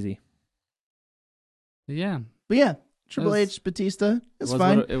 That's crazy. Yeah. But yeah, Triple It was- H, Batista, it's was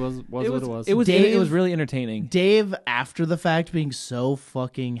fine. What it was what it was. It was Dave- really entertaining. Dave, after the fact, being so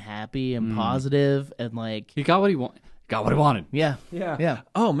fucking happy and positive and like, He got what he wanted. Got what he wanted. yeah. Yeah.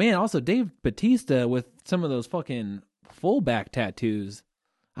 Oh man, also Dave Batista with some of those fucking full back tattoos.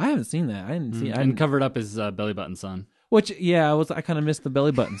 I haven't seen that. I didn't see. I And didn't, covered up his belly button, son. which I kind of missed the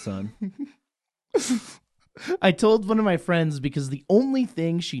belly button, son. I told one of my friends because the only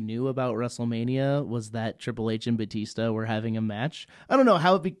thing she knew about WrestleMania was that Triple H and Batista were having a match. I don't know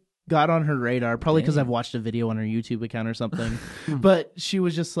how it got on her radar, probably because I've watched a video on her YouTube account or something. But she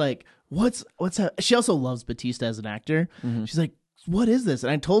was just like, what's that? She also loves Batista as an actor. She's like, what is this?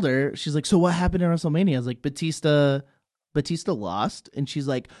 And I told her, she's like, so what happened in WrestleMania? I was like, Batista lost, and she's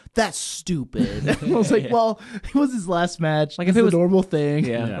like, that's stupid. I was like, well, it was his last match. Like, Like, if it it's was- a normal thing.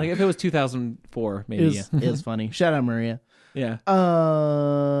 Yeah, like if it was 2004, maybe. It was funny. Shout out Maria. Yeah.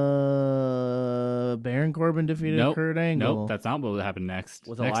 Baron Corbin defeated Nope. Kurt Angle. Nope, that's not what happened next.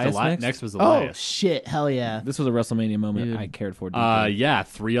 Was next, Elias next? next was Oh Elias. shit! Hell yeah! This was a WrestleMania moment Dude. I cared for. deeply. Yeah,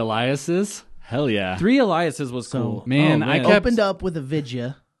 3 Eliases. Hell yeah. 3 Eliases was So- cool. Man, Oh, I man. kept- Opened up with a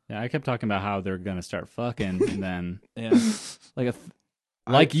Vidya. Yeah, I kept talking about how they're gonna start fucking, and then, Yeah. Like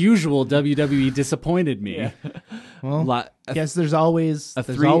like usual, WWE disappointed me. Well, guess there's always a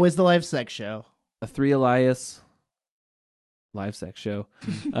there's three- always the live sex show. a 3 Elias live sex show.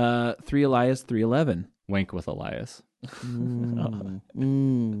 3 Elias, 311. Wink with Elias.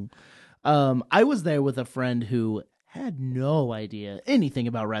 I was there with a friend who had no idea anything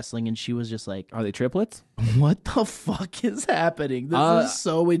about wrestling, and she was just like, Are they triplets? "What the fuck is happening? This is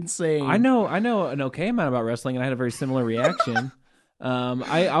so insane." I know an okay amount about wrestling, and I had a very similar reaction.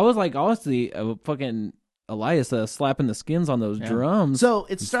 I was like, honestly, fucking Elias slapping the skins on those drums. So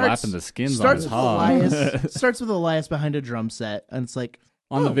it starts Slapping the skins on starts his with hog. Elias. Starts with Elias behind a drum set, and it's like,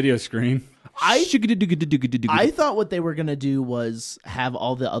 On the video screen. I thought what they were gonna do was have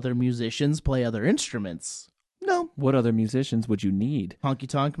all the other musicians play other instruments. No, What other musicians would you need? Honky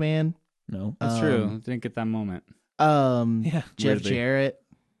Tonk Man, No. That's true. Didn't get that moment. Yeah. Jeff Weirdly. Jarrett,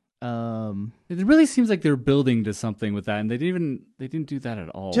 It really seems like they're building to something with that, and they didn't do that at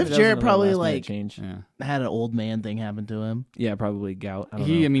all. Jeff That was Jarrett another probably last-minute like change. Yeah. had an old man thing happen to him. Yeah, probably gout. I don't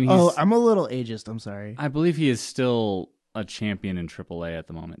He, know. I mean, he's, Oh, I'm a little ageist. I'm sorry. I believe he is still a champion in AAA at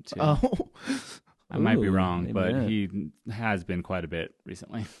the moment too. Oh, I might be Ooh, wrong, maybe but not. he has been quite a bit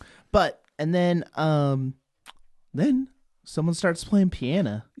recently. but and then someone starts playing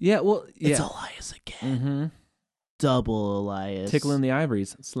piano. Yeah, well, It's yeah. Elias again. Mm-hmm. Double Elias. Tickling the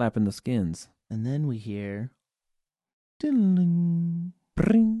ivories, slapping the skins. And then we hear ding,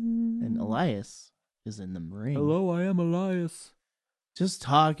 and Elias is in the ring. I am Elias. Just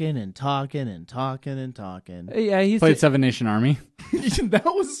talking and talking and talking and talking. Yeah, he's Played Seven Nation Army. That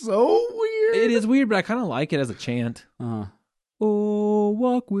was so weird. It is weird, but I kind of like it as a chant. Uh, Oh,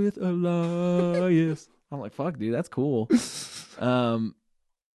 walk with Elias. I'm like, fuck, dude, that's cool. And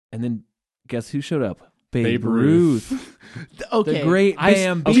then guess who showed up? Babe Ruth. Okay. The great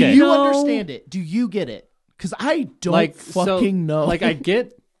Bam. Do okay. you understand it? Do you get it? Because I don't fucking know. Like, I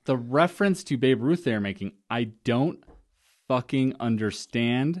get the reference to Babe Ruth they're making. I don't fucking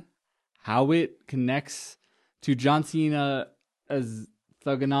understand how it connects to John Cena as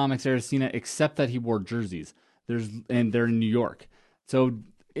Thugonomics era Cena, except that he wore jerseys. And they're in New York. So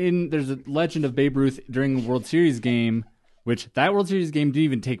there's a legend of Babe Ruth during a World Series game, which that World Series game didn't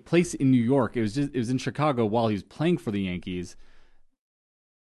even take place in New York. It was in Chicago while he was playing for the Yankees.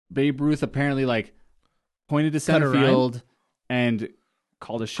 Babe Ruth apparently like pointed to center a rhyme? field and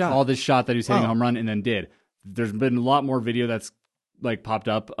Called a shot. called his shot that he was hitting a Oh. home run, and then did. There's been a lot more video that's like popped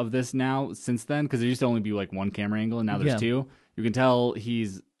up of this now since then, because there used to only be like one camera angle, and now there's Yeah. two. You can tell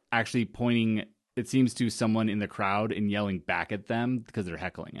he's actually pointing, it seems, to someone in the crowd and yelling back at them because they're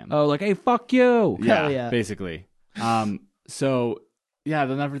heckling him. Oh, like, hey, fuck you. Hell yeah. Basically. So Yeah,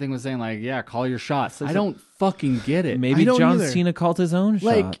 then everything was saying like, yeah, call your shots. I don't fucking get it. Maybe I don't John either. Cena called his own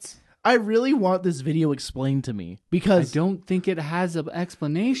Like, shots. I really want this video explained to me I because don't think it has an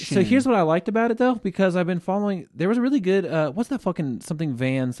explanation. So here's what I liked about it though, because I've been following. There was a really good. What's that fucking something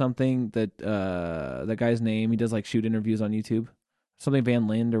Van something that that guy's name? He does like shoot interviews on YouTube. Something Van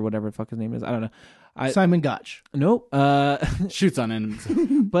Lind or whatever the fuck his name is. I don't know. Simon Gotch. Nope. shoots on enemies.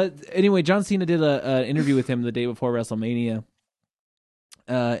 But anyway, John Cena did an interview with him the day before WrestleMania,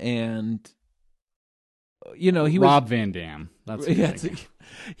 and you know he Rob Van Dam. That's what Yeah, you're thinking.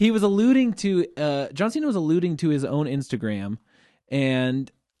 he was alluding to John Cena was alluding to his own Instagram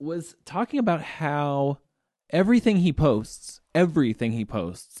and was talking about how everything he posts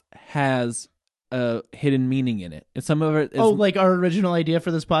has a hidden meaning in it, and some of it is, Like our original idea for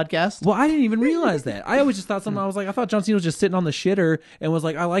this podcast? well, I didn't even realize that. I always just thought something. I thought John Cena was just sitting on the shitter and was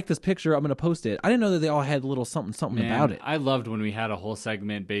like, "I like this picture. I'm going to post it." I didn't know that they all had a little something Man, about it. I loved when we had a whole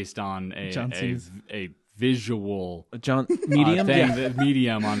segment based on John a Cena's- visual John medium, thing, yeah. the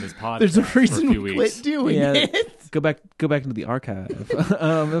medium on this podcast. There's a for reason few we weeks. quit doing Yeah. it. Go back into the archive.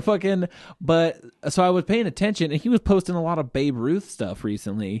 But so I was paying attention, and he was posting a lot of Babe Ruth stuff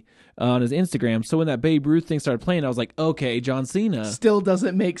recently on his Instagram. So when that Babe Ruth thing started playing, I was like, okay, John Cena. Still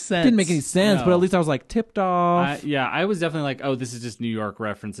doesn't make sense. Didn't make any sense, No. but at least I was like tipped off. I was definitely like, oh, this is just New York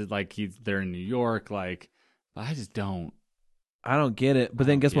references. Like they're in New York. Like, I just don't. I don't get it. But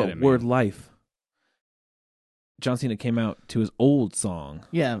then guess get what? it, man. Word Life. John Cena came out to his old song,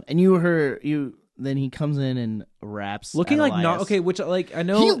 Yeah, and then he comes in and raps. looking at like Elias. not okay. Which like I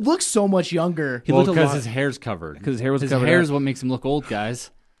know He looks so much younger. he Well, looked a because lot his hair's covered. because his hair was His covered hair up. is what makes him look old, guys.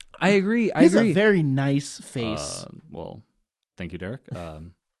 I agree. He I has agree. a very nice face. Well, thank you, Derek.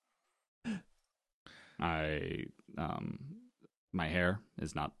 My hair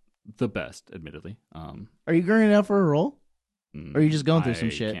is not the best, admittedly. Are you going out for a role? Or are you just going through some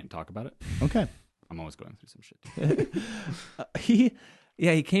shit? I can't talk about it. Okay. I'm always going through some shit.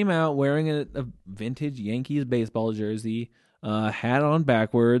 He came out wearing a vintage Yankees baseball jersey, hat on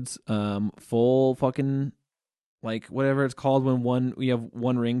backwards, full fucking like whatever it's called when you have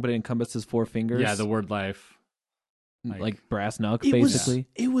one ring but it encompasses four fingers. Yeah, the word life. like brass knuck It basically.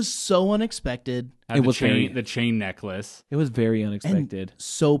 it was so unexpected Had It the was chain, the chain necklace. It was very and unexpected.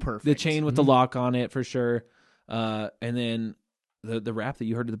 so perfect. The chain with the lock on it for sure, and then the rap that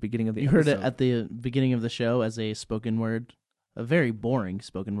you heard at the beginning of the You heard it episode. at the beginning of the show as a spoken word, a very boring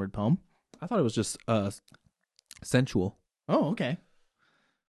spoken word poem. I thought it was just sensual. Oh, okay.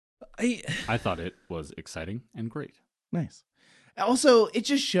 I thought it was exciting and great. Nice. Also, it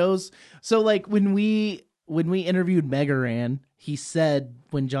just shows. So, like when we interviewed Mega Ran, he said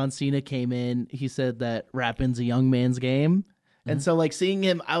when John Cena came in, he said that rapping's a young man's game, and so like seeing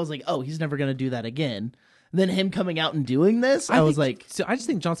him, I was like, oh, he's never gonna do that again. And then him coming out and doing this, I was like, so I just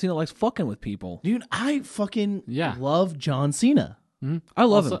think John Cena likes fucking with people. dude, I fucking Yeah. love John Cena. I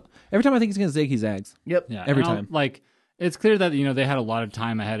love Also- him. Every time I think he's gonna zig, he zags. Yep. Yeah, Every and time. Like it's clear that they had a lot of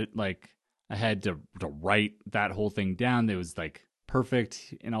time ahead. Like I had to write that whole thing down. It was like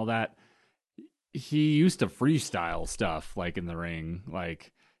perfect and all that. He used to freestyle stuff like in the ring.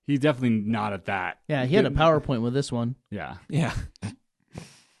 Like he's definitely not at that. Yeah, he had a PowerPoint with this one. Yeah. Yeah.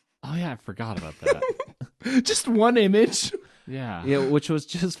 Oh yeah, I forgot about that. Just one image. Yeah. Yeah, which was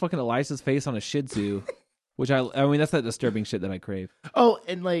just fucking Elias's face on a Shih Tzu, which I mean that's that disturbing shit that I crave. Oh,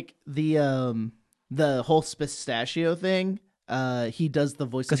 and like the whole pistachio thing. He does the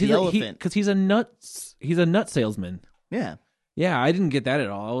voice of the elephant. Because he's a nut salesman. Yeah. Yeah, I didn't get that at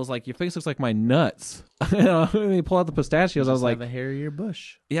all. I was like, your face looks like my nuts. When he pulled out the pistachios, I was like, have a hairier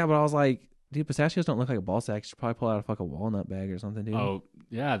bush. yeah, but I was like, dude, pistachios don't look like a ball sack. You should probably pull out a fucking walnut bag or something, dude. Oh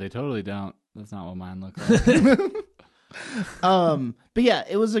yeah, they totally don't. That's not what mine look like. But yeah,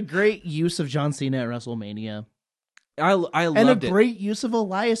 it was a great use of John Cena at WrestleMania, I and loved a it. great use of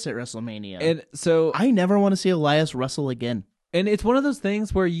Elias at WrestleMania. And so I never want to see Elias wrestle again. And it's one of those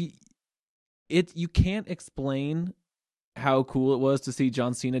things where you can't explain how cool it was to see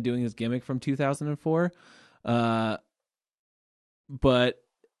John Cena doing his gimmick from 2004. But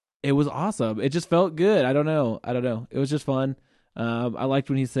it was awesome. It just felt good. I don't know. It was just fun. I liked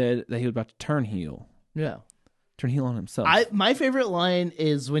when he said that he was about to turn heel. Yeah. Turn heel on himself. My favorite line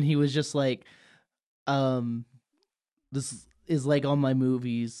is when he was just like, this is like all my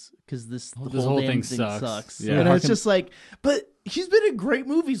movies because this whole damn thing thing sucks. Yeah. Yeah. And I was just like, but he's been in great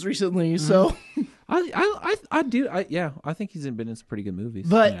movies recently, so. I think he's been in some pretty good movies.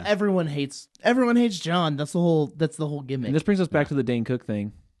 But Yeah. everyone hates John. That's the whole gimmick. And this brings us back to the Dane Cook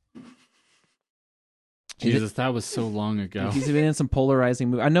thing. Jesus, that was so long ago. He's been in some polarizing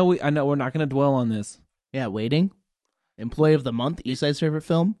movies. I know we're not going to dwell on this. Yeah, waiting. Employee of the Month, East Side's favorite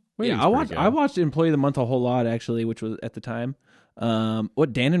film. Yeah, I watched Employee of the Month a whole lot actually, which was at the time.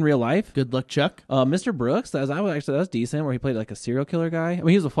 What Dan in Real Life? Good Luck Chuck. Mr. Brooks. That was decent. Where he played like a serial killer guy. I mean,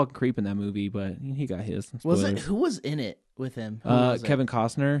 he was a fucking creep in that movie, but he got his. Was it? Who was in it with him? Who was it? Kevin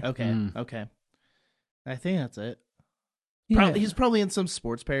Costner. Okay, okay. I think that's it. Yeah. He's probably in some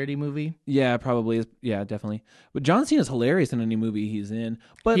sports parody movie. Yeah, probably. Yeah, definitely. But John Cena's hilarious in any movie he's in.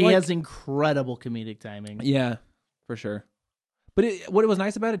 But he has incredible comedic timing. Yeah, for sure. But what was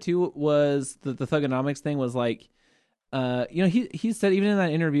nice about it too was the Thugonomics thing was like, he said even in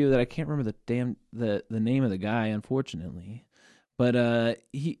that interview that I can't remember the name of the guy, unfortunately, but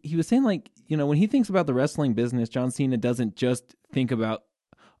he was saying like, when he thinks about the wrestling business, John Cena doesn't just think about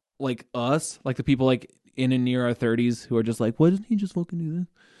like us, like the people like in and near our 30s who are just like, why doesn't he just fucking do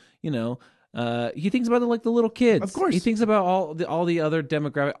this? He thinks about the little kids. Of course, he thinks about all the other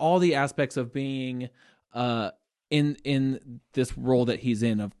demographic, all the aspects of being in this role that he's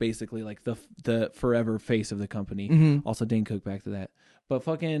in of basically like the forever face of the company. Mm-hmm. Also Dane Cook, back to that. But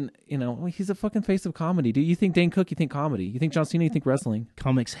fucking, he's a fucking face of comedy. Do you think Dane Cook? You think comedy? You think John Cena? You think wrestling?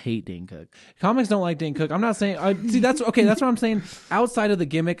 Comics hate Dane Cook. Comics don't like Dane Cook. I'm not saying. See, that's okay. That's what I'm saying. Outside of the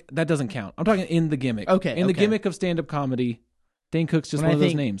gimmick, that doesn't count. I'm talking in the gimmick. Okay. In the gimmick of stand-up comedy, Dane Cook's just one of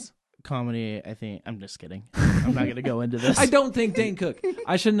those names. Comedy, I think. I'm just kidding. I'm not going to go into this. I don't think Dane Cook.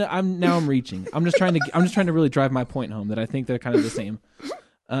 I shouldn't. I'm reaching. I'm just trying to really drive my point home that I think they're kind of the same.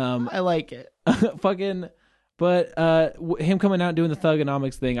 I like it. Fucking. But him coming out and doing the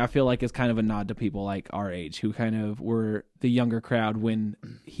Thugonomics thing, I feel like is kind of a nod to people like our age who kind of were the younger crowd when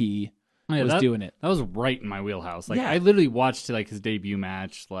he was doing it. That was right in my wheelhouse. Like, Yeah. I literally watched like his debut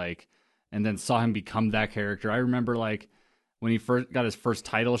match, like, and then saw him become that character. I remember like when he first got his first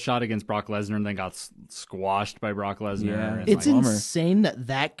title shot against Brock Lesnar and then got squashed by Brock Lesnar. Yeah. And, It's like, insane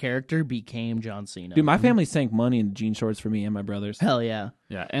that character became John Cena. Dude, my family sank money in jean shorts for me and my brothers. Hell yeah.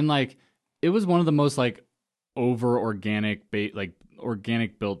 yeah, and like it was one of the most like over organic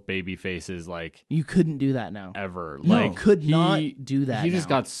built baby faces like You couldn't do that now. ever. No, Like could not do that He just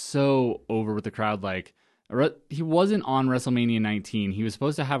now. got so over with the crowd. Like he wasn't on WrestleMania 19. He was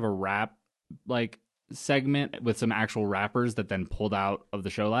supposed to have a rap like segment with some actual rappers that then pulled out of the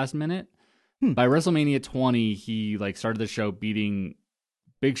show last minute. By WrestleMania 20, he like started the show beating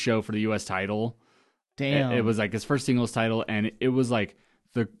Big Show for the US title. Damn. It was like his first singles title, and it was like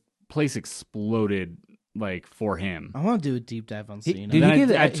the place exploded like for him. I want to do a deep dive on He- Cena. dude, Then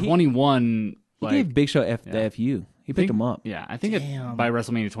gave at 21, He like gave Big Show the FU. He picked him up. yeah, I think Damn. by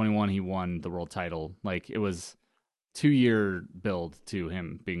WrestleMania 21 he won the world title. Like it was 2-year build to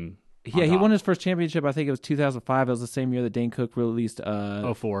him being. Yeah, he won his first championship. I think it was 2005. It was the same year that Dane Cook released.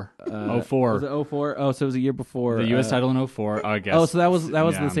 04. 04. Was it 04? Oh, so it was a year before The U.S. title in 04. I guess. Oh, so that was Yeah.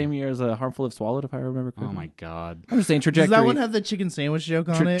 the same year as Harmful If Swallowed, if I remember correctly. Oh my god. I'm just saying Does trajectory. that one have the chicken sandwich joke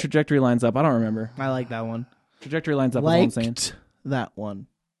on it? Trajectory lines up. I don't remember. I like that one. Trajectory lines up. Is all I'm saying. Liked that one.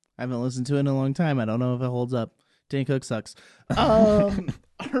 I haven't listened to it in a long time. I don't know if it holds up. Dane Cook sucks. All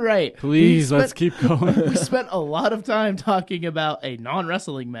right. Please, let's keep going. We spent a lot of time talking about a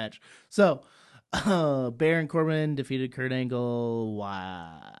non-wrestling match. So, Baron Corbin defeated Kurt Angle.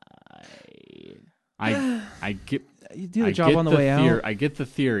 Why? I get You do the I job get on the way theor- out. I get the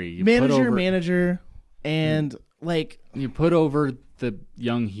theory. You put Manager, and like you put over the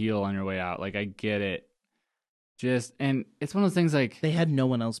young heel on your way out. Like I get it. And it's one of those things like they had no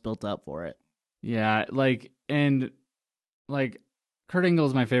one else built up for it. yeah, like and like Kurt Angle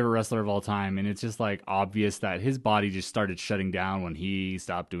is my favorite wrestler of all time, and it's just like obvious that his body just started shutting down when he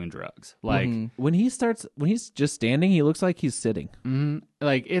stopped doing drugs. Like When he's just standing, he looks like he's sitting.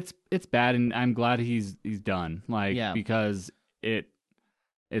 like it's bad, and I'm glad he's done. Like Yeah. because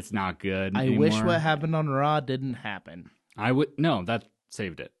it's not good. I anymore. wish what happened on Raw didn't happen. I would no. That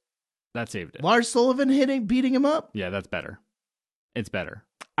saved it. That saved it. Lars Sullivan beating him up. Yeah, that's better. It's better.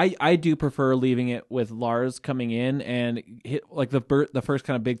 I do prefer leaving it with Lars coming in and hit like the first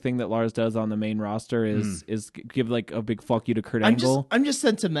kind of big thing that Lars does on the main roster is give like a big fuck you to Kurt Angle. I'm just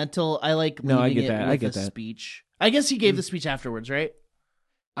sentimental. I like No, I leaving get it that. with I get a that. speech. I guess he gave the speech afterwards, right?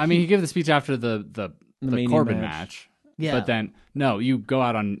 I mean, he gave the speech after the Mania Corbin match. match. Yeah. But then no, you go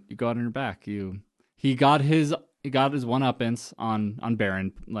out on your back. He got his one-uppance on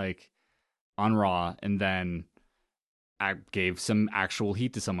Baron like on Raw, and then I gave some actual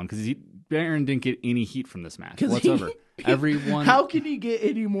heat to someone because Baron didn't get any heat from this match 'Cause whatsoever. Everyone. How can he get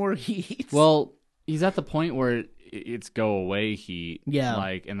any more heat? Well, he's at the point where it's go away heat. Yeah.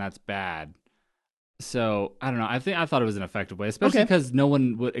 Like, and that's bad. So I don't know. I thought it was an effective way, especially Okay. because no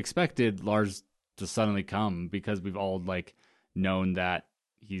one expected Lars to suddenly come because we've all like known that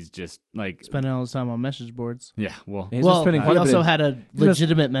he's just like spending all his time on message boards. yeah. Well, He's well, just spending he quite a also bit. had a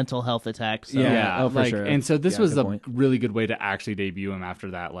legitimate mental health attack. So. Yeah. Oh, for like, sure. and so this Yeah, was good a point. really good way to actually debut him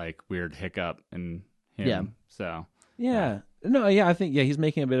after that like weird hiccup in him. Yeah. So Yeah. No, yeah, I think he's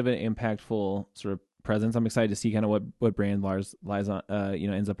making a bit of an impactful sort of presence. I'm excited to see kind of what brand Lars lies on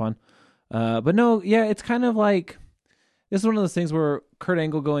ends up on. But no, yeah, it's kind of like this is one of those things where Kurt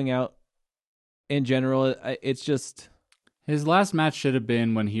Angle going out in general, it's just his last match should have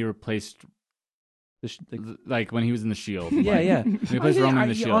been when he replaced like when he was in the Shield. yeah, Like, yeah. when he replaced Roman in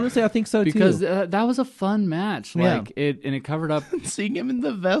the Shield. Honestly, I think so because too. that was a fun match. Yeah. Like it covered up. Seeing him in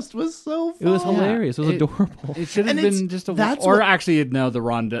the vest was so fun. It was hilarious. It was adorable. It should have And been just a that's or what- actually no the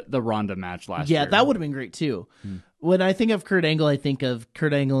Ronda match last year. Yeah, that would have been great too. When I think of Kurt Angle, I think of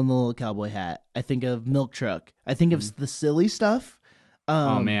Kurt Angle in the little cowboy hat. I think of Milk Truck. I think of the silly stuff.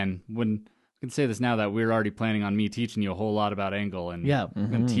 Oh man, when I can say this now that we're already planning on me teaching you a whole lot about Angle and Yeah.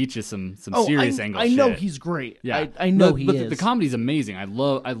 I'm gonna teach you some Oh, serious Angle. I know shit. he's great. Yeah, I know but, he but is. The comedy's amazing. I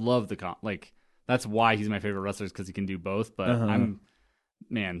love the like. That's why he's my favorite wrestler because he can do both. But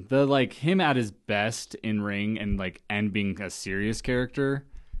the like him at his best in ring and being a serious character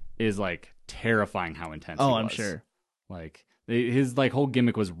is like terrifying how intense. Oh, he I'm was. sure. Like his like whole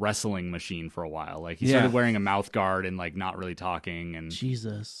gimmick was wrestling machine for a while. Like he started wearing a mouth guard and like not really talking and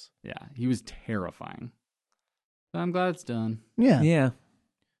Jesus. yeah, he was terrifying. But I'm glad it's done. Yeah. Yeah.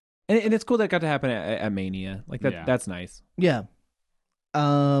 And it's cool that got to happen at Mania. Like that. Yeah. That's nice. Yeah.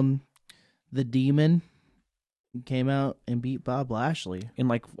 The Demon came out and beat Bob Lashley. In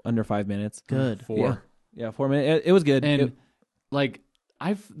like under 5 minutes. Good. Yeah, 4 minutes. It was good. And like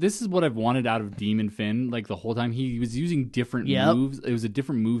this is what I've wanted out of Demon Finn. Like the whole time he was using different Yep. moves. It was a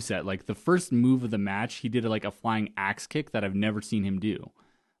different move set. Like the first move of the match, he did like a flying axe kick that I've never seen him do.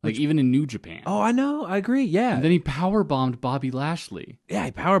 Like even in New Japan. Oh, I know. I agree. Yeah. And then he power bombed Bobby Lashley. Yeah,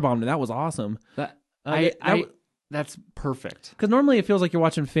 he powerbombed him. That was awesome. That that- that's perfect. Because normally it feels like you're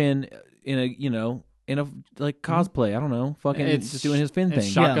watching Finn in a like cosplay. I don't know, fucking just doing his Finn It's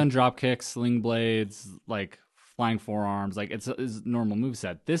thing. shotgun drop kicks, sling blades, like flying forearms. Like it's his normal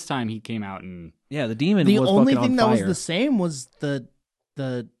moveset. This time he came out and Yeah, the demon. The was only fucking thing on that was fire. the same was the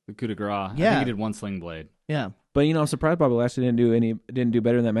the coup de grace. I Yeah. think he did one sling blade. yeah. But I'm surprised Bobby Lashley didn't do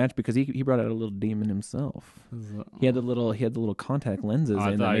better in that match because he brought out a little demon himself. He had the little contact lenses Oh,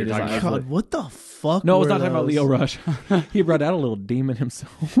 I in thought that you made were his talking eyes about- look- God, what the fuck? No, I was were not talking about those? Leo Rush. He brought out a little demon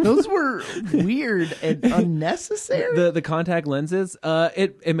himself. Those were weird and unnecessary. the contact lenses.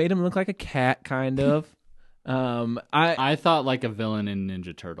 It made him look like a cat, kind of. I thought like a villain in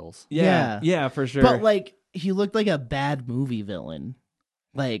Ninja Turtles. Yeah, for sure. But like he looked like a bad movie villain.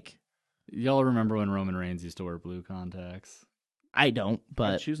 Like Y'all remember when Roman Reigns used to wear blue contacts? I don't, I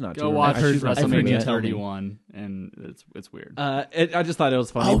but choose not to. Go watch I choose not to. I've heard you WrestleMania tell me. 31, and it's weird. I just thought it was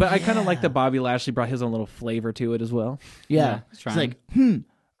funny, Oh, but I kind of yeah. like that Bobby Lashley brought his own little flavor to it as well. yeah, he's it's trying. like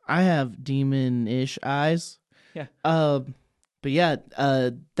I have demon-ish eyes. Yeah. But yeah,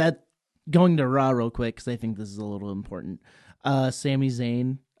 that going to Raw real quick because I think this is a little important. Sami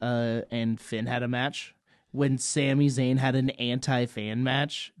Zayn and Finn had a match. When Sami Zayn had an anti-fan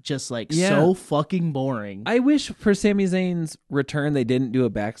match, just like Yeah. so fucking boring. I wish for Sami Zayn's return they didn't do a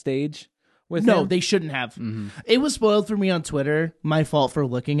backstage with No, him. they shouldn't have. It was spoiled for me on Twitter. My fault for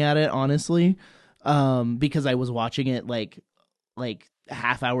looking at it, honestly, because I was watching it like a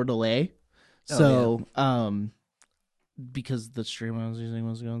half-hour delay. So, because the stream I was using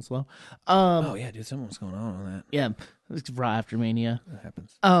was going slow. Oh yeah, dude, something was going on that. Yeah, it's Raw after Mania. That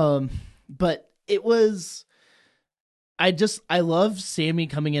happens. But it was. I love Sammy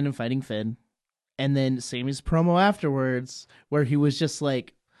coming in and fighting Finn, and then Sammy's promo afterwards, where he was just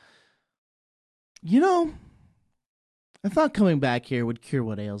like, I thought coming back here would cure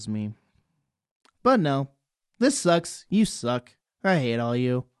what ails me, but no, this sucks. You suck. I hate all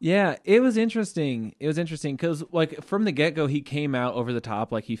you. Yeah, it was interesting. It was interesting because like from the get go, he came out over the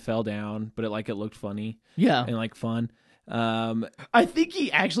top, like he fell down, but it looked funny Yeah, and like fun. I think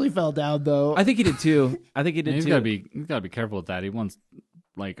he actually fell down though. I think he did too. He's gotta be careful with that. He once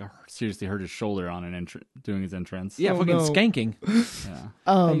like seriously hurt his shoulder on doing his entrance. Yeah, Oh, fucking no. skanking. Yeah.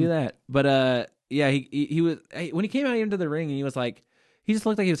 I do that. But yeah, he was when he came out into the ring and he was like, he just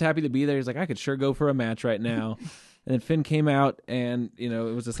looked like he was happy to be there. He's like, I could sure go for a match right now. And then Finn came out and it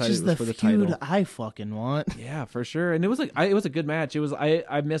was Which decided is it was the for the feud title. I fucking want. Yeah, for sure. And it was like it was a good match. It was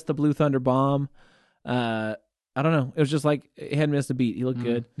I missed the Blue Thunder Bomb. I don't know. It was just like he hadn't missed a beat. He looked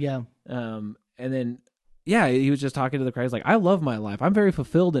good. Yeah. And then he was just talking to the crowd. He's like, I love my life. I'm very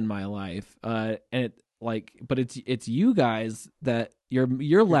fulfilled in my life. And but it's you guys that you're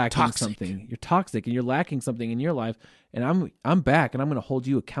lacking toxic. something. You're toxic and you're lacking something in your life, and I'm back and I'm going to hold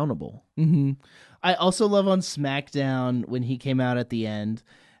you accountable. Mm-hmm. I also love on SmackDown when he came out at the end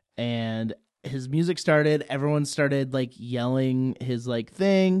and his music started, everyone started like yelling his like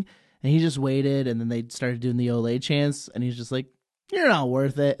thing, and he just waited, and then they started doing the Olay chants, and he's just like, "You're not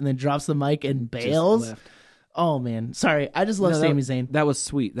worth it," and then drops the mic and bails. Just left. Oh man, sorry, I just love Sami Zayn. That was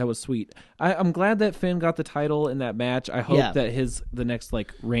sweet. I'm glad that Finn got the title in that match. I hope that the next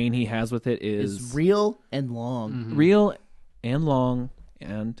like reign he has with it is real and long, real and long,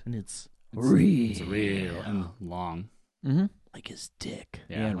 and it's real and long. Mm-hmm. Like his dick,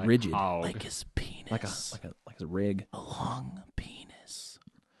 and like rigid, hog. like his penis, like a rig, a long penis.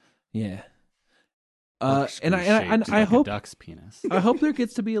 Yeah. Corkscrew And shaped I like hope a duck's penis. I hope there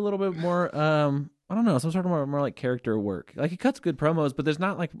gets to be a little bit more I don't know, some sort of more like character work. Like he cuts good promos, but there's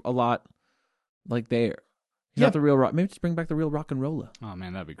not like a lot like there. He's not the real rock. Maybe just bring back the real rock and roller. Oh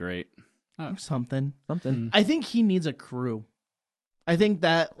man, that'd be great. Or something. Something. I think he needs a crew. I think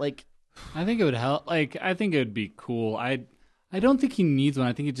that like I think it would help. Like I think it would be cool. I don't think he needs one.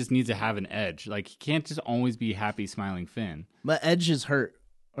 I think it just needs to have an edge. Like he can't just always be happy, smiling Finn. But Edge is hurt,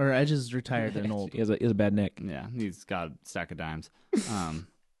 or Edge is retired and old. He has a bad neck. Yeah, he's got a stack of dimes.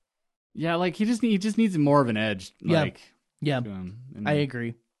 Yeah, like he just needs more of an edge. Like, Yeah, to him. And I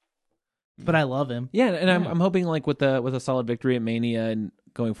agree. But I love him. Yeah, and I'm hoping like with a solid victory at Mania and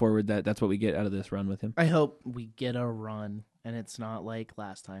going forward that's what we get out of this run with him. I hope we get a run and it's not like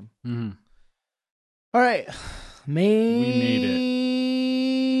last time. Mm-hmm. All right, made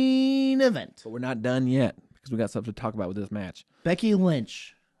event. But we're not done yet because we got stuff to talk about with this match. Becky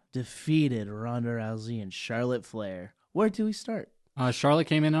Lynch defeated Ronda Rousey and Charlotte Flair. Where do we start? Charlotte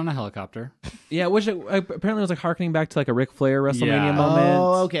came in on a helicopter. Yeah, which apparently was like harkening back to like a Ric Flair WrestleMania Yeah. moment.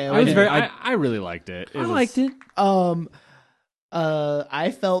 Oh, okay. I really liked it. I liked it.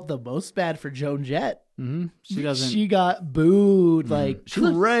 I felt the most bad for Joan Jett. Mm-hmm. She doesn't. She got booed like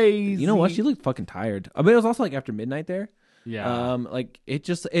crazy. You know what? She looked fucking tired. I mean, it was also like after midnight there. Yeah. Like it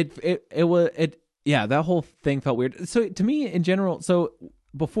just yeah, that whole thing felt weird. So to me in general, so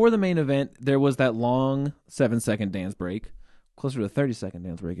before the main event, there was that long 7-second dance break, closer to a 30-second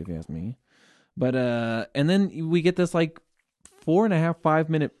dance break if you ask me. But and then we get this like 4.5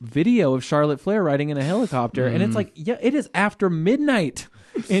 minute video of Charlotte Flair riding in a helicopter, and it's like, yeah, it is after midnight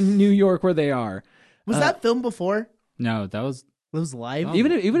in New York where they are. Was that filmed before? No, that was. It was live.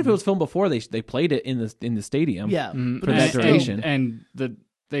 Even if it was filmed before, they played it in the stadium. Yeah, for that duration. And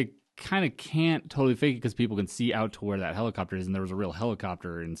they kind of can't totally fake it because people can see out to where that helicopter is, and there was a real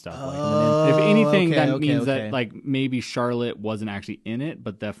helicopter and stuff. If anything, that means that like maybe Charlotte wasn't actually in it,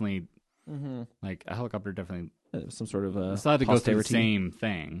 but definitely like a helicopter definitely some sort of it's allowed to go through the same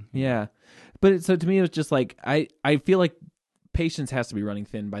thing. Yeah, but so to me it was just like I feel like patience has to be running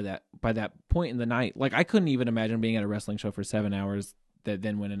thin by that point in the night. Like I couldn't even imagine being at a wrestling show for 7 hours that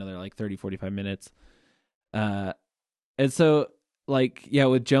then went another like 30-45 minutes. And so like yeah,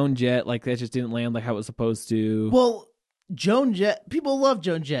 with Joan Jett, like that just didn't land like how it was supposed to. Well, Joan Jett, people love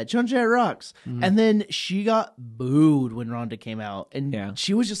Joan Jett. Joan Jett rocks. And then she got booed when Ronda came out, and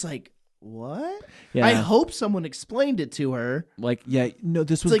she was just like, "What?" Yeah. I hope someone explained it to her. Like, yeah, no,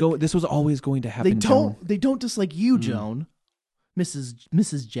 this was like, this was always going to happen. They don't dislike you, Joan.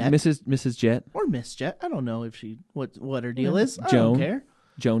 Mrs. Jett. Mrs. Jett or Miss Jett. I don't know if she what her deal is. I Joan. don't care.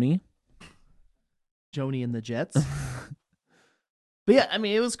 Joni and the Jets. But yeah, I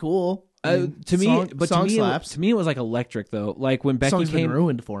mean, it was cool. To me, it was like electric though. Like when Becky Song's came, been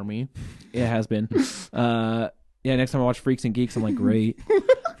ruined for me. It has been. Yeah, next time I watch Freaks and Geeks, I'm like, great.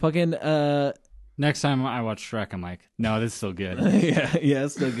 Fucking. Next time I watch Shrek, I'm like, no, this is still good. yeah,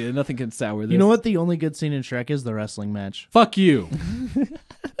 it's still good. Nothing can sour this. You know what? The only good scene in Shrek is the wrestling match. Fuck you.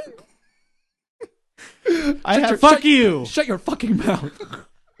 Fuck you. Shut your fucking mouth.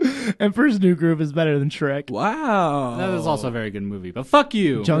 Emperor's New Groove is better than Shrek. Wow. That is also a very good movie, but fuck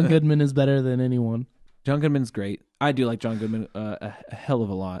you. John Goodman is better than anyone. John Goodman's great. I do like John Goodman a hell of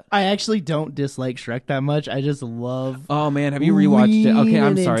a lot. I actually don't dislike Shrek that much. I just love. Oh man, have you rewatched it? Okay,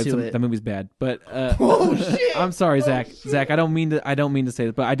 I'm sorry. into it. That movie's bad, but Oh shit! I'm sorry, Zach. Zach, I don't mean to say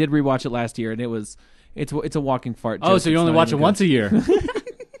that, but I did rewatch it last year, and it's a walking fart. Oh, joke. so you only watch it once a year?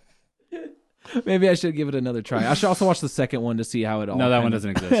 Maybe I should give it another try. I should also watch the second one to see how it all. No, that one doesn't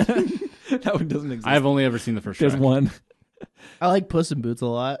exist. That one doesn't exist. I've only ever seen the first. There's Shrek. one. I like Puss in Boots a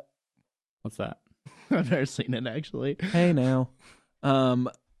lot. What's that? I've never seen it actually. Hey now,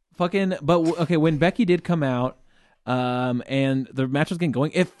 but okay. When Becky did come out, and the match was getting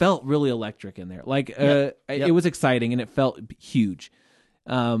going, it felt really electric in there. Like, it was exciting and it felt huge.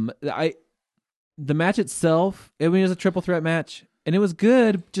 the match itself, I mean, it was a triple threat match, and it was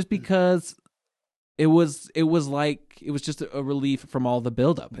good just because it was just a relief from all the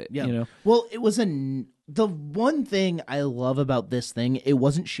buildup. Yeah. You know, Well, it was the one thing I love about this thing. It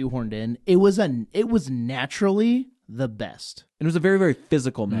wasn't shoehorned in. It was naturally the best. and it was a very, very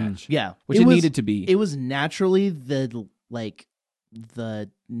physical match. Yeah, Which it needed to be. It was naturally the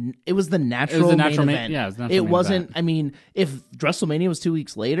it was the natural, natural main main- event. yeah, it was the natural It main wasn't. event. I mean, if WrestleMania was 2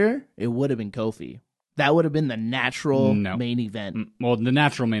 weeks later, it would have been Kofi. That would have been the natural No. main event. Well, the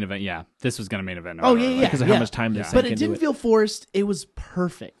natural main event, yeah. This was going to main event. no Oh, matter yeah, what. yeah. because of how much time they Yeah. sank But it into didn't feel forced. It was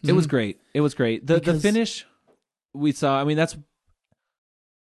perfect. It was great. It was great. The Because- finish we saw. I mean, the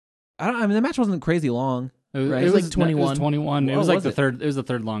match wasn't crazy long. Right. It was like 21. It was 21. It Oh, was like was the it? third. It was the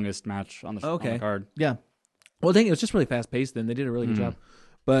third longest match on the, on Okay. the card. Yeah. Well, dang, it was just really fast paced. Then they did a really good job,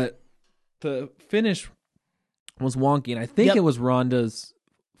 but the finish was wonky, and I think Yep. it was Ronda's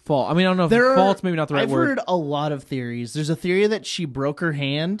fault. I mean, I don't know if There are- fault's maybe not the right I've word. heard a lot of theories. There's a theory that she broke her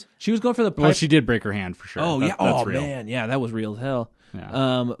hand. She was going for the pipe. Well, she did break her hand for sure. Oh That- yeah. that's Oh real. man. Yeah, that was real as hell.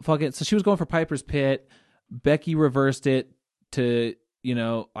 Yeah. Fuck it. So she was going for Piper's Pit. Becky reversed it to,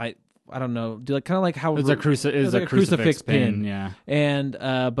 I don't know, do like kind of like how It was a crucifix pin. Yeah. And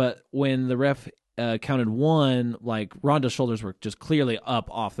but when the ref counted one, like Ronda's shoulders were just clearly up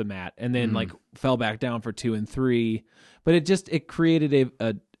off the mat, and then like fell back down for 2 and 3. But it created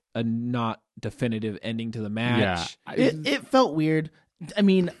a not definitive ending to the match. Yeah. It felt weird. I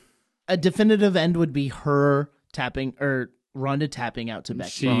mean, a definitive end would be her tapping or Ronda tapping out to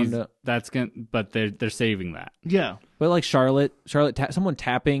Becky. Ronda. But they're saving that. Yeah. But like someone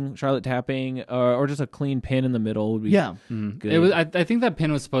tapping, Charlotte tapping, or just a clean pin in the middle would be Yeah. good. It was. I think that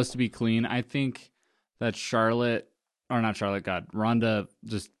pin was supposed to be clean. I think that Ronda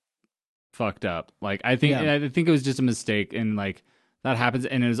just fucked up. Like I think it was just a mistake, and like that happens,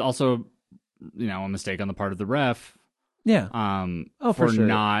 and it was also, a mistake on the part of the ref. Yeah. For for sure.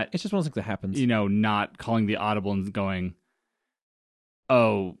 not, It's just one of those things that happens. not calling the audible and going,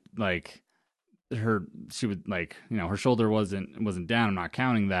 oh, like she would like, her shoulder wasn't down. I'm not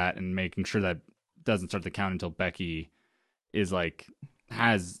counting that, and making sure that doesn't start the count until Becky is like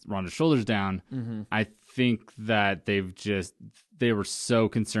has Ronda's shoulders down. Mm-hmm. I think that they were so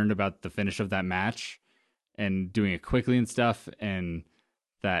concerned about the finish of that match and doing it quickly and stuff, and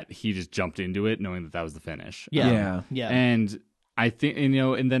that he just jumped into it knowing that was the finish. Yeah. And I think,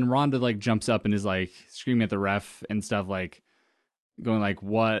 and then Ronda like jumps up and is like screaming at the ref and stuff, like going like,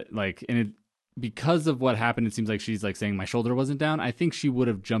 what? Like, and it, because of what happened, it seems like she's like saying my shoulder wasn't down. I think she would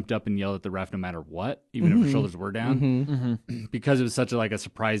have jumped up and yelled at the ref no matter what, even if her shoulders were down, because it was such a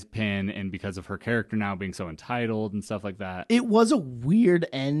surprise pin, and because of her character now being so entitled and stuff like that. It was a weird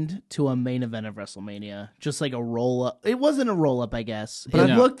end to a main event of WrestleMania. Just like a roll up. It wasn't a roll up, I guess. It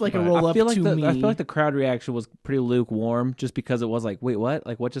looked like a but roll I up feel like to me. I feel like the crowd reaction was pretty lukewarm, just because it was like, wait, what?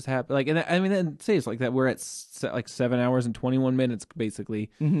 Like, what just happened? Like, and I mean, then say it's like that. We're at like 7 hours and 21 minutes basically,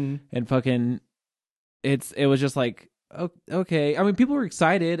 and fucking, it was just like, okay. I mean, people were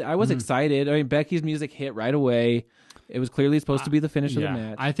excited. I was excited. I mean, Becky's music hit right away. It was clearly supposed to be the finish of the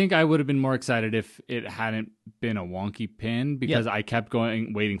match. I think I would have been more excited if it hadn't been a wonky pin, because I kept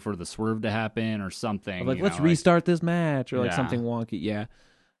waiting for the swerve to happen or something. Like, let's restart this match, or like Yeah. something wonky. Yeah.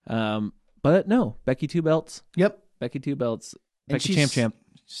 But no, Becky 2 belts. Yep. Becky 2 belts. And Becky she's champ.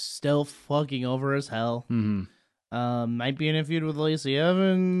 Still fucking over as hell. Mm-hmm. Might be in a feud with Lacey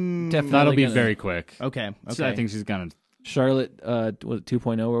Evans. That'll be gonna- very quick. Okay. So I think she's gonna. Charlotte, was it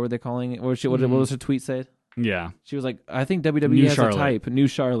 2.0? What were they calling it? What was her tweet say? Yeah. She was like, I think WWE New has Charlotte. a type. New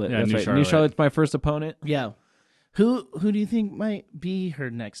Charlotte. Yeah, That's New right. New Charlotte. Charlotte's my first opponent. Yeah. Who do you think might be her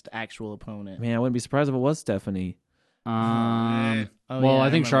next actual opponent? Man, I wouldn't be surprised if it was Stephanie. Oh, Well, yeah, I I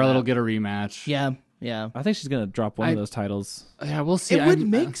think remember Charlotte that. will get a rematch. Yeah. Yeah. I think she's going to drop one of those titles. Yeah, we'll see. It would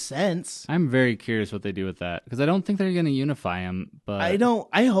make sense. I'm very curious what they do with that, because I don't think they're going to unify them. But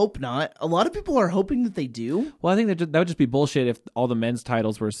I hope not. A lot of people are hoping that they do. Well, I think that would just be bullshit if all the men's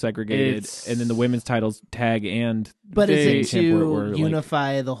titles were segregated and then the women's titles tag and But is it champ to were, like-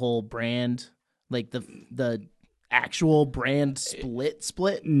 unify the whole brand, like the actual brand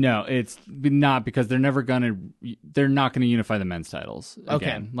split? No, it's not, because they're not going to unify the men's titles. Again.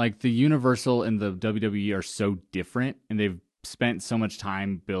 Okay. Like the Universal and the WWE are so different, and they've spent so much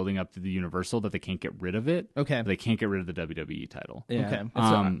time building up to the Universal that they can't get rid of it. Okay. They can't get rid of the WWE title. Yeah. Okay. And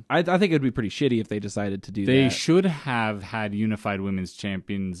so I think it would be pretty shitty if they decided to do They that. should have had unified women's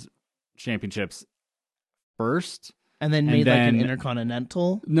championships first. And then And made like an then-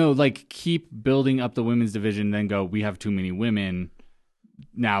 intercontinental. No, like keep building up the women's division, then go, we have too many women.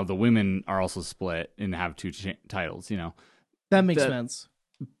 Now the women are also split and have two titles, That makes sense.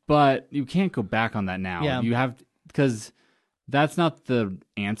 but you can't go back on that now. Yeah. You have because that's not the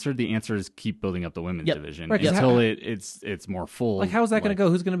answer. The answer is keep building up the women's division Right, 'cause until it's more full. Like, how is that going to go?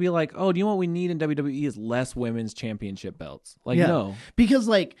 Who's going to be like, oh, do you know what we need in WWE is less women's championship belts? Like, Yeah. no. Because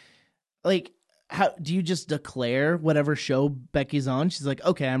like how do you just declare whatever show Becky's on? She's like,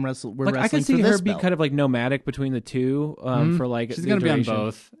 okay, we're Like, wrestling I can for see this her be belt. kind of like nomadic between the two for like she's the going to be on duration.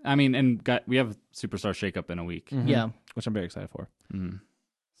 both. I mean, and we have Superstar Shakeup in a week. Yeah, Which I'm very excited for.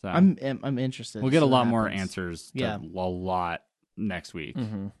 So I'm interested. we'll to get see a what lot more happens. answers. Yeah. A lot next week.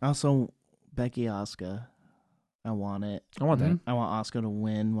 Also, Becky Asuka, I want it. I want that. I want Asuka to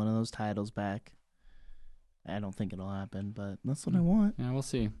win one of those titles back. I don't think it'll happen, but that's what I want. Yeah, we'll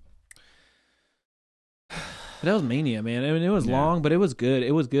see. But that was Mania, man. I mean, it was Yeah. long, but it was good.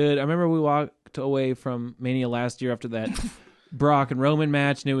 It was good. I remember we walked away from Mania last year after that Brock and Roman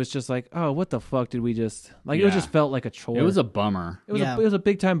match, and it was just like, oh, what the fuck did we just like? It Yeah. just felt like a chore. It was a bummer. it was Yeah. it was a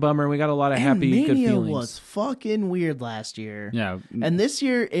big time bummer. And we got a lot of happy, and good Mania feelings. was fucking weird last year. Yeah, And this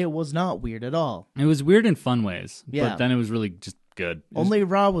year, it was not weird at all. it was weird in fun ways. Yeah. But then it was really just good. It was- Only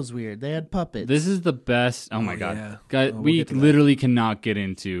Raw was weird. They had puppets. This is the best. Oh my god, yeah. guys, We'll we get to that. literally cannot get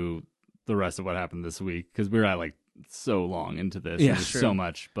into the rest of what happened this week because we're at like so long into this. Yeah, There's sure. so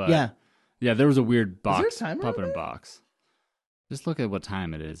much. But yeah. there was a weird there a box timer on puppet and there? box. Just look at what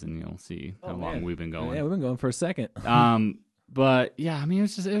time it is, and you'll see how long man. we've been going. Yeah, we've been going for a second. But yeah, I mean,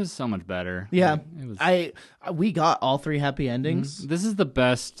 it was so much better. Yeah. It was. We got all three happy endings. This is the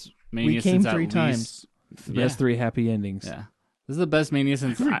best Mania We came since three at times. least. The Yeah. best three happy endings. Yeah, this is the best Mania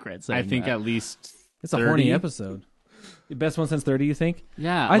since regret I saying think that. at least. It's a 30. horny episode. The best one since 30, you think?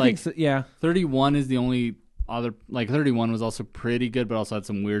 Yeah, I like, think so, yeah. 31 is the only other, like 31 was also pretty good, but also had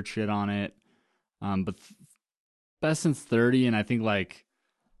some weird shit on it. But best since 30, and I think like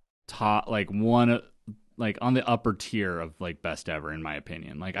top, like one, like on the upper tier of like best ever in my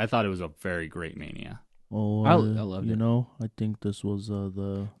opinion. Like I thought it was a very great Mania. Oh, I loved it. I think this was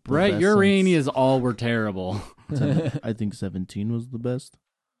the Brett, best your since- Manias all were terrible. I think 17 was the best.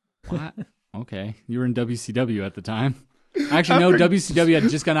 What? Okay, you were in WCW at the time. Actually, no, WCW had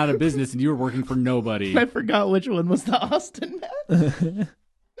just gone out of business, and you were working for nobody. I forgot which one was the Austin match.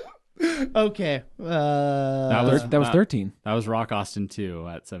 Okay. That was 13. That was Rock Austin too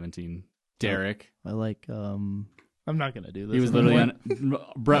at 17. Derek. I like. I'm not gonna do this. He was anymore. literally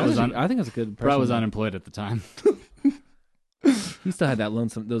Brett was I think it was a good. Brett was impression. unemployed at the time, He still had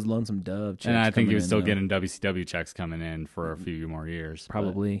those lonesome dove. Checks and I think he coming was in, still though. getting WCW checks coming in for a few more years. but-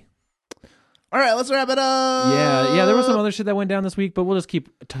 Probably. All right, let's wrap it up. Yeah. There was some other shit that went down this week, but we'll just keep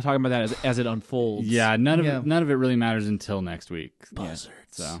talking about that as it unfolds. Yeah, none Yeah. of it really matters until next week. Buzzards.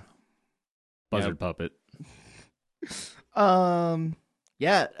 So, Buzzard puppet. Buy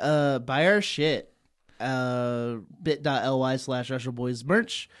our shit. bit.ly/WrestleBoys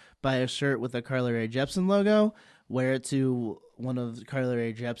merch. Buy a shirt with a Carly Rae Jepsen logo. Wear it to one of Carly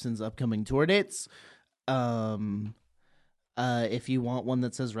Rae Jepsen's upcoming tour dates. If you want one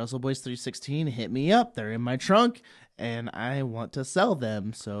that says WrestleBoys 316, hit me up. They're in my trunk, and I want to sell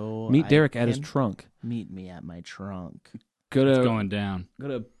them. So Meet I Derek at his can- trunk. Meet me at my trunk. Go It's to going down.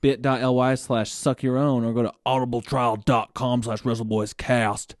 bit.ly/suckyourown or go to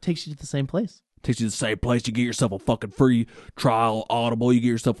audibletrial.com/WrestleBoysCast. Takes you to the same place. Takes you to the same place. You get yourself a fucking free trial Audible. You get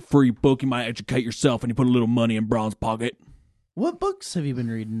yourself a free book. You might educate yourself, and you put a little money in Braun's pocket. What books have you been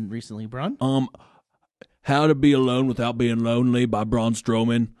reading recently, Braun? How to Be Alone Without Being Lonely by Braun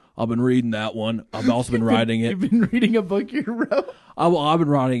Strowman. I've been reading that one. I've also been writing it. You've been reading a book you wrote? I've been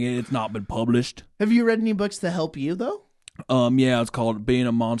writing it. It's not been published. Have you read any books to help you, though? Yeah, it's called Being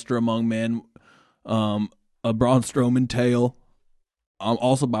a Monster Among Men. A Braun Strowman tale.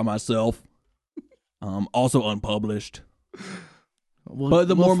 Also by myself. Also unpublished. But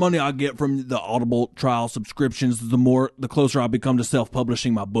the more money I get from the Audible trial subscriptions, the closer I become to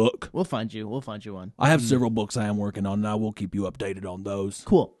self-publishing my book. We'll find you one. I have several books I am working on, and I will keep you updated on those.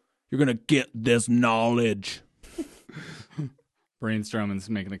 Cool. You're going to get this knowledge. Braun Strowman's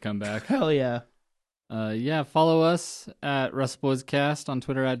making a comeback. Hell yeah. Yeah, follow us at WrestleBoysCast on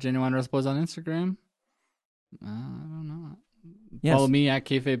Twitter, at Genuine WrestleBoys on Instagram. I don't know. Yes. Follow me at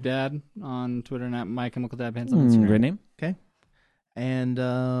Kayfabe Dad on Twitter and at My Chemical Dad Pants on Instagram. Great name. And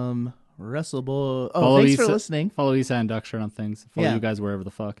WrestleBoy. Oh, Follow thanks for Issa- listening. Follow Isa and Duckshirt on things. Follow Yeah. you guys wherever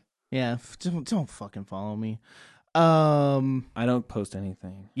the fuck. Yeah, don't fucking follow me. I don't post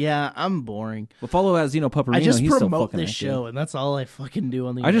anything. Yeah, I'm boring. Well, follow at Zeno Pupperino. I just He's still promote fucking this active. show, and that's all I fucking do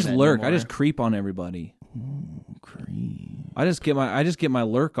on the I just internet lurk. I anymore. just creep on everybody. Creep. I just get my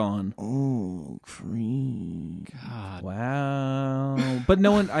lurk on. Oh, creep. God. Wow. But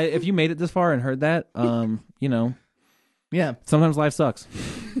no one. If you made it this far and heard that, Yeah. Sometimes life sucks.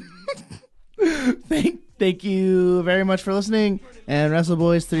 Thank you very much for listening. And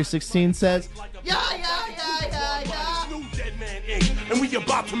WrestleBoys316 says, yeah. And we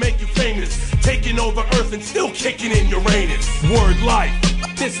about to make you famous, taking over Earth and still kicking in Uranus. Word life.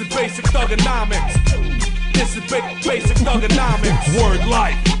 This is basic thugonomics. Word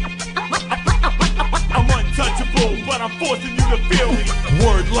life. I'm untouchable, but I'm forcing you to feel me.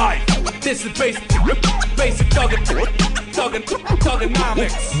 Word life. This is basic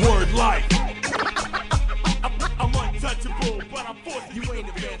thugonomics. Word life. I'm untouchable, but I'm forcing you ain't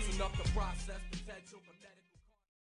advancing enough the process.